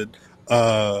beloved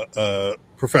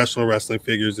professional wrestling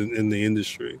figures in the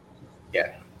industry.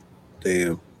 Yeah.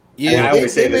 Damn. Yeah, he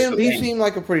seemed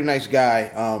like a pretty nice guy.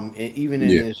 Even in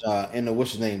his in the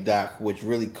what's his name doc, which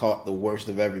really caught the worst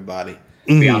of everybody.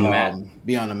 Beyond the mat.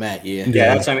 Beyond the mat, yeah.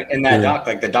 Yeah, that's what I mean. In that doc,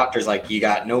 like the doctor's like, you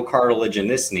got no cartilage in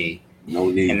this knee. No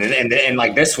knee. And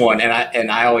like this one,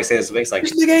 and I always say this, it's like,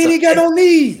 this nigga ain't got no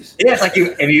knees. Yeah, it's like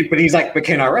but he's like, but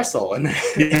can I wrestle? And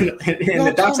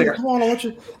the doc's like, come on, I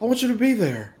want you to be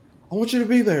there. I want you to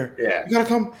be there. Yeah. You gotta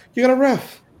come. You gotta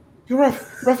ref. You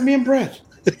ref me and Brett.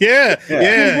 Yeah.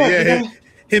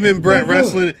 Him and Brett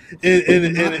wrestling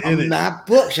I'm not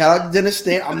booked. Shout out to Dennis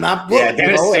Stamp. I'm not booked. Yeah,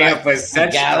 Dennis Stamp was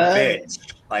such a bitch.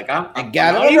 Like I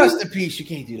got it. Rest in peace. You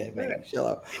can't do that, man. Shut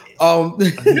up.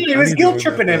 He was guilt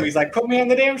tripping him. He's like, put me on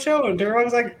the damn show. And Darrell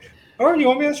was like, oh, you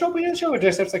want me on the show? Put me on the show. And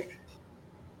Dennis Stamp's like,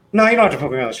 no, you don't have to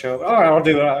put me on the show. All right, I'll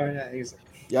do it. He's like,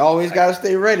 you always gotta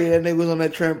stay ready. That nigga was on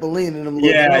that trampoline and them.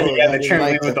 The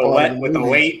trampoline with the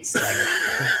weights.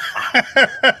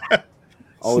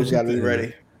 Always gotta be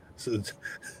ready. So,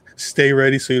 stay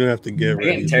ready so you don't have to get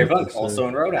ready. Terry Funk also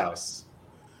in Roadhouse.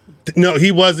 No,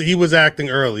 he wasn't. He was acting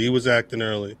early. What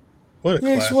a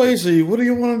classic. Swayze, what do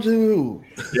you want to do?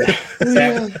 Yeah.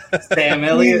 Sam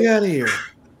Elliott. Get out of here.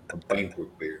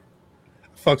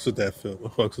 Fucks with that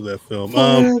film.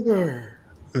 Forever.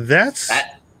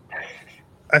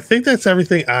 I think that's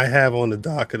everything I have on the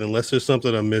docket, unless there's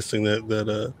something I'm missing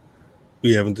that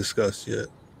we haven't discussed yet.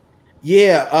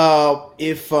 Yeah,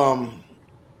 if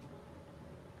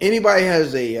anybody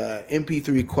has a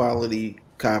MP3 quality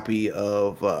copy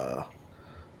of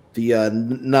the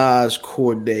Nas,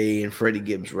 Corday, and Freddie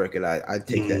Gibbs record, I'd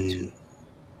take that too.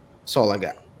 That's all I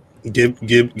got.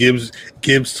 Gibbs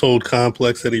told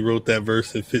Complex that he wrote that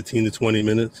verse in 15 to 20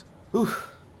 minutes.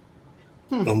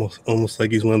 Almost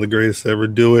like he's one of the greatest to ever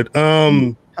do it.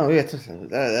 Oh yeah,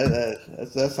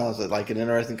 that sounds like an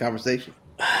interesting conversation.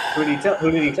 Who did he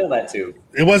tell that to?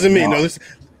 It wasn't me. No,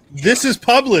 this is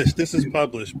published.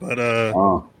 But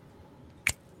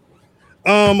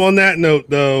on that note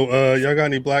though, y'all got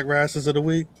any black rasses of the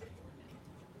week?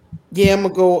 Yeah,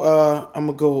 I'm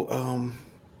gonna go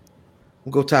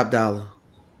Top Dollar.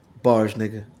 Bars,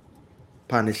 nigga.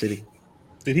 Pioneer City.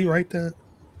 Did he write that?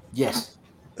 Yes.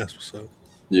 That's what's up.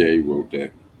 Yeah, he wrote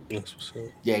that. That's what's up.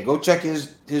 Yeah, go check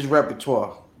his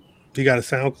repertoire. He got a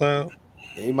SoundCloud?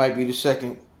 Yeah, he might be the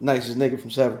second nicest nigga from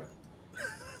Seven.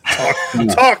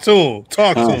 Talk to him.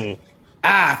 Third.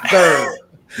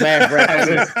 Man,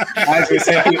 I was gonna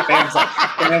say,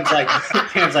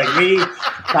 Pam's like me,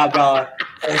 Top Dollar.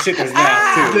 Oh shit, there's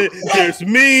Mass too. There's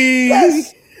me.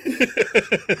 Yes.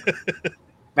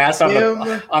 Mass on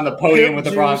the podium with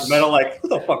the bronze medal. Like, who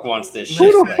the fuck wants this shit?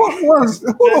 Who the fuck was?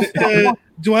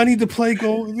 Do I need to play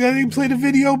goal? Do I need to play the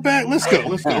video back? Let's go.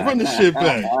 Run the shit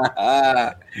back.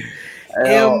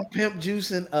 Pimp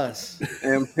Juice and Us.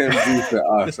 Pimp Juice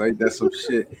and Us. Ain't that some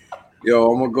shit?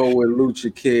 Yo, I'm gonna go with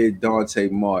Lucha Kid Dante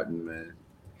Martin, man.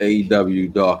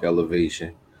 AEW Dark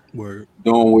Elevation. Word.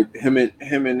 Doing with him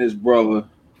and his brother.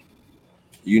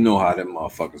 You know how them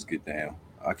motherfuckers get down.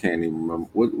 I can't even remember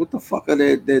what the fuck are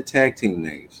their tag team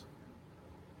names.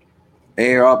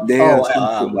 Air Up There,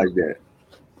 something like that.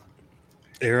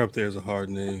 Air Up There is a hard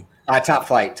name. Top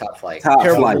Flight. Top Flight.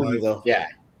 Though. Yeah.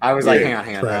 I was like, hang on.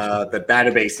 The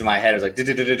database in my head was like,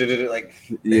 like.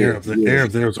 Air Up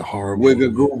There was a horrible.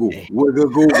 Wigga Google.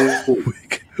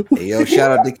 Hey, yo,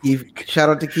 shout out to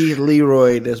Keith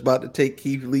Leroy that's about to take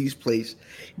Keith Lee's place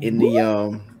in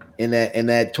the in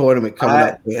that tournament coming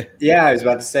up. Yeah, I was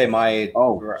about to say shout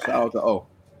out to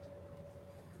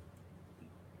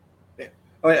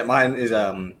Oh yeah, mine is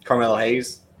Carmelo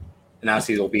Hayes. Announced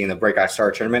he'll be in the Breakout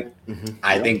Star tournament. Mm-hmm.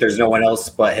 I think there's no one else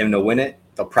but him to win it.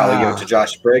 They'll probably give it to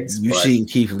Josh Briggs. You seen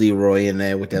Keith Leroy in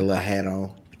there with that little hat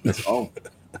on.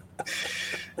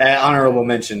 Honorable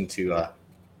mention to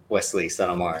Wesley, Son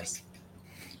of Mars.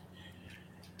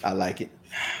 I like it.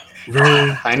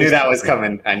 Really? I knew that was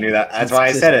coming. I knew that. That's why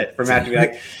I said it. For Matt to be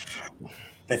like,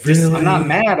 Really? I'm not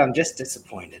mad. I'm just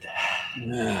disappointed.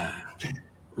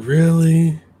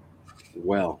 Really?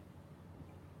 Well,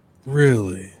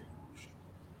 Really?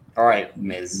 All right,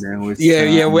 Miz. now it's Yeah.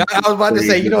 time Well, I was about to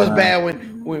say, you know, it's time. bad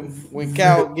when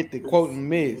Cal get the quoting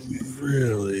Miz.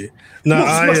 Really? No,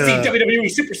 Must see WWE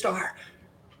superstar.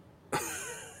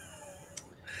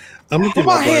 I'm gonna When give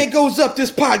my my hand goes up,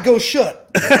 this pot goes shut.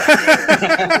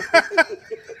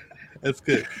 That's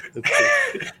good.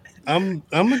 I'm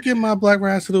gonna give my Black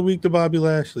Rass of the Week to Bobby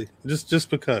Lashley, just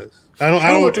because. I don't.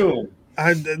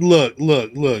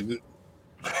 Look.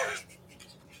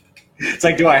 It's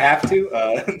like, do I have to?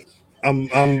 I'm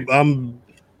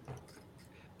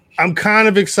kind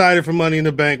of excited for Money in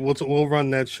the Bank. We'll run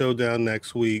that show down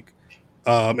next week.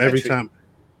 Every time.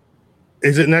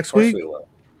 Is it next week? We will.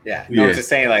 Yeah. No, I'm just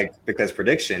saying, like, because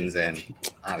predictions and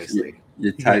obviously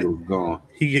Your title's gone.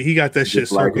 He got that shit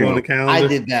Just like circled on the him. calendar. I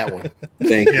did that one.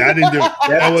 Thank you. Yeah, I didn't do it.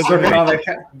 That wasn't me.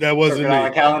 That wasn't me. on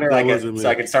the calendar, That like, wasn't me. so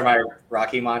I can start my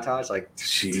Rocky montage. Like,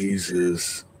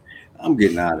 Jesus, I'm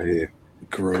getting out of here.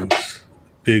 gross,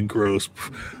 big gross.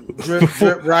 Drip,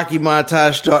 Rocky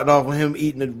montage starting off with him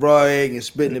eating the raw egg and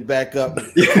spitting it back up.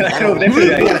 I know,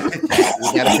 definitely. You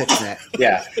gotta fix that.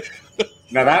 Yeah.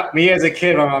 Now that me as a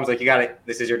kid, my mom's like, "You got it.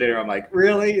 This is your dinner." I'm like,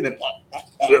 "Really?" And then,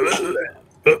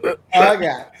 I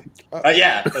got it.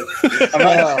 yeah. I'm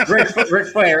like, Ric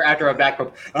Flair after a back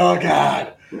bump. Oh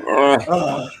God.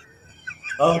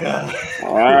 Oh God.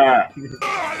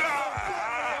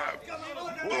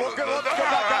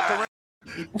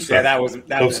 Yeah, that was me.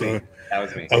 That was me.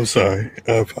 I'm sorry.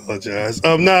 I apologize.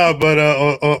 But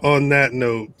on that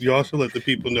note, y'all should let the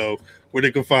people know where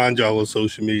they can find y'all on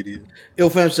social media.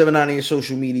 IlFam790 is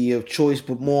social media of choice,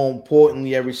 but more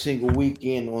importantly, every single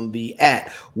weekend on the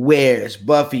Where's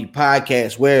Buffy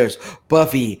podcast, Where's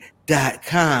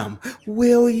Buffy.com.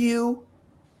 Will you?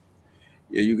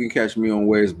 Yeah, you can catch me on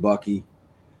Where's Bucky.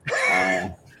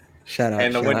 Shout out.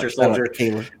 And the shout Winter out, shout out Soldier.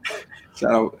 to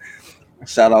Kayla.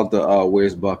 Shout out to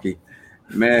Where's Bucky.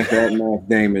 Man, Fat Matt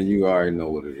Damon, you already know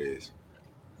what it is.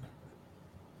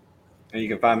 And you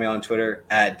can find me on Twitter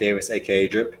at Davis, aka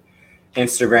Drip,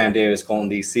 Instagram Davis Colton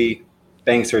DC,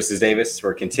 Banks versus Davis.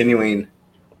 We're continuing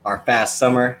our Fast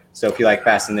Summer, so if you like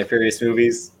Fast and the Furious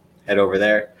movies, head over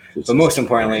there. But most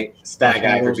importantly, Stat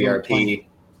Guy for BRP.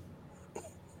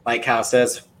 Like Cal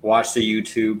says, watch the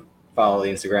YouTube, follow the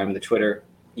Instagram and the Twitter.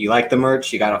 You like the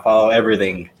merch, you gotta follow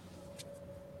everything.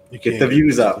 Get the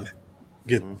views up.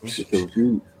 Get the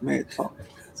view, man. Talk.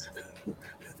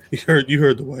 You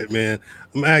heard the white man.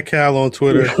 I'm at Cal on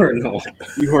Twitter.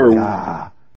 You heard.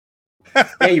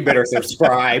 Yeah, you better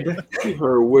subscribe. You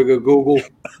heard Wigga Google.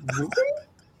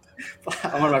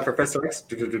 I'm one of my professors.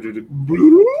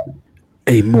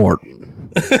 Hey,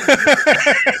 Morton.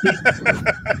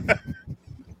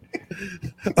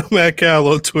 I'm at Cal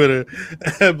on Twitter,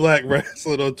 at Black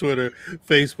Wrestling on Twitter,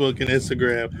 Facebook, and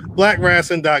Instagram.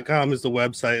 BlackWrestling.com is the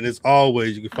website, and as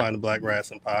always, you can find the Black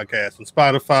Wrestling Podcast on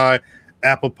Spotify,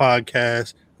 Apple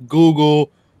Podcasts, Google,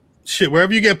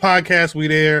 wherever you get podcasts, we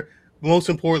there. Most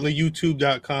importantly,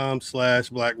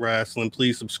 YouTube.com/Black Wrestling.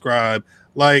 Please subscribe,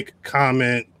 like,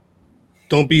 comment.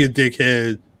 Don't be a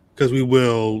dickhead, because we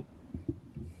will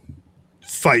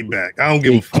fight back. I don't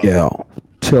give a fuck. Cal,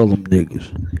 tell them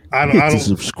niggas. I Hit the don't.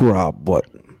 subscribe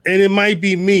button. And it might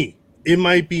be me.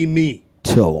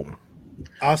 Tell them.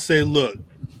 I'll say, look.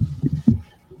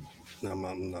 No,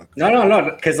 I'm not.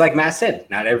 No. Because like Matt said,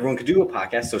 not everyone could do a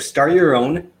podcast. So start your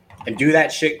own and do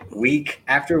that shit week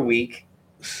after week.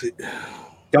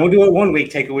 Don't do it 1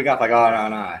 week, take a week off. Like, oh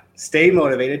no. Stay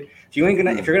motivated. If you're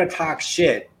gonna talk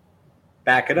shit,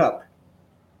 back it up.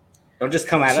 Don't just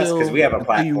come at us because we have a Until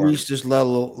platform. you reach this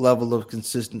level of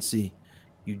consistency,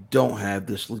 you don't have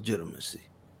this legitimacy.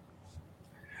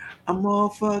 I'm all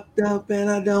fucked up and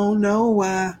I don't know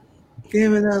why.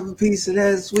 Give it up a piece of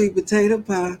that sweet potato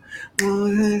pie.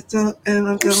 Who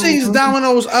sings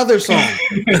Domino's other song? Like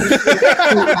me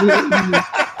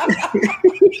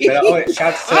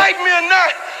or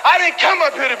not, I didn't come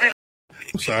up here to be.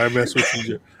 I'm sorry, I messed with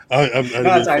you. I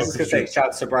was just gonna say,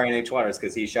 shouts to Brian H. Waters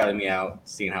because he shouted me out,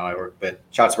 seeing how I work. But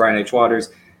shouts to Brian H. Waters,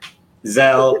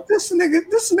 Zell. This nigga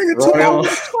took out the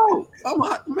show. I'm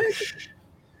hot, man.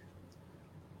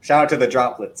 Shout out to the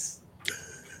droplets.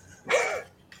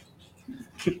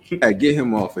 Hey, get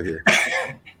him off of here.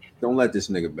 Don't let this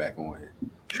nigga back on here.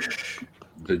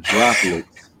 The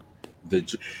droplets.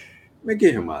 Man,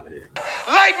 get him out of here.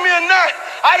 Like me or not,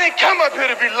 I didn't come up here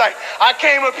to be liked. I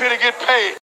came up here to get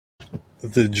paid.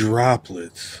 The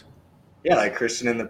droplets. Yeah, like Christian and the